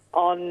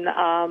on,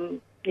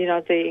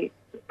 the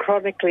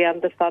chronically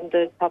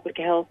underfunded public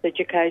health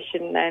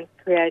education and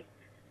create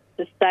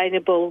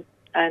sustainable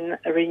and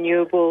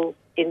renewable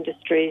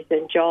industries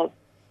and jobs.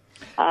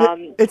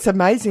 It's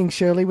amazing,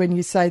 Shirley, when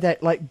you say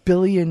that, like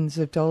billions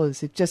of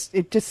dollars. It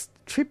just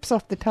trips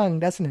off the tongue,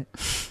 doesn't it?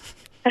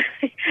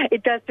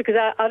 It does, because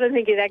I don't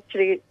think it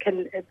actually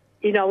can,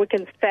 we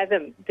can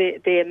fathom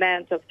the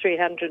amount of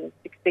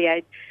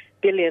 368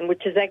 billion,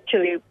 which is going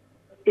to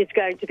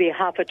be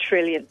 $500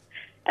 billion.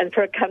 And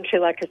for a country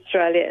like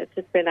Australia, it's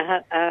just been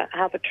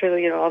half a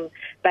trillion on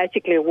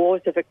basically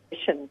wars of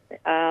aggression.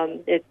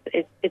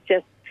 It's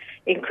just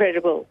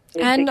incredible.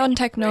 And on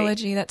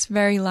technology, that's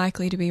very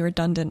likely to be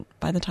redundant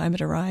by the time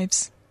it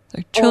arrives.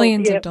 So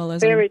trillions of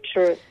dollars. Very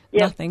true.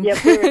 Nothing. Yeah,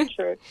 very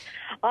true.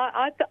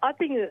 I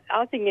think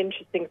the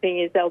interesting thing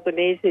is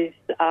Albanese's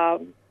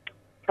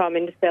Prime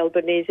Minister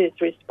Albanese's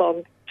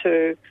response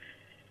to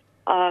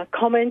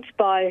comments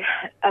by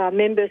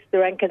members, the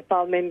rank and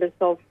file members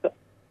of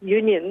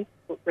unions,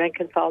 rank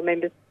and file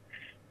members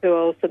who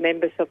are also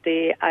members of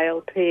the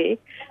ALP,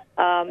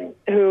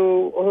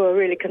 who are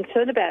really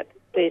concerned about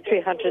the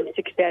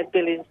 $368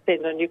 billion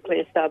spent on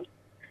nuclear subs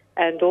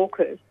and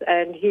AUKUS,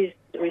 and his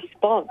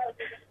response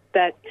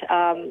that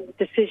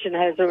decision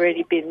has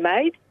already been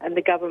made and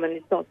the government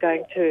is not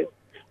going to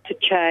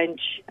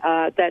change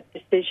that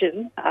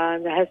decision.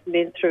 There hasn't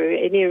been through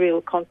any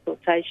real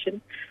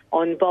consultation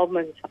or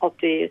involvement of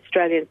the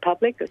Australian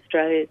public,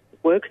 Australia's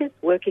workers,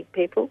 working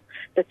people.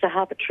 That's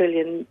 $500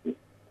 billion.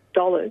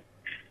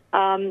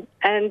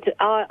 And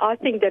I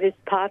think that is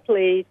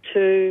partly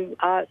to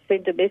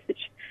send a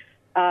message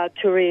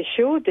to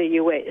reassure the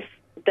US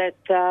that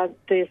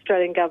the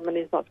Australian government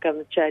is not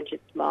going to change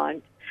its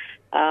mind,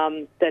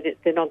 that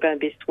they're not going to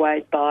be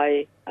swayed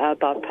by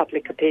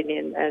public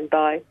opinion and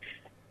by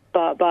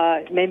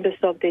members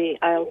of the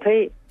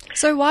ALP.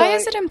 So why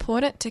is it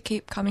important to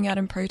keep coming out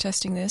and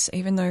protesting this,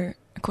 even though,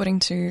 according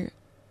to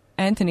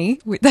Anthony,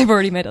 they've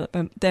already made up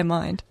their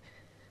mind?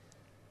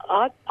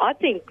 I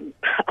think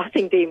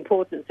the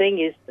important thing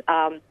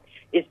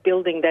is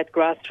building that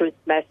grassroots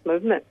mass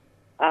movement,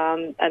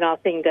 and I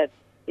think that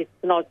it's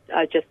not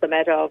just a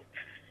matter of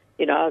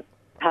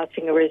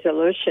passing a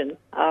resolution.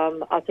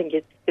 I think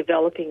it's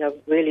developing a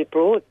really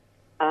broad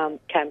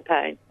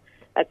campaign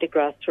at the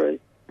grassroots,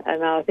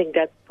 and I think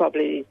that's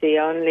probably the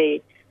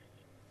only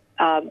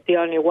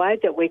way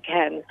that we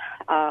can,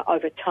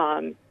 over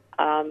time,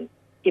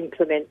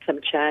 implement some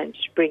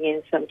change, bring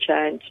in some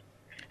change.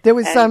 There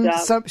was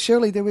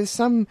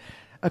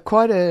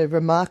quite a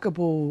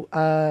remarkable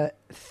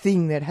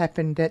thing that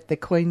happened at the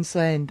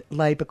Queensland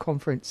Labor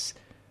Conference.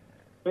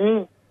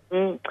 Well,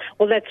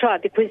 that's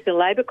right, the Queensland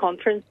Labor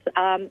Conference,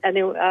 and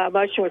the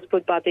motion was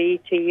put by the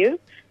ETU,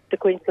 the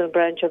Queensland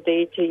branch of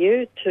the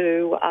ETU,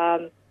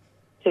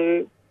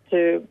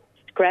 to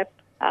scrap,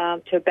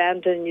 to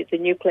abandon the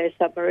nuclear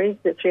submarines,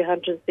 the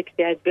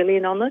 $368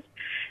 billion on it,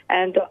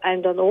 and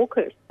on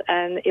AUKUS.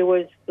 And it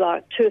was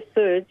like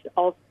 2/3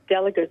 of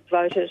delegates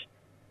voted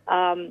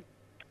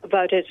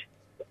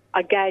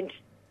against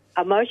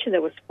a motion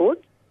that was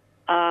put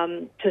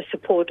to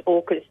support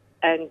AUKUS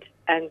and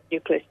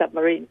nuclear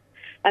submarines.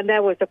 And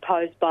that was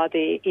opposed by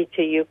the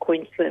ETU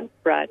Queensland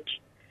branch,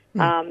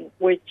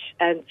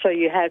 so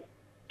you had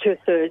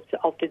 2/3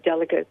 of the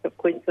delegates of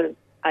Queensland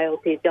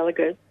ALP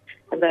delegates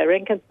and their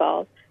rank and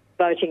file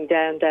voting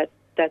down that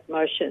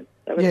motion.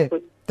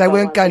 They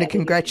weren't going to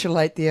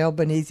congratulate the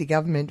Albanese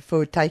government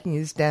for taking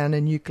us down a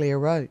nuclear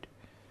road.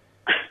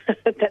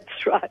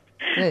 That's right.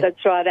 Yeah.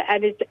 That's right.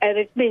 And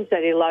it means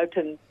that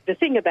elopen. The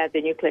thing about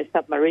the nuclear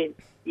submarine,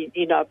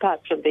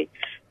 apart from the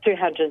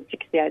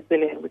 $368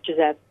 billion, which is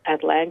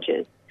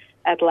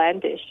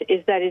outlandish,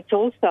 is that it's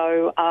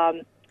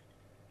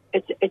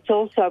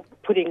also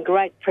putting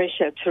great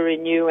pressure to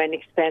renew and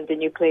expand the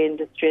nuclear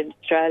industry in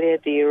Australia,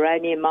 the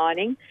uranium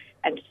mining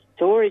and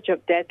storage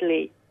of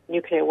deadly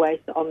nuclear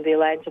waste on the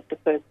lands of the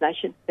First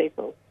Nations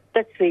people.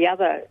 That's the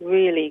other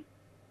really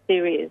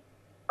serious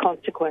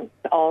consequence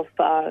of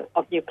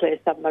nuclear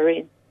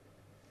submarines.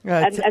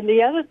 Right. And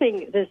the other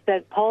thing is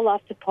that poll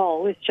after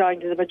poll is showing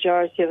that the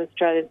majority of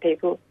Australian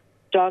people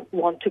don't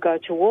want to go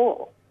to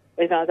war.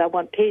 They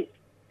want peace.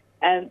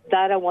 And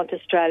they don't want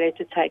Australia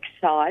to take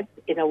sides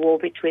in a war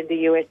between the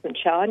US and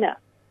China.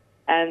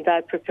 And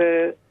they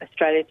prefer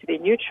Australia to be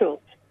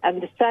neutral.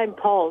 And the same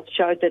polls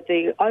showed that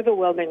the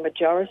overwhelming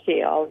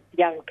majority of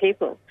young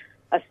people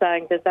are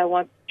saying that they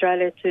want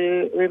Australia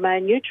to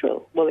remain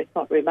neutral. Well, it's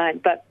not remain,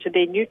 but to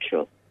be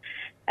neutral.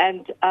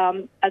 And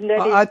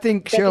I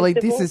think, Shirley,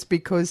 this is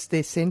because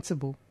they're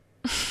sensible.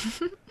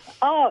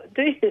 Oh,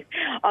 do you?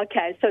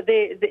 Okay, so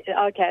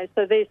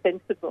they're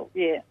sensible.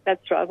 Yeah,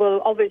 that's right.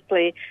 Well,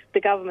 obviously, the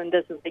government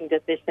doesn't think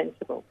that they're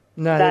sensible.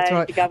 No, that's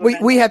right.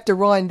 We have to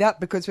wind up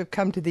because we've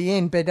come to the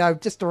end. But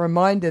just a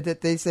reminder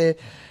that there's a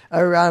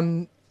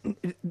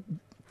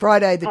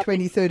Friday, the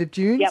 23rd of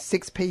June,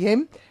 6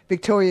 p.m,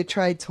 Victoria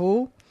Trades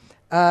Hall.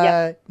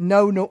 No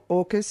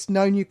AUKUS,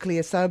 no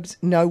nuclear subs,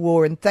 no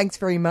war. And thanks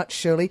very much,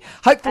 Shirley.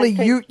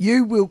 Hopefully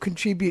you will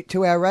contribute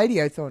to our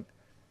radiothon.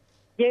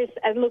 Yes,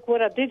 and look,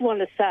 what I did want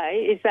to say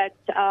is that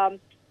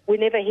we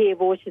never hear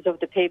voices of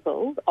the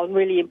people on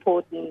really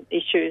important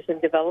issues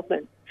and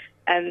developments.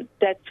 And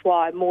that's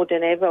why more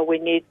than ever we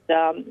need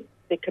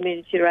the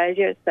community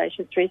radio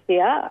station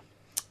 3CR.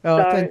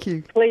 Thank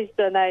you. Please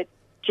donate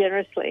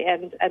generously.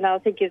 And I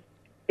think it's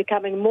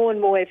becoming more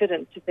and more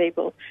evident to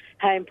people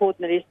how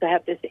important it is to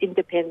have this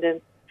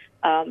independent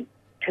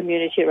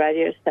community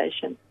radio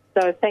station.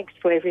 So thanks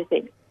for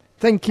everything.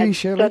 Thank you,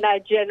 Shirley.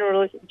 Donate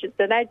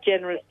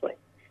generously.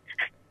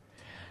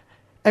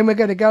 And we're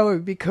going to go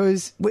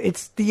because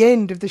it's the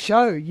end of the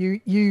show.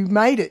 You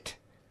made it.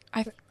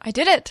 I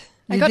did it.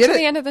 I got to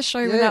the end of the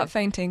show without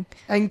fainting.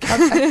 And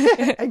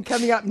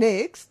coming up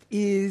next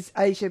is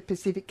Asia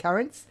Pacific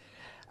Currents.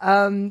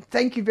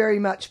 Thank you very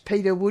much,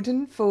 Peter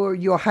Wooden, for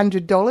your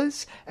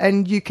 $100.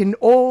 And you can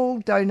all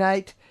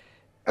donate.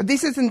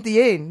 This isn't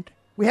the end.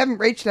 We haven't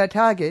reached our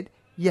target.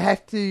 You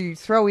have to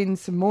throw in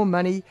some more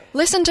money.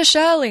 Listen to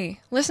Shirley.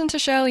 Listen to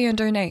Shirley and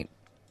donate.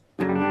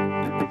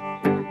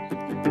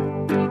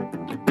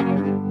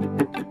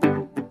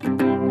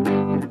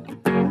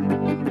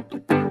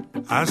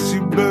 I see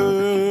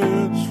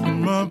birds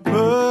from up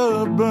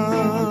above,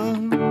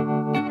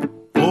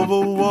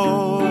 over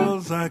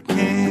walls I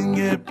can't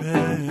get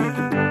past.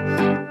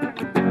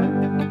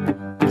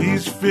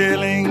 These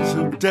feelings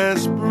of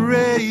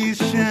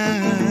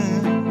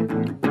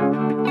desperation,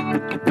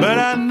 but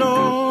I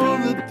know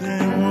that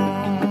they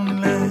won't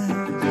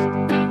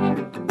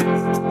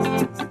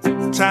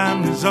last.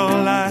 Time is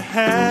all I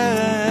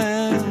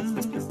have.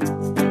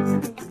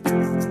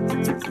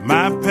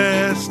 My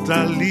past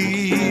I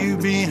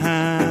leave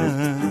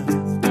behind.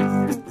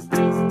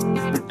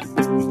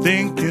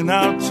 Thinking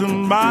out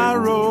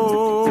tomorrow,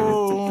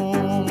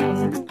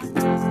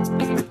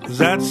 'cause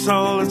that's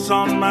all that's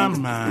on my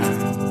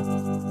mind.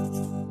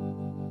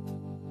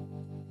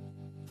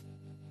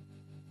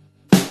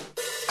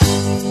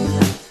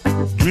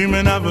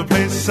 Dreaming of a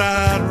place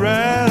I'd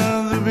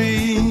rather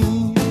be,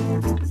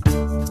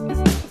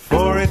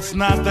 for it's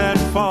not that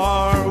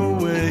far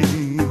away.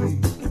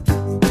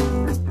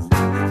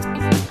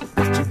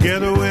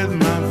 Together with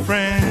my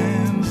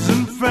friends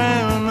and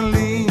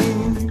family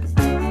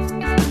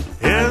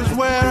is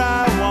where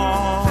I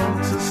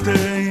want to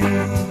stay.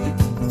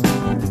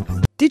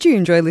 Did you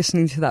enjoy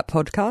listening to that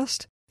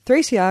podcast?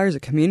 3CR is a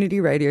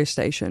community radio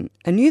station,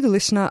 and you, the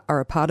listener, are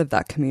a part of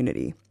that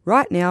community.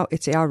 Right now,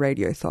 it's our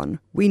Radiothon.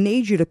 We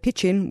need you to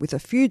pitch in with a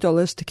few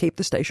dollars to keep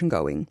the station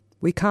going.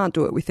 We can't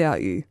do it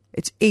without you.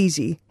 It's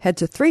easy. Head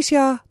to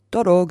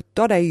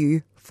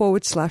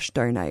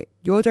 3cr.org.au/donate.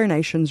 Your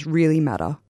donations really matter.